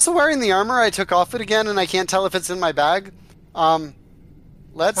also wearing the armor. I took off it again, and I can't tell if it's in my bag.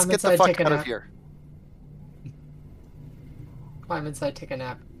 Let's Come get the inside, fuck take a out of nap. here. Climb inside, take a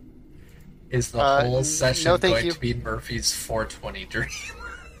nap. Is the whole session no, thank going you. to be Murphy's 420 dream?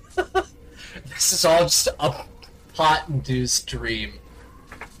 This is all just a pot-induced dream.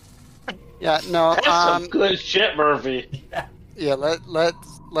 Yeah, no. That's some good shit, Murphy. Yeah,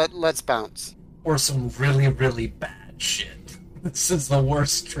 let's bounce. Or some really, really bad shit. This is the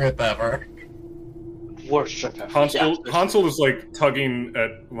worst trip ever. Worst trip ever. Hansel is like tugging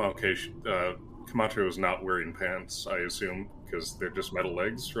at. Well, okay. Camacho is not wearing pants, I assume, because they're just metal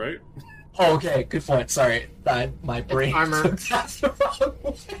legs, right? Oh, okay, good point. Sorry, my brain armor. took that the wrong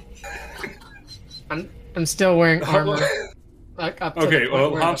way. I'm still wearing armor. Like, up to Okay, the point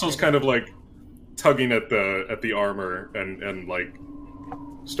well, where Hansel's kind of like tugging at the armor and like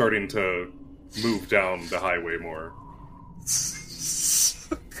starting to move down the highway more.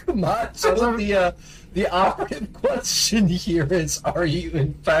 Camacho, the operative question here is, are you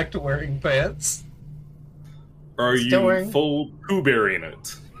in fact wearing pants? Are Still you wearing- full Pooh Bearing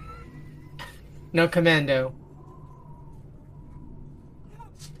it? No commando.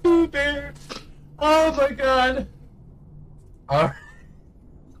 Pooh Bear! Oh my god! Alright.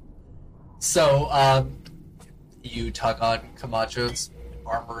 So, you tug on Camacho's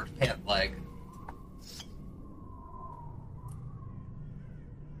armored pant leg.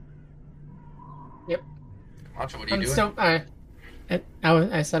 Yep. Camacho, what are you I'm doing? still.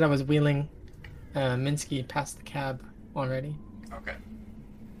 I said I was wheeling Minsky past the cab already. Okay.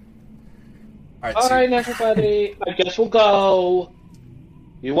 Alright, All right, everybody. I guess we'll go.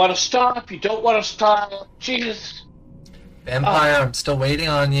 You want to stop? You don't want to stop? Jesus. Vampire, I'm still waiting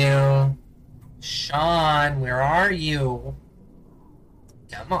on you. Sean, where are you?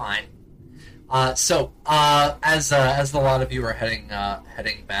 Come on. As a lot of you are heading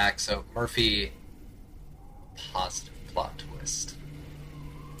back, so Murphy, positive plot twist.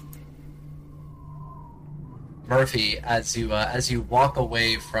 Murphy, as you walk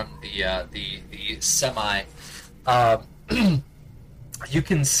away from the semi, you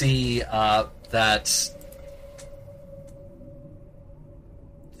can see that.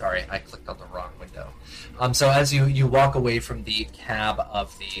 Sorry, I clicked on the wrong window. So as you walk away from the cab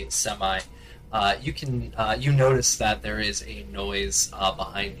of the semi, you notice that there is a noise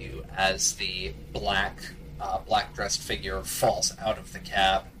behind you as the black dressed figure falls out of the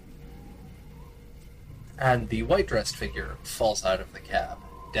cab, and the white dressed figure falls out of the cab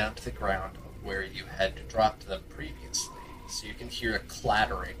down to the ground where you had dropped them previously. So you can hear a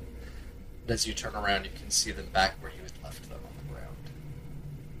clattering. And as you turn around, you can see them back where you had left them on the ground.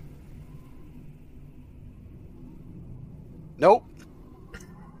 Nope.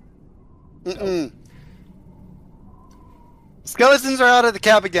 Mm-mm. Skeletons are out of the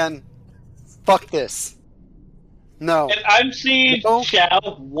cab again. Fuck this. No. And I'm seeing No.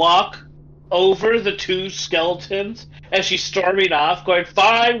 Xiao walk over the two skeletons as she's storming off, going,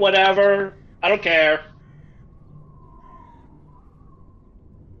 fine, whatever. I don't care.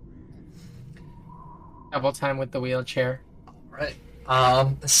 Double time with the wheelchair. Right.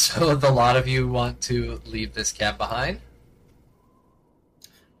 So the lot of you want to leave this cab behind?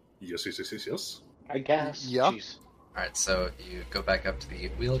 Yes. I guess. Yeah. Jeez. Alright, so you go back up to the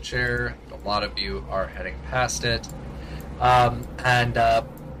wheelchair. A lot of you are heading past it. As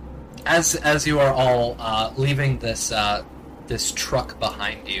you are all leaving this truck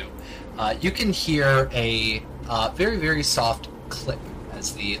behind you, you can hear a very, very soft click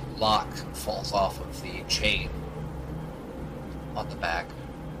as the lock falls off of the chain on the back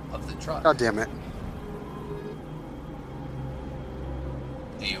of the truck. God damn it.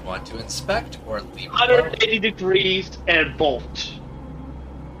 Do you want to inspect or leave it 180 degrees and bolt.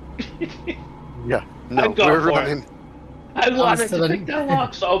 Yeah. No, I'm going we're for it. running. I wanted to to the- pick that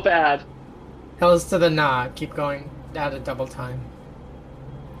lock so bad. Hells to the nod. Keep going at a double time.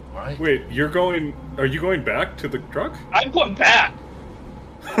 Alright. Wait, are you going back to the truck? I'm going back.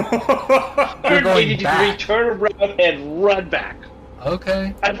 You're 180 going degree back. turn around and run back.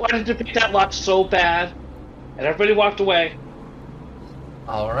 Okay. I wanted to pick that lock so bad, and everybody walked away.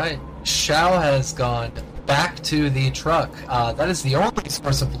 Alright. Xiao has gone back to the truck. That is the only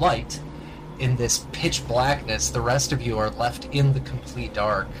source of light in this pitch blackness. The rest of you are left in the complete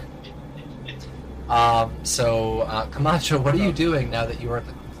dark. Camacho, what are you doing now that you are in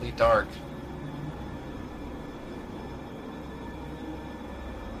the complete dark?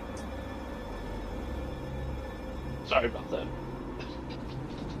 Sorry about that.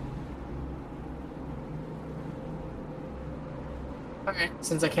 Okay.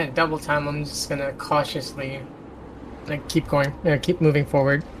 Since I can't double time, I'm just gonna cautiously keep going. Keep moving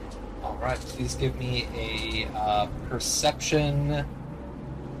forward. Alright, please give me a perception.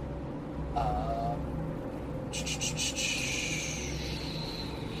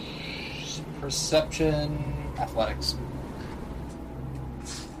 Perception, athletics.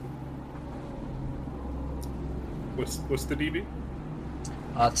 What's the DB?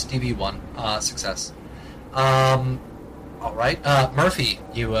 It's DV1, success. Alright, Murphy,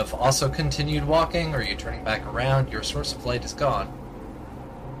 you have also continued walking, or are you turning back around? Your source of light is gone.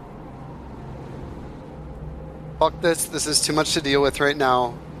 Fuck this. This is too much to deal with right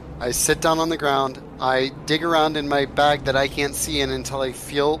now. I sit down on the ground. I dig around in my bag that I can't see in until I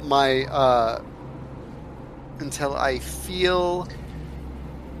feel my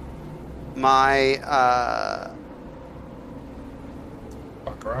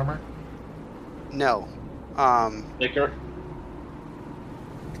Bunker armor? no. Nicker.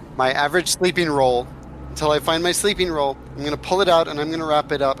 My average sleeping roll until I find my sleeping roll, I'm going to pull it out, and I'm going to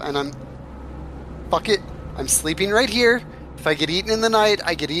wrap it up, and fuck it. I'm sleeping right here. If I get eaten in the night,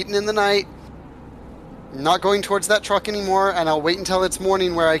 I get eaten in the night. I'm not going towards that truck anymore, and I'll wait until it's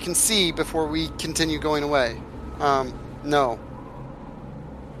morning where I can see before we continue going away. No.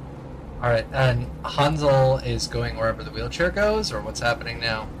 Alright, and Hansel is going wherever the wheelchair goes, or what's happening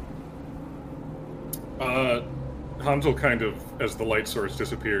now? Hansel kind of, as the light source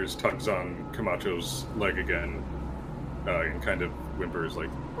disappears, tugs on Camacho's leg again, and kind of whimpers like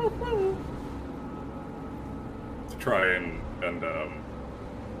to try and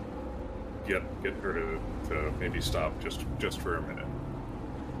get her to maybe stop just for a minute.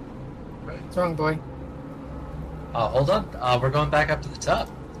 What's wrong, boy? Hold on. We're going back up to the top.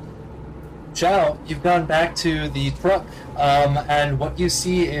 Chow, you've gone back to the truck, and what you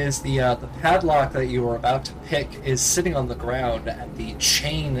see is the padlock that you were about to pick is sitting on the ground, and the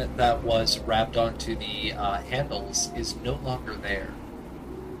chain that was wrapped onto the handles is no longer there.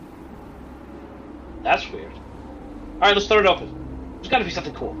 That's weird. Alright, let's throw it open. There's gotta be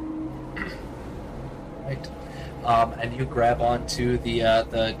something cool. Right. And you grab onto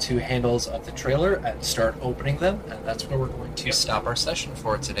the two handles of the trailer and start opening them, and that's where we're going to stop our session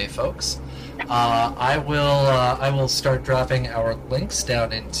for today, folks. I will start dropping our links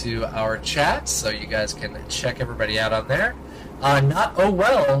down into our chat so you guys can check everybody out on there. Not oh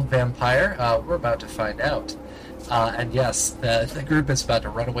well, Vampire. We're about to find out. And yes, the group is about to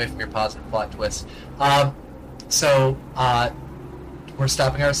run away from your positive plot twist. We're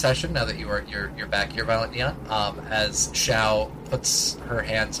stopping our session now that you're back here, Violent Neon. As Xiao puts her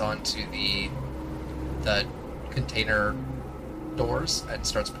hands onto the container doors and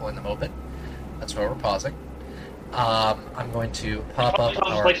starts pulling them open. That's why we're pausing. I'm going to pop up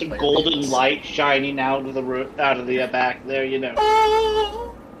our like a golden light shining out of the back there, you know.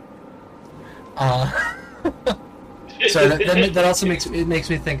 So that also makes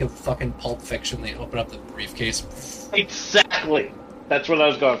me think of fucking Pulp Fiction. They open up the briefcase. Exactly. That's what I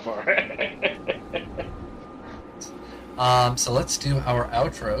was going for. So let's do our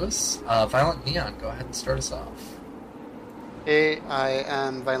outros. Violent Neon, go ahead and start us off. Hey, I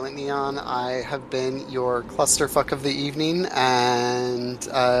am Violent Neon. I have been your clusterfuck of the evening, and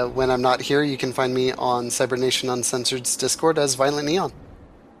when I'm not here, you can find me on Cybernation Uncensored's Discord as Violent Neon.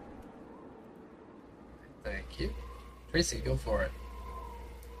 Thank you. Tracy, go for it.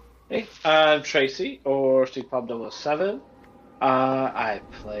 Hey, I'm Tracy, or SteakPop007. I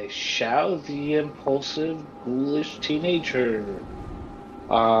play Xiao, the impulsive, ghoulish teenager,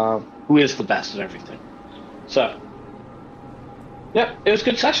 who is the best at everything. So, yep, it was a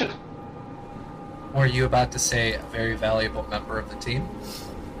good session. Were you about to say a very valuable member of the team?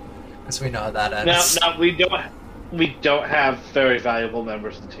 Because we know how that ends. No, we don't have very valuable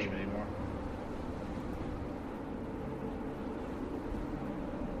members of the team anymore.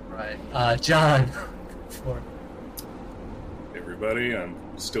 Right, John. Everybody, I'm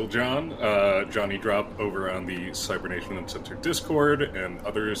still John. Johnny Drop over on the Cybernation Uncensored Discord, and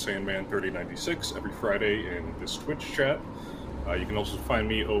other Sandman 3096 every Friday in this Twitch chat. You can also find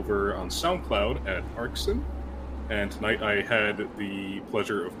me over on SoundCloud at Arkson. And tonight I had the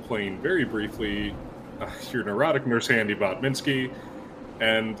pleasure of playing very briefly your neurotic nurse Handybot Minsky,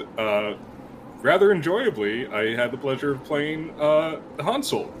 and rather enjoyably, I had the pleasure of playing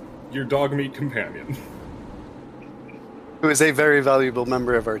Hansel, your dog meat companion. Who is a very valuable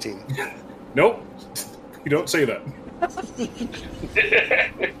member of our team. Nope. You don't say that.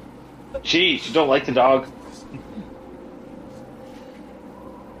 Jeez, you don't like the dog?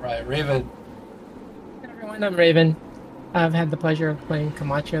 Right, Raven. Hey everyone, I'm Raven. I've had the pleasure of playing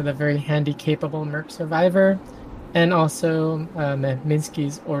Camacho, the very handy, capable merc survivor, and also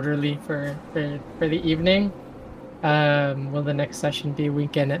Minsky's orderly for the evening. Will the next session be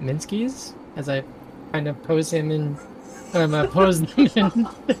Weekend at Minsky's? As I kind of pose him in... pose them in...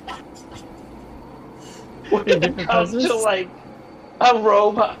 When it comes to, like, a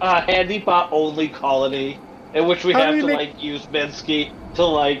Handybot only colony in which we have to use Minsky to,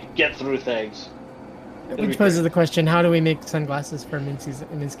 like, get through things. Which poses the question, how do we make sunglasses for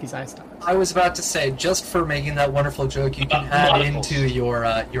Minsky's eye stock? I was about to say, just for making that wonderful joke, you can add into your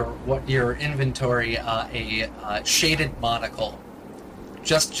inventory a shaded monocle.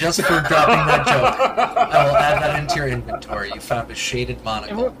 Just for dropping that joke, I will add that into your inventory. You found a shaded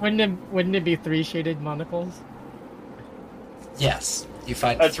monocle. Wouldn't it be 3 shaded monocles? Yes, you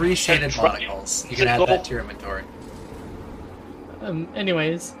find 3 shaded monocles. You can add that to your inventory.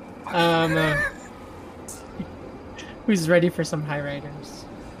 Anyways, who's ready for some high riders?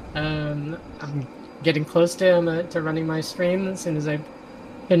 I'm getting close to running my stream as soon as I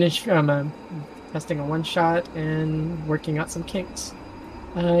finish testing a one-shot and working out some kinks.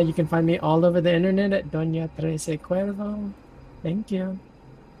 You can find me all over the internet at Doña Trece Cuervo. Thank you.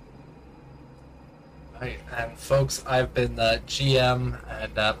 Right, and folks, I've been the GM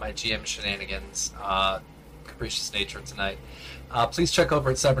and my GM shenanigans, capricious nature tonight. Please check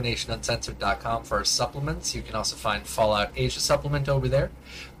over at CyberNationUncensored.com for our supplements. You can also find Fallout Asia supplement over there.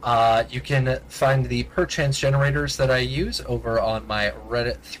 You can find the perchance generators that I use over on my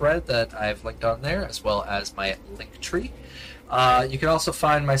Reddit thread that I've linked on there, as well as my link tree. You can also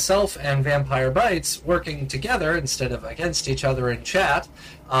find myself and Vampire Bites working together instead of against each other in chat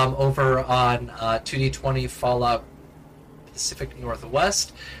over on 2D20 Fallout Pacific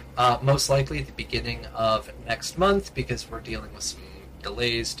Northwest, most likely at the beginning of next month, because we're dealing with some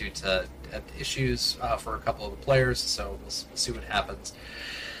delays due to issues for a couple of the players, so we'll see what happens.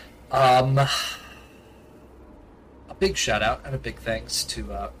 A big shout out and a big thanks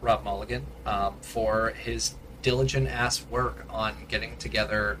to Rob Mulligan for his diligent ass work on getting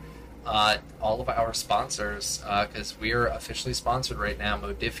together all of our sponsors, because we are officially sponsored right now: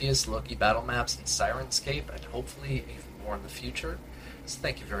 Modiphius, Loki Battle Maps, and Sirenscape, and hopefully even more in the future. So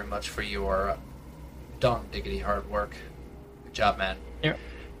thank you very much for your darn diggity hard work. Good job, man.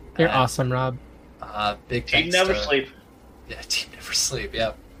 You're awesome, Rob. Big Team thanks Never to, Sleep. Yeah, Team Never Sleep,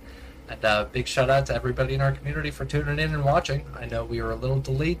 yeah. And big shout out to everybody in our community for tuning in and watching. I know we were a little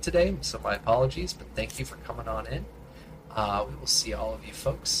delayed today, so my apologies, but thank you for coming on in. We will see all of you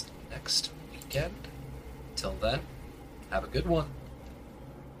folks next weekend. Until then, have a good one.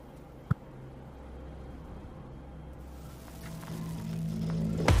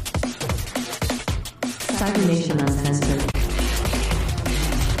 Cyber Nation